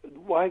understand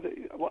why.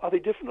 Are they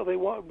different? Are they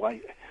why?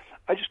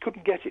 I just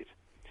couldn't get it,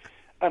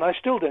 and I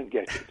still don't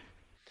get it.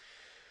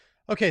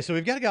 Okay, so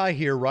we've got a guy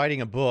here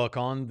writing a book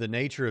on the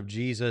nature of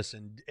Jesus,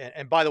 and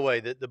by the way,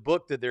 the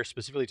book that they're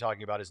specifically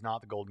talking about is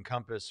not The Golden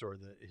Compass or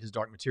his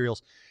Dark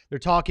Materials. They're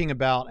talking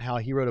about how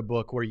he wrote a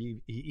book where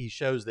he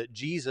shows that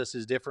Jesus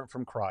is different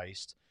from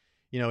Christ.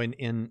 You know,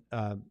 in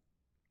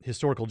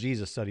historical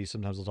Jesus studies,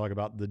 sometimes we'll talk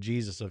about the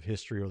Jesus of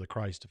history or the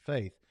Christ of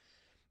faith.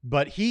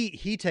 But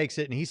he takes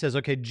it and he says,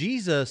 okay,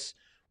 Jesus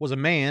was a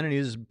man, and he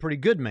was a pretty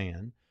good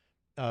man,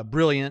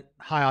 brilliant,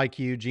 high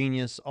IQ,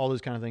 genius, all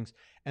those kind of things.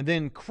 And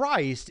then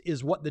Christ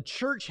is what the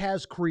church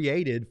has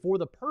created for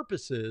the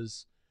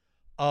purposes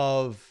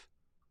of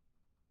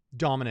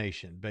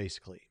domination,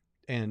 basically,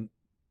 and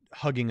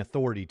hugging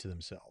authority to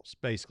themselves,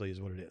 basically,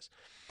 is what it is.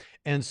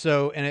 And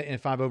so, and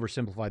if I've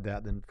oversimplified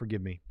that, then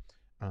forgive me.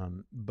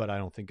 But I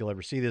don't think you'll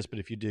ever see this. But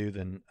if you do,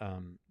 then I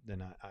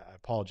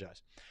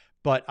apologize.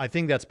 But I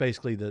think that's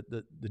basically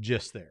the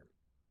gist there.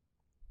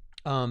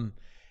 And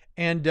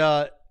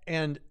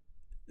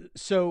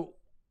so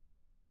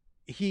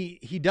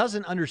he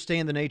doesn't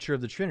understand the nature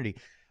of the Trinity.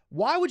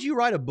 Why would you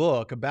write a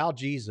book about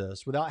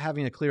Jesus without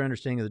having a clear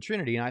understanding of the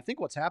Trinity? And I think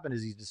what's happened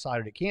is he's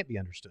decided it can't be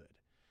understood.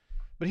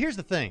 But here's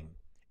the thing.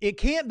 It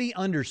can't be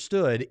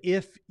understood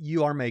if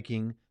you are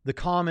making the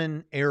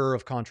common error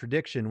of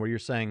contradiction, where you're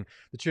saying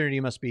the Trinity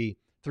must be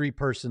three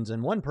persons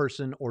and one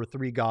person, or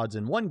three gods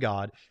and one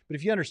God. But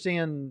if you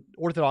understand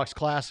Orthodox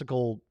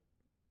classical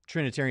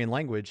Trinitarian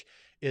language,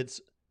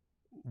 it's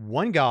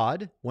one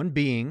God, one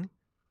being,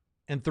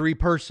 and three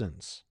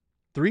persons.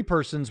 Three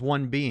persons,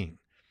 one being.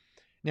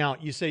 Now,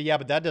 you say, yeah,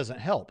 but that doesn't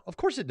help. Of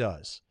course it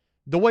does.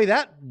 The way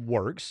that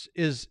works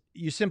is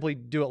you simply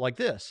do it like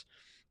this.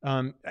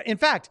 In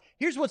fact,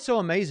 here's what's so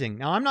amazing.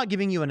 Now, I'm not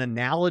giving you an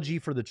analogy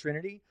for the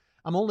Trinity.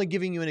 I'm only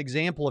giving you an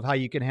example of how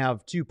you can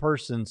have two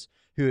persons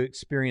who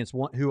experience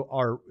one, who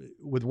are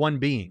with one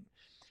being.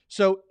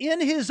 So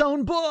in his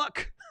own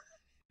book,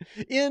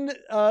 in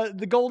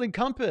The Golden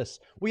Compass,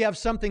 we have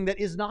something that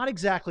is not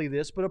exactly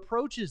this, but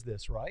approaches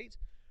this, right?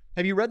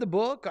 Have you read the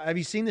book? Have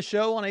you seen the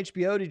show on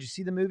HBO? Did you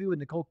see the movie with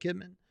Nicole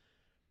Kidman?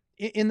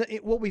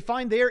 What we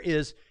find there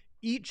is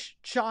each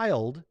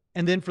child,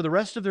 and then for the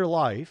rest of their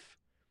life,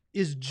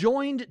 is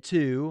joined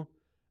to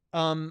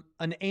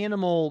an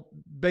animal,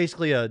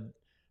 basically a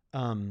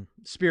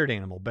spirit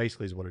animal,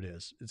 basically is what it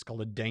is. It's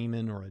called a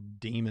daemon or a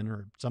demon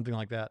or something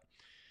like that.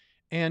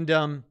 And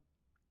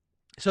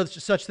so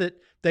it's such that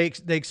they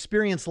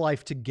experience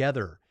life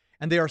together,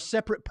 and they are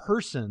separate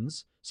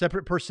persons,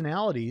 separate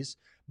personalities,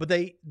 but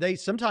they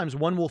sometimes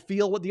one will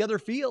feel what the other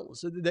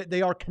feels.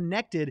 They are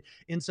connected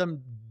in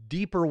some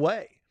deeper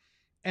way.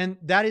 And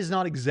that is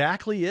not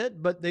exactly it,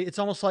 but it's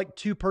almost like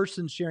two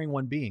persons sharing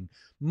one being.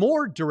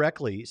 More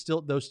directly,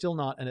 still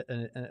not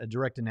a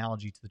direct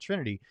analogy to the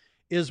Trinity,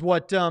 is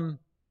what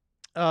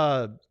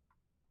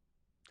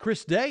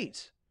Chris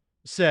Date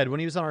said when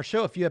he was on our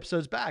show a few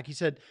episodes back. He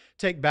said,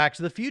 take Back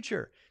to the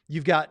Future.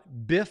 You've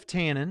got Biff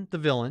Tannen, the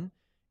villain,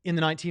 in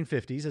the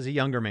 1950s as a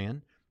younger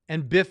man,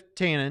 and Biff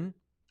Tannen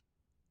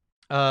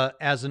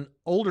as an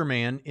older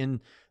man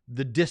in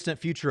the distant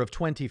future of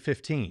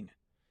 2015.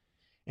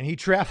 And he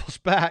travels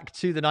back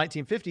to the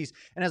 1950s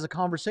and has a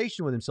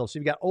conversation with himself. So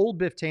you've got old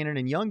Biff Tannen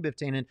and young Biff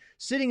Tannen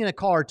sitting in a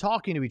car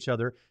talking to each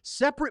other,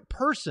 separate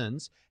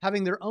persons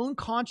having their own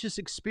conscious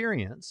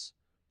experience,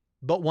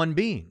 but one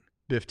being,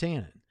 Biff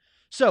Tannen.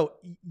 So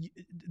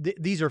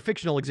these are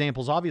fictional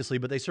examples, obviously,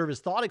 but they serve as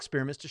thought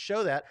experiments to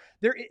show that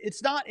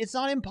it's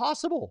not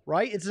impossible,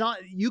 right? It's not,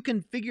 you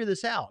can figure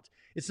this out.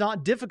 It's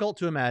not difficult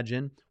to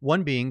imagine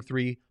one being,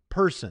 three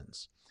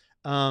persons.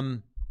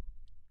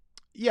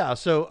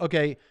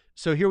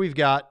 So here we've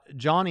got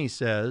Johnny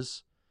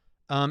says,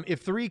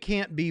 if three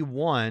can't be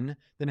one,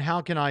 then how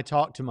can I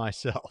talk to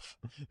myself?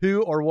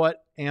 Who or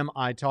what am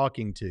I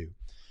talking to?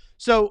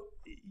 So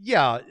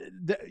yeah,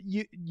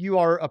 you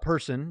are a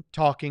person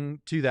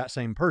talking to that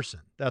same person.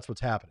 That's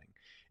what's happening.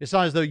 It's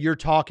not as though you're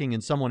talking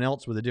and someone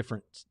else with a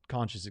different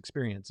conscious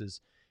experience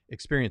is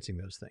experiencing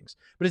those things.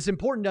 But it's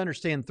important to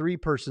understand three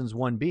persons,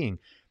 one being.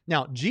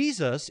 Now,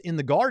 Jesus in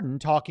the garden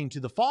talking to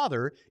the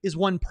Father is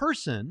one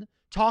person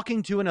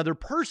talking to another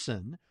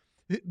person,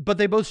 but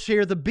they both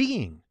share the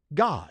being,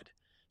 God.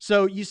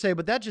 So you say,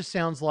 but that just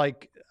sounds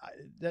like,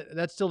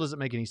 that still doesn't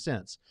make any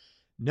sense.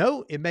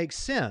 No, it makes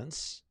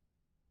sense.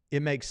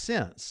 It makes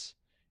sense.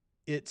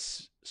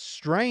 It's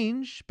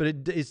strange,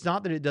 but it's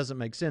not that it doesn't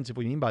make sense. If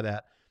we mean by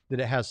that it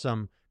has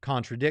some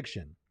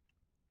contradiction.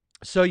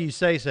 So you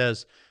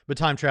says, but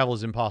time travel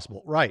is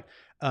impossible. Right.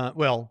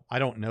 Well, I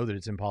don't know that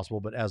it's impossible,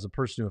 but as a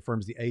person who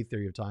affirms the A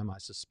theory of time, I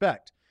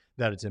suspect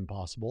that it's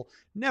impossible.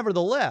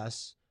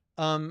 Nevertheless,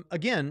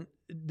 again,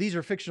 these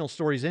are fictional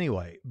stories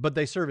anyway, but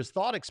they serve as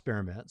thought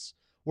experiments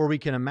where we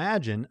can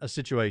imagine a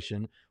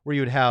situation where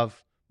you would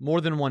have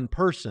more than one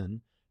person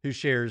who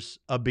shares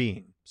a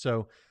being.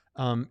 So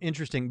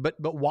interesting. But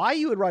why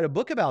you would write a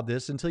book about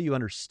this until you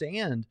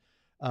understand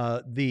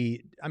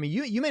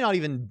you may not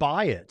even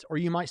buy it, or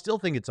you might still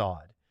think it's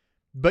odd,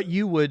 but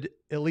you would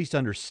at least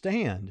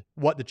understand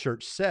what the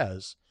church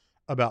says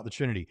about the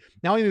Trinity.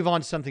 Now we move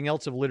on to something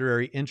else of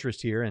literary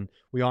interest here, and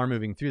we are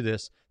moving through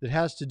this, that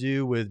has to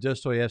do with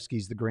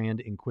Dostoevsky's The Grand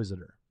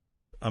Inquisitor.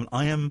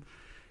 I am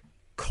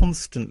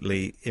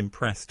constantly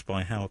impressed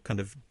by how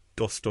kind of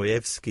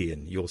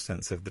Dostoevskian your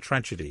sense of the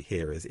tragedy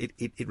here is.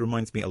 It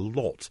reminds me a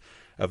lot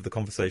of the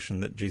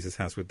conversation that Jesus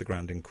has with the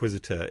Grand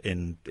Inquisitor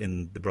in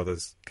the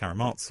Brothers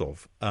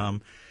Karamazov.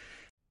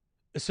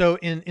 So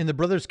in the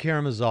Brothers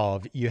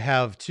Karamazov, you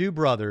have two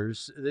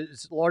brothers.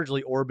 It's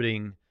largely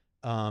orbiting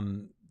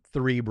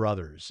three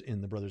brothers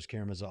in the Brothers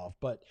Karamazov,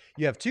 but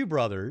you have two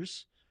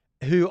brothers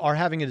who are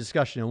having a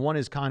discussion, and one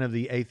is kind of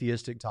the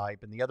atheistic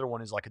type, and the other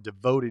one is like a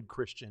devoted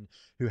Christian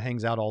who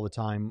hangs out all the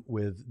time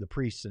with the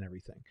priests and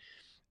everything.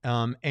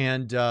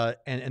 And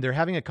they're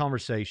having a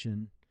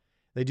conversation.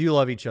 They do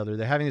love each other.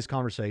 They're having this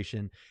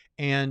conversation,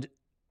 and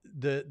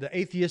the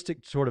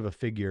atheistic sort of a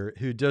figure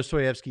who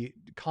Dostoevsky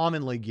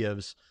commonly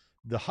gives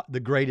the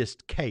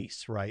greatest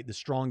case, right? The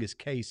strongest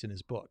case in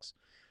his books,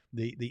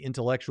 the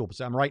intellectual.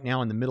 I'm right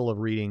now in the middle of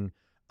reading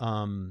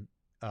Crime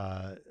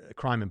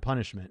and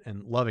Punishment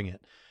and loving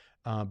it.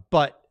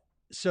 But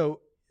in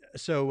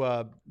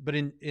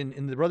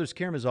the Brothers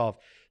Karamazov,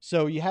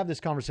 so you have this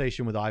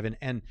conversation with Ivan,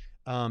 and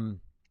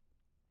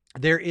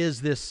there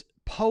is this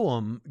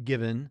poem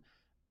given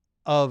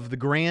of the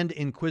Grand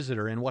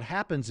Inquisitor. And what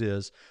happens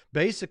is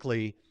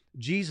basically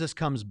Jesus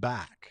comes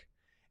back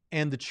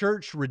and the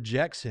church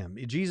rejects him.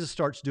 Jesus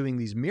starts doing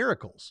these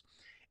miracles,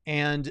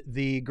 and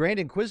the Grand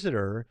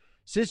Inquisitor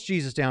sits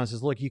Jesus down and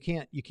says, look, you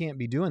can't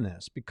be doing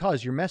this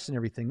because you're messing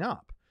everything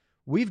up.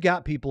 We've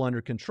got people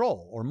under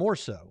control, or more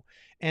so.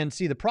 And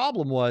see, the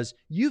problem was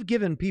you've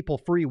given people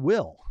free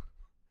will.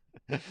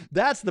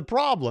 That's the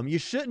problem. You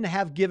shouldn't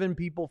have given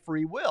people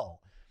free will.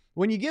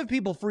 When you give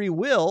people free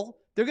will,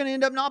 they're going to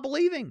end up not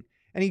believing.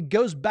 And he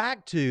goes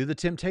back to the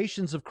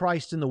temptations of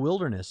Christ in the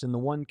wilderness, in the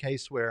one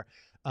case where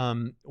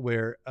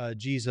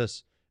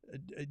Jesus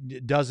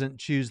doesn't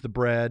choose the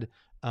bread,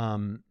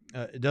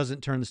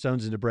 doesn't turn the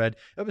stones into bread.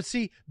 But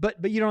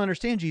you don't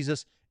understand,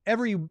 Jesus.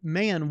 Every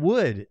man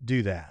would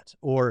do that,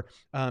 or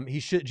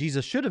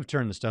Jesus should have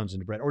turned the stones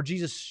into bread, or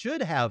Jesus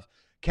should have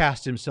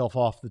cast himself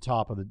off the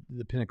top of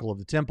the pinnacle of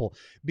the temple,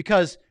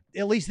 because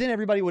at least then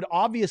everybody would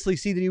obviously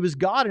see that he was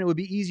God, and it would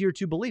be easier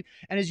to believe.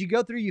 And as you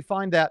go through, you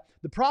find that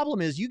the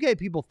problem is you gave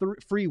people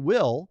free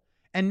will,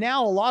 and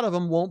now a lot of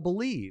them won't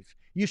believe.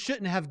 You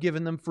shouldn't have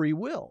given them free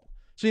will.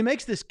 So he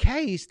makes this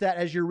case that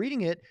as you're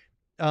reading it,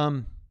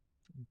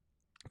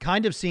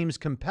 kind of seems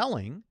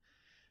compelling.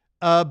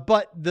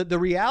 But the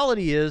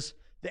reality is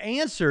the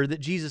answer that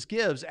Jesus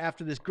gives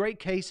after this great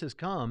case has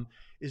come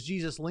is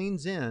Jesus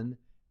leans in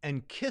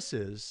and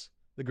kisses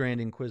the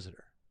Grand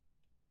Inquisitor.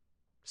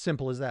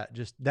 Simple as that.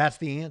 Just that's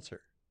the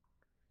answer.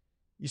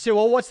 You say,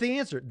 well, what's the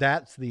answer?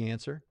 That's the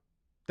answer.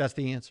 That's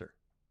the answer.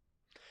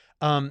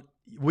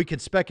 We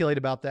could speculate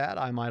about that.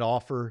 I might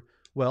offer,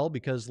 well,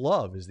 because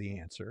love is the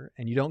answer,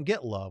 and you don't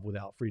get love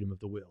without freedom of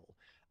the will.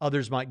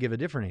 Others might give a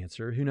different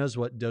answer. Who knows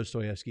what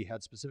Dostoevsky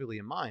had specifically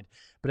in mind?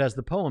 But as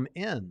the poem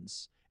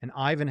ends, and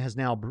Ivan has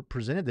now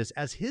presented this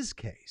as his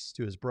case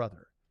to his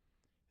brother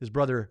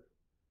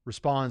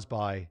responds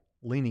by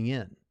leaning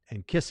in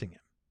and kissing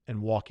him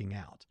and walking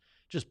out.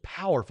 Just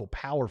powerful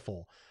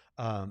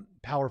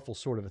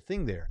sort of a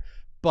thing there.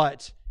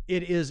 But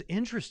it is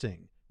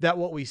interesting that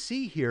what we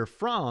see here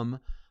from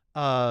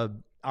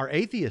our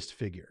atheist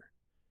figure,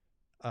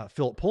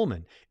 Philip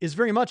Pullman, is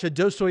very much a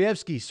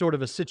Dostoevsky sort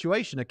of a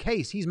situation, a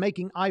case. He's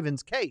making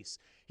Ivan's case.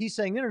 He's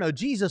saying, no,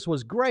 Jesus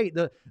was great.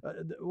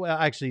 Well,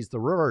 actually, it's the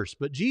reverse,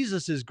 but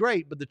Jesus is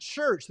great. But the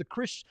church,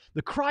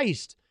 the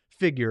Christ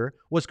figure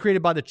was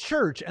created by the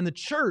church, and the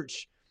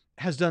church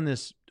has done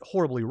this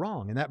horribly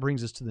wrong. And that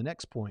brings us to the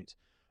next point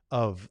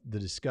of the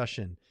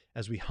discussion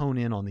as we hone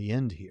in on the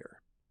end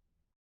here.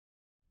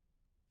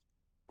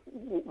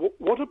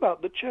 What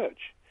about the church?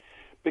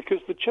 Because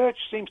the church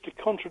seems to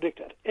contradict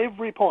at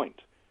every point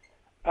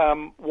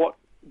what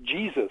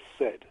Jesus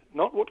said.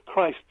 Not what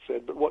Christ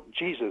said, but what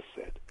Jesus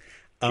said.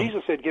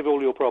 Jesus said, give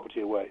all your property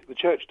away. The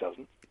church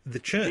doesn't. The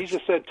church.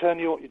 Jesus said, turn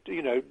your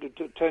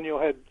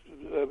head,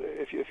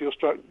 if you're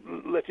struck,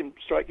 let him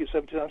strike you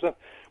 70 times.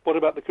 What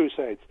about the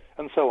Crusades?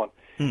 And so on.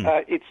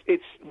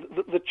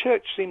 The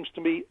church seems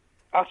to be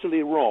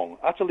utterly wrong,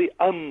 utterly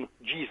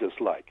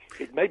un-Jesus-like.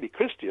 It may be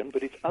Christian,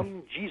 but it's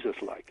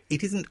un-Jesus-like.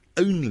 It isn't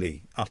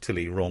only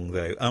utterly wrong,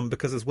 though,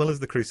 because as well as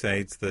the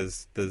Crusades,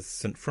 there's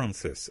St.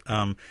 Francis,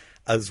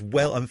 as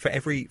well. And for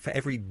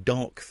every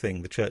dark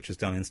thing the Church has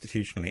done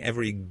institutionally,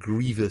 every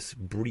grievous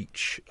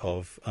breach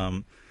of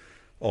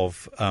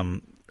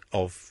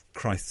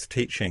Christ's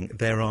teaching,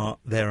 there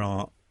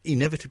are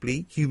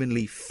inevitably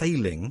humanly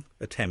failing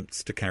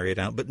attempts to carry it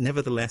out, but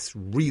nevertheless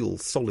real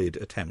solid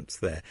attempts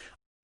there.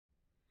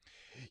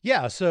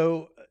 Yeah,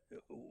 so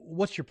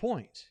what's your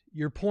point?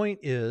 Your point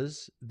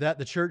is that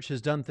the church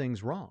has done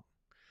things wrong.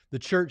 The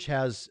church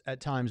has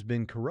at times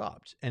been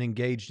corrupt and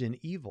engaged in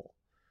evil.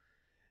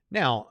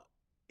 Now,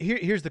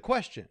 here's the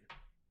question.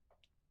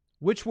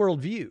 Which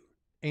worldview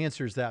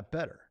answers that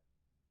better?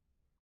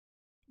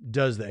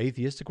 Does the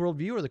atheistic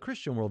worldview or the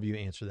Christian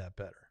worldview answer that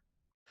better?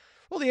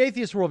 Well, the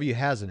atheist worldview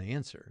has an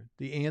answer.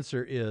 The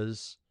answer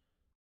is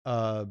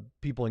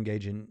people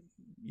engage in,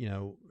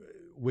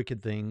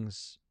 wicked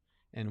things,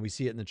 and we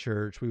see it in the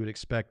church. We would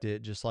expect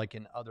it just like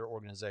in other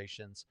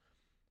organizations.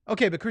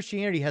 Okay, but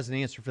Christianity has an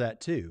answer for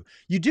that too.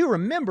 You do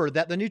remember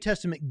that the New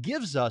Testament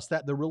gives us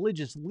that the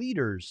religious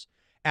leaders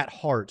at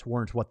heart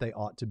weren't what they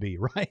ought to be,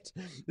 right?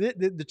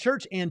 The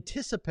church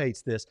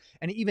anticipates this.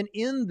 And even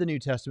in the New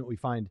Testament, we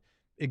find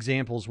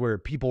examples where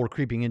people were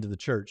creeping into the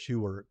church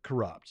who were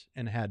corrupt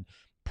and had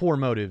poor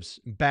motives,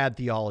 bad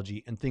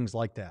theology, and things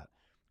like that.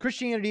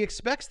 Christianity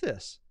expects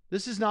this.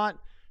 This is not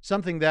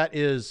something that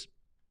is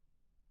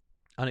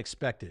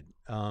unexpected.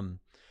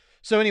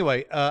 So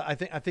anyway, I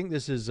think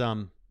this is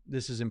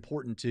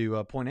important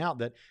to point out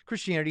that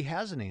Christianity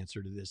has an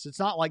answer to this. It's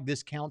not like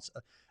this counts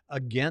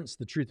against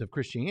the truth of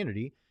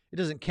Christianity. It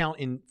doesn't count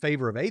in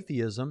favor of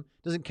atheism.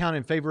 It doesn't count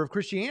in favor of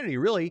Christianity.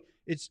 Really,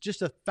 it's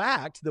just a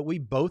fact that we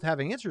both have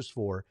answers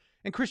for,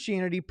 and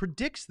Christianity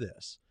predicts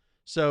this.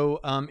 So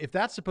if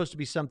that's supposed to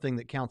be something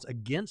that counts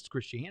against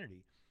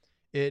Christianity,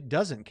 it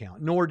doesn't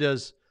count, nor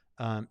does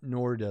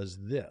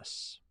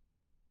this.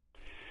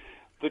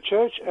 The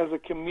church as a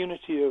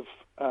community of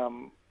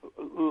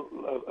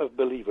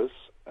believers,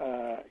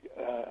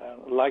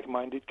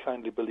 like-minded,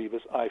 kindly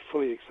believers, I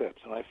fully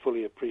accept and I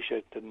fully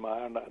appreciate and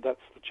admire, and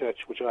that's the church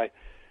which I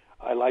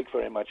like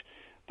very much.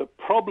 The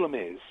problem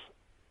is,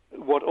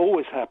 what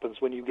always happens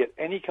when you get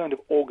any kind of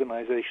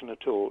organization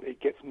at all,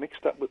 it gets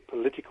mixed up with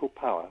political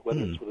power,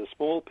 whether it's with a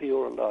small p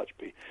or a large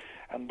p,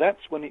 and that's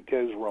when it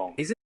goes wrong.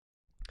 Is it?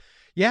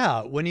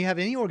 Yeah, when you have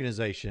any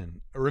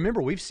organization,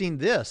 remember, we've seen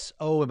this.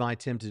 Oh, am I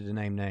tempted to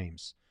name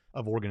names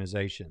of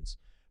organizations?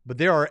 But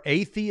there are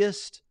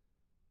atheist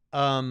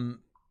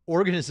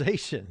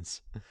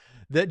organizations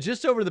that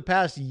just over the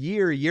past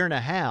year and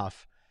a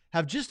half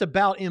have just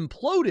about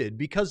imploded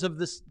because of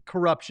this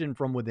corruption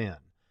from within.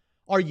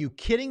 Are you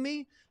kidding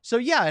me? So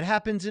yeah, it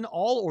happens in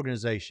all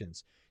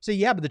organizations. So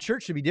yeah, but the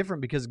church should be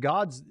different because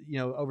God's,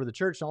 over the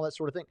church and all that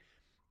sort of thing.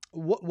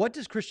 What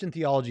does Christian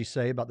theology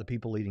say about the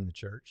people leading the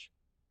church?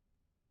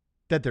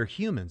 That they're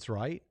humans,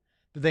 right?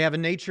 That they have a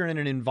nature and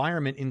an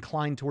environment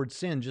inclined towards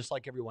sin just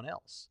like everyone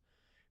else.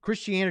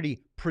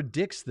 Christianity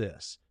predicts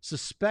this,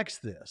 suspects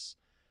this.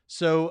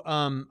 So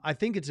I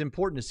think it's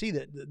important to see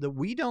that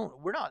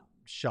we're not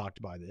shocked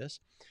by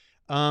this.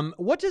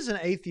 What does an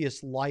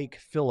atheist like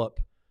Philip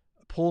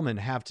Pullman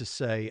have to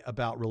say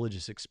about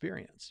religious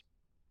experience?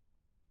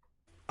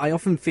 I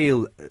often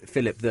feel,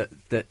 Philip,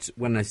 that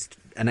when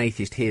an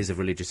atheist hears of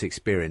religious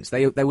experience,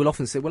 they will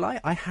often say, well,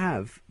 I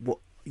have what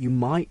you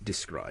might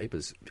describe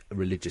as a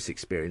religious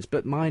experience,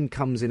 but mine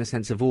comes in a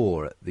sense of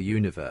awe at the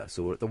universe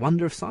or at the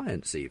wonder of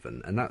science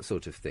even, and that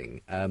sort of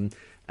thing.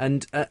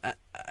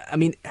 I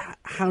mean,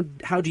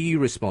 how do you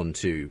respond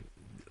to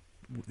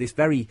this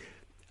very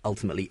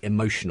ultimately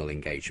emotional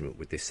engagement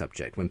with this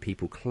subject when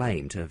people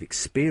claim to have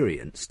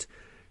experienced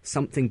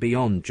something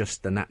beyond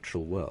just the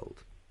natural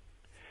world?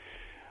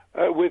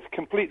 With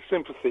complete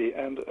sympathy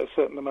and a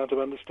certain amount of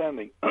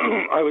understanding.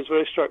 I was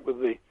very struck with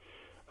the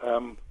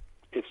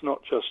it's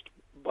not just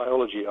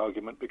biology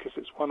argument, because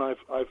it's one I've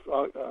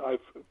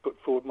put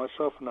forward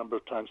myself a number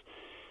of times,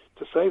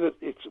 to say that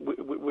it's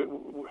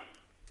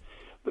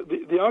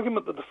the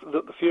argument that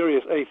the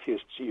furious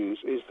atheists use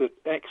is that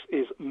X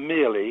is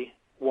merely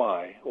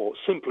Y, or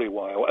simply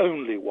Y, or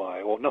only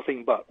Y, or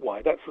nothing but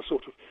Y. That's the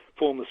sort of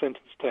form the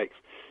sentence takes.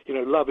 You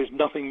know, love is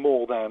nothing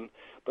more than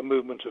the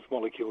movement of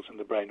molecules in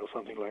the brain, or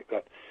something like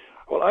that.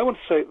 Well, I want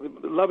to say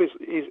that love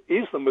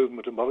is the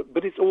movement of molecules,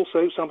 but it's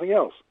also something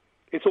else.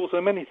 It's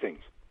also many things.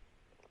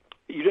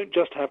 You don't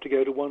just have to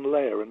go to one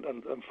layer and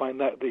find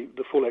that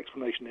the full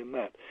explanation in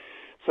that.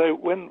 So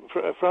when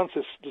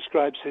Francis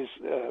describes his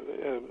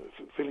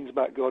feelings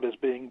about God as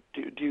being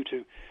due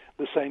to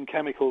the same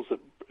chemicals that...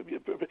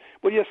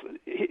 Well, yes,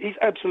 he's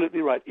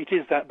absolutely right. It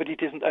is that, but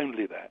it isn't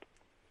only that.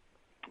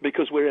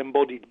 Because we're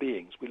embodied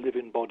beings. We live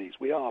in bodies.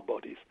 We are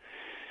bodies.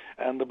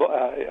 And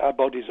our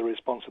bodies are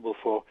responsible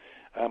for,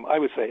 I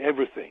would say,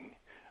 everything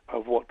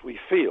of what we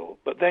feel.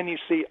 But then you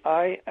see,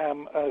 I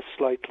am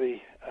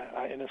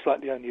in a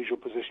slightly unusual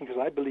position,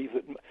 because I believe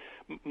that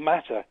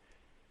matter...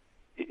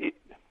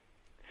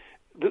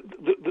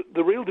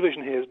 The real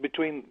division here is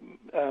between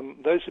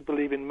those who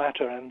believe in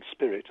matter and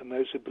spirit and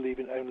those who believe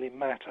in only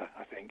matter,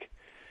 I think.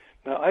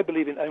 Now, I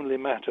believe in only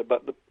matter,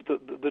 but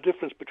the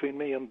difference between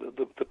me and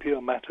the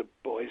pure matter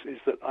boys is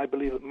that I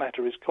believe that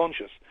matter is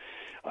conscious.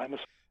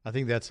 I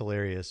think that's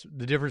hilarious.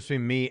 The difference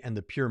between me and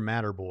the pure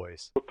matter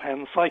boys.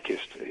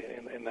 Panpsychist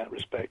in that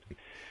respect.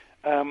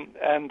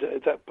 And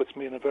that puts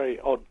me in a very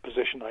odd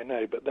position, I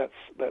know, but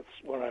that's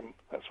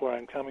where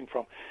I'm coming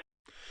from.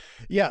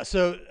 Yeah,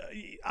 so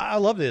I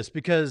love this,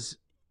 because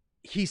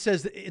he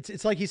says that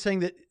it's like he's saying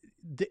that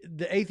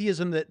the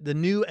atheism, that the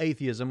new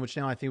atheism, which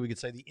now I think we could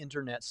say the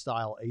internet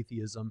style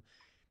atheism,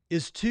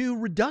 is too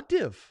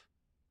reductive.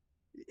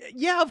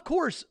 Yeah, of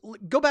course.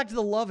 Go back to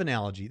the love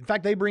analogy. In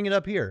fact, they bring it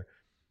up here.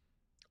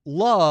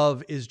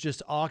 Love is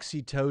just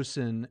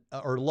oxytocin,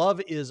 or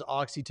love is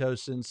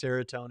oxytocin,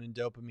 serotonin,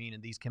 dopamine,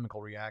 and these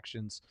chemical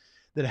reactions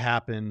that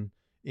happen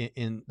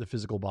in the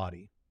physical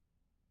body.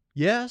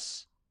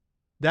 Yes,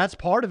 that's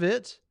part of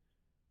it,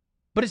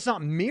 but it's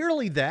not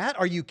merely that.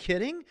 Are you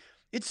kidding?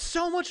 It's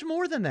so much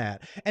more than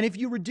that. And if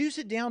you reduce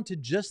it down to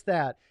just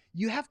that,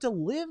 you have to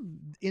live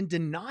in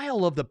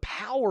denial of the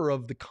power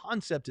of the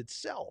concept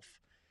itself.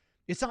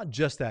 It's not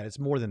just that. It's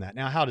more than that.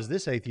 Now, how does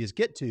this atheist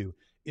get to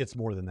it's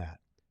more than that?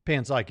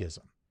 Panpsychism.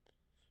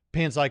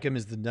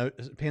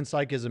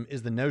 Panpsychism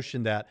is the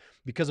notion that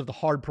because of the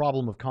hard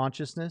problem of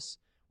consciousness,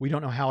 we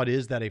don't know how it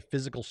is that a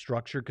physical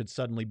structure could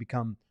suddenly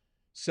become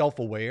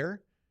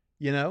self-aware.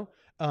 You know,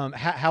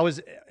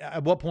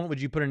 at what point would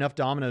you put enough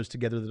dominoes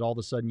together that all of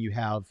a sudden you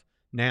have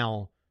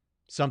now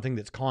something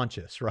that's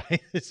conscious,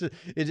 right?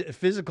 It's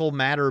physical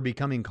matter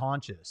becoming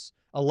conscious,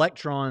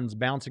 electrons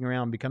bouncing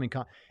around becoming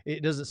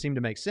it doesn't seem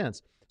to make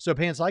sense. So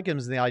panpsychism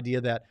is the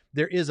idea that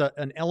there is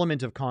an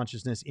element of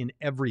consciousness in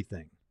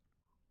everything,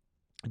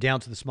 down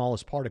to the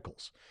smallest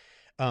particles.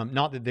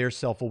 Not that they're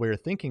self-aware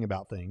thinking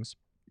about things,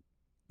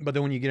 but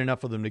then when you get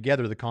enough of them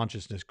together, the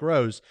consciousness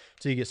grows,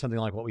 so you get something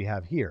like what we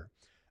have here.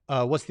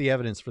 What's the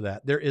evidence for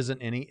that? There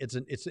isn't any. It's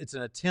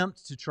an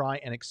attempt to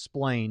try and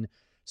explain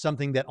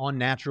something that on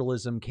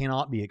naturalism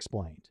cannot be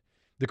explained.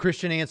 The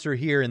Christian answer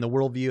here in the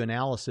worldview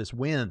analysis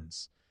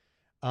wins.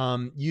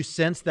 You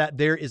sense that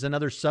there is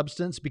another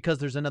substance because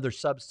there's another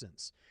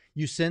substance.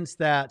 You sense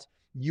that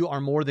you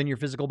are more than your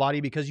physical body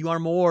because you are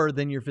more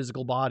than your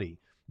physical body.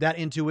 That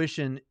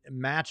intuition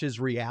matches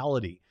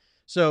reality.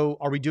 So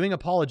are we doing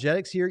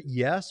apologetics here?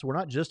 Yes. We're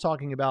not just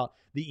talking about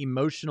the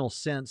emotional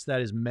sense that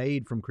is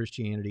made from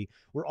Christianity.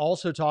 We're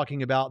also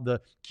talking about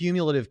the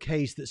cumulative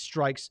case that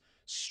strikes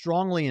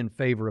strongly in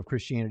favor of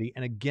Christianity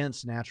and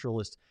against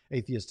naturalist,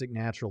 atheistic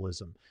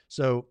naturalism.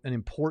 So an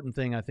important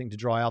thing, I think, to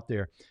draw out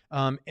there.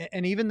 And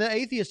even the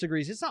atheist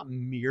agrees it's not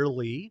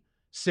merely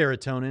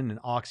serotonin and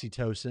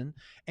oxytocin.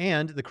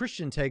 And the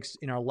Christian takes,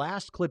 in our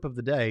last clip of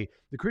the day,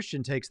 the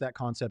Christian takes that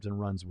concept and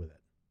runs with it.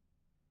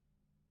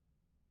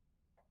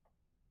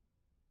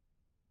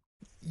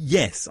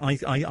 Yes,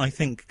 I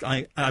think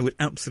I would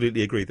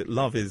absolutely agree that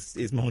love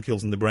is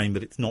molecules in the brain,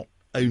 but it's not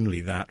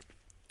only that.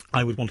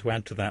 I would want to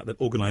add to that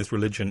organized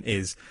religion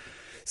is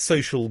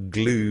social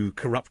glue,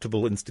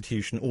 corruptible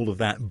institution, all of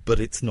that, but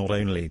it's not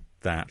only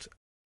that.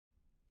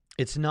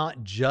 It's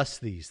not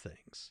just these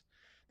things.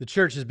 The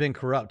church has been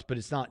corrupt, but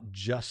it's not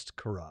just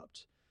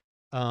corrupt.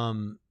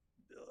 Love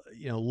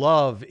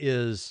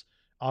is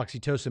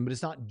oxytocin, but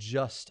it's not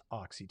just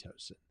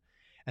oxytocin.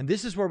 And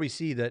this is where we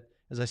see that,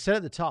 as I said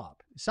at the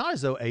top, it's not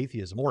as though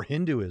atheism or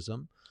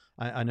Hinduism,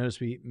 I notice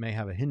we may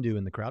have a Hindu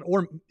in the crowd,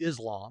 or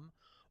Islam,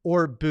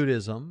 or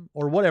Buddhism,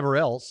 or whatever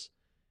else.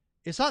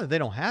 It's not that they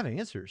don't have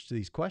answers to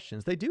these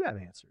questions. They do have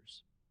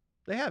answers.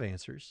 They have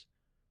answers.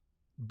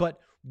 But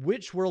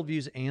which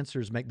worldview's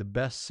answers make the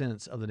best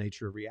sense of the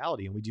nature of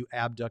reality? And we do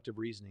abductive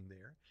reasoning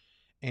there.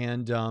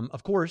 And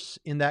of course,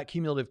 in that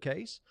cumulative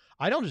case,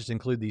 I don't just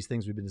include these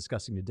things we've been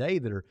discussing today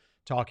that are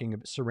talking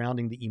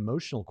surrounding the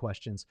emotional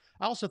questions.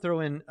 I also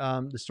throw in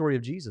the story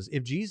of Jesus.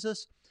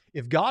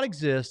 If God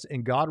exists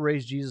and God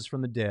raised Jesus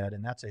from the dead,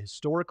 and that's a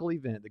historical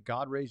event that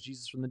God raised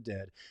Jesus from the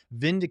dead,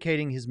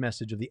 vindicating his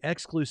message of the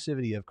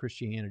exclusivity of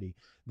Christianity,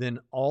 then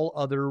all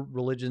other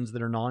religions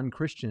that are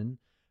non-Christian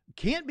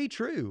can't be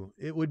true.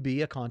 It would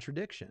be a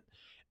contradiction.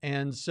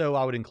 And so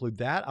I would include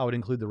that. I would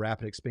include the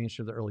rapid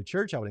expansion of the early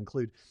church. I would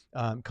include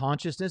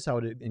consciousness. I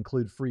would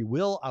include free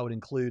will. I would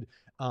include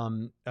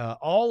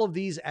all of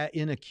these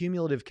in a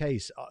cumulative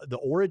case. The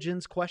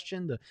origins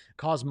question, the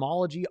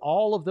cosmology,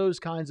 all of those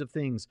kinds of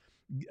things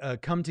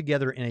come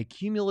together in a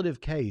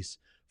cumulative case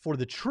for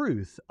the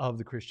truth of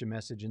the Christian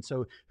message. And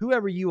so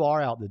whoever you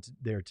are out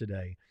there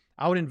today,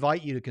 I would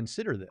invite you to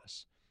consider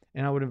this.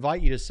 And I would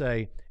invite you to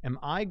say, am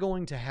I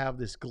going to have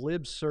this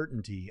glib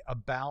certainty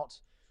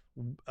about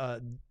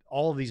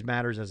all of these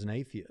matters as an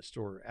atheist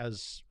or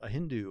as a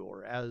Hindu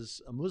or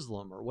as a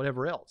Muslim or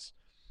whatever else?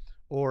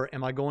 Or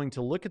am I going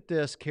to look at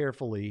this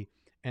carefully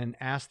and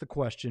ask the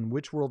question,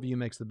 which worldview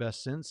makes the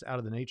best sense out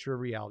of the nature of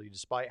reality,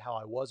 despite how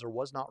I was or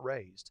was not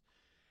raised?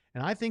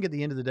 And I think at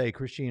the end of the day,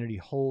 Christianity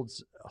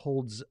holds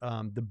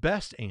the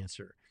best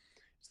answer.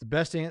 It's the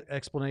best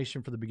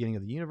explanation for the beginning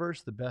of the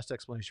universe, the best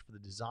explanation for the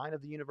design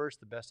of the universe,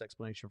 the best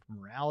explanation for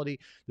morality,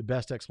 the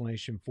best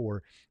explanation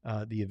for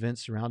the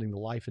events surrounding the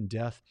life and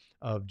death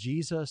of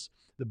Jesus,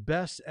 the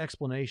best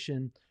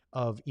explanation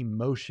of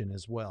emotion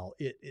as well.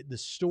 The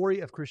story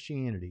of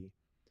Christianity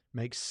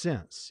makes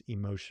sense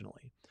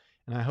emotionally.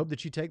 And I hope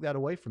that you take that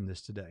away from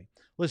this today.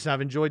 Listen, I've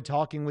enjoyed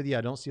talking with you.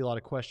 I don't see a lot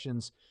of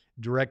questions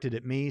directed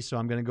at me, so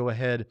I'm going to go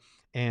ahead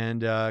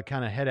and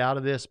kind of head out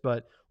of this.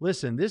 But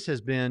listen, this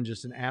has been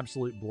just an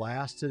absolute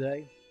blast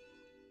today.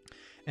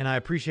 And I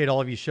appreciate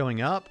all of you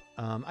showing up.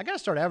 I got to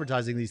start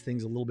advertising these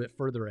things a little bit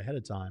further ahead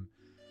of time.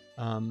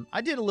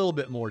 I did a little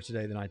bit more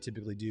today than I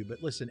typically do.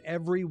 But listen,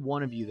 every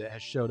one of you that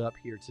has showed up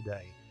here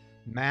today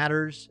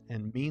matters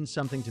and means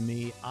something to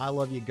me. I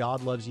love you.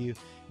 God loves you.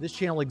 This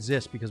channel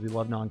exists because we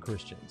love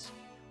non-Christians.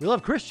 We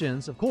love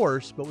Christians, of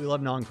course, but we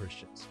love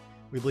non-Christians.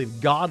 We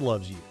believe God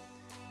loves you.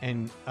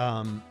 And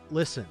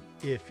listen,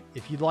 if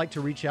you'd like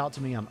to reach out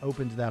to me, I'm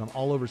open to that. I'm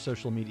all over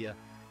social media.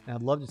 And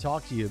I'd love to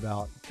talk to you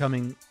about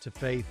coming to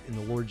faith in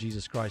the Lord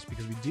Jesus Christ,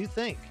 because we do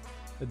think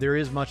that there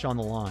is much on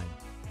the line.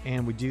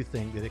 And we do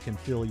think that it can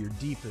fill your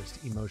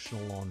deepest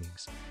emotional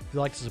longings. If you'd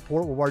like to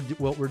support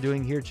what we're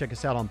doing here, check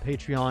us out on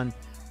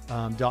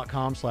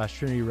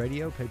patreon.com/Trinity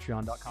Radio,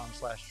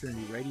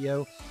 patreon.com/Trinity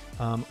Radio.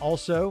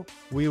 Also,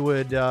 we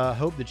would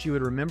hope that you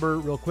would remember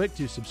real quick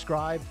to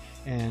subscribe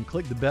and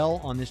click the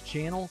bell on this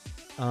channel.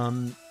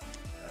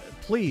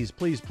 Please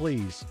do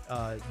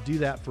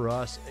that for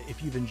us.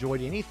 If you've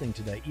enjoyed anything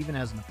today, even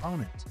as an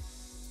opponent,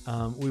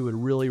 we would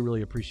really,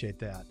 really appreciate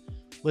that.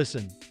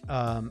 Listen,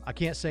 I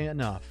can't say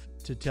enough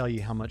to tell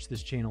you how much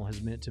this channel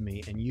has meant to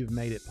me, and you've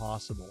made it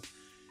possible.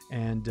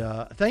 And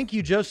thank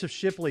you, Joseph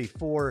Shipley,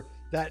 for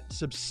that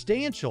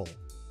substantial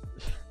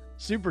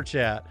super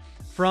chat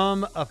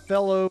from a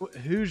fellow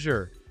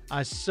Hoosier.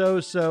 I so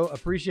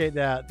appreciate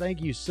that.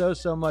 Thank you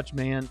so much,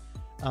 man.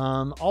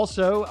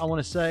 Also, I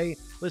want to say,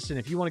 listen,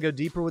 if you want to go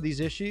deeper with these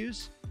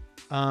issues,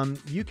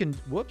 you can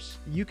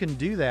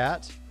do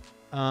that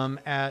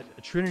at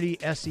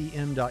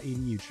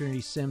trinitysem.edu,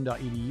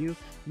 trinitysem.edu.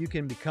 You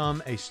can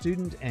become a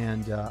student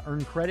and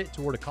earn credit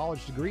toward a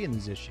college degree in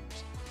these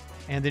issues.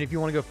 And then if you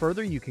want to go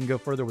further, you can go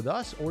further with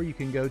us, or you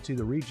can go to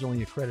the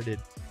regionally accredited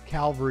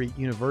Calvary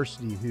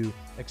University, who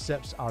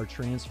accepts our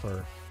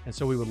transfer. And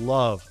so we would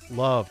love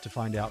to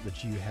find out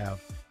that you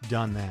have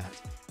done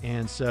that.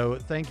 And so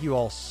thank you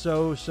all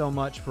so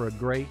much for a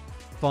great,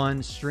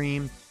 fun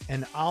stream.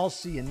 And I'll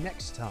see you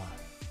next time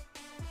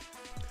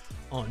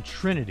on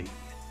Trinity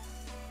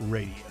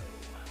Radio.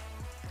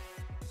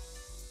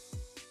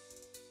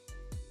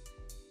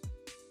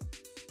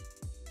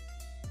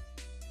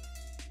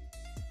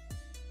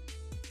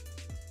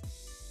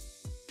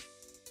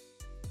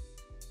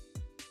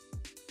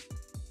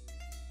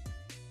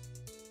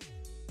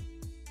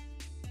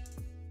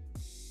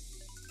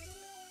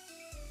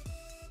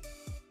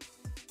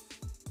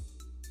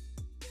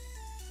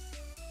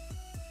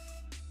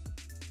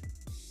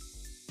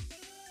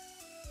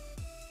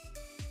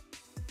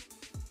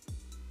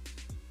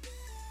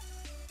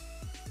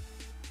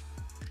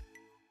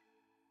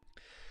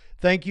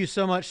 Thank you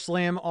so much,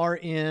 Slam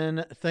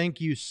RN. Thank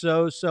you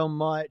so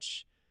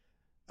much.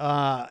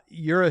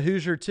 You're a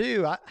Hoosier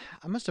too.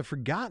 I must have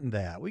forgotten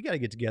that. We got to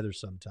get together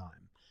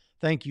sometime.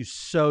 Thank you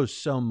so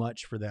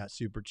much for that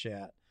super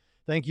chat.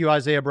 Thank you,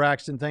 Isaiah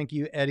Braxton. Thank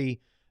you,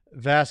 Eddie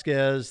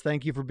Vasquez.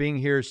 Thank you for being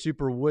here,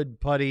 Super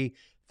Wood Putty.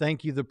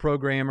 Thank you, the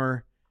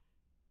programmer.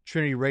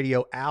 Trinity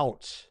Radio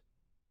out.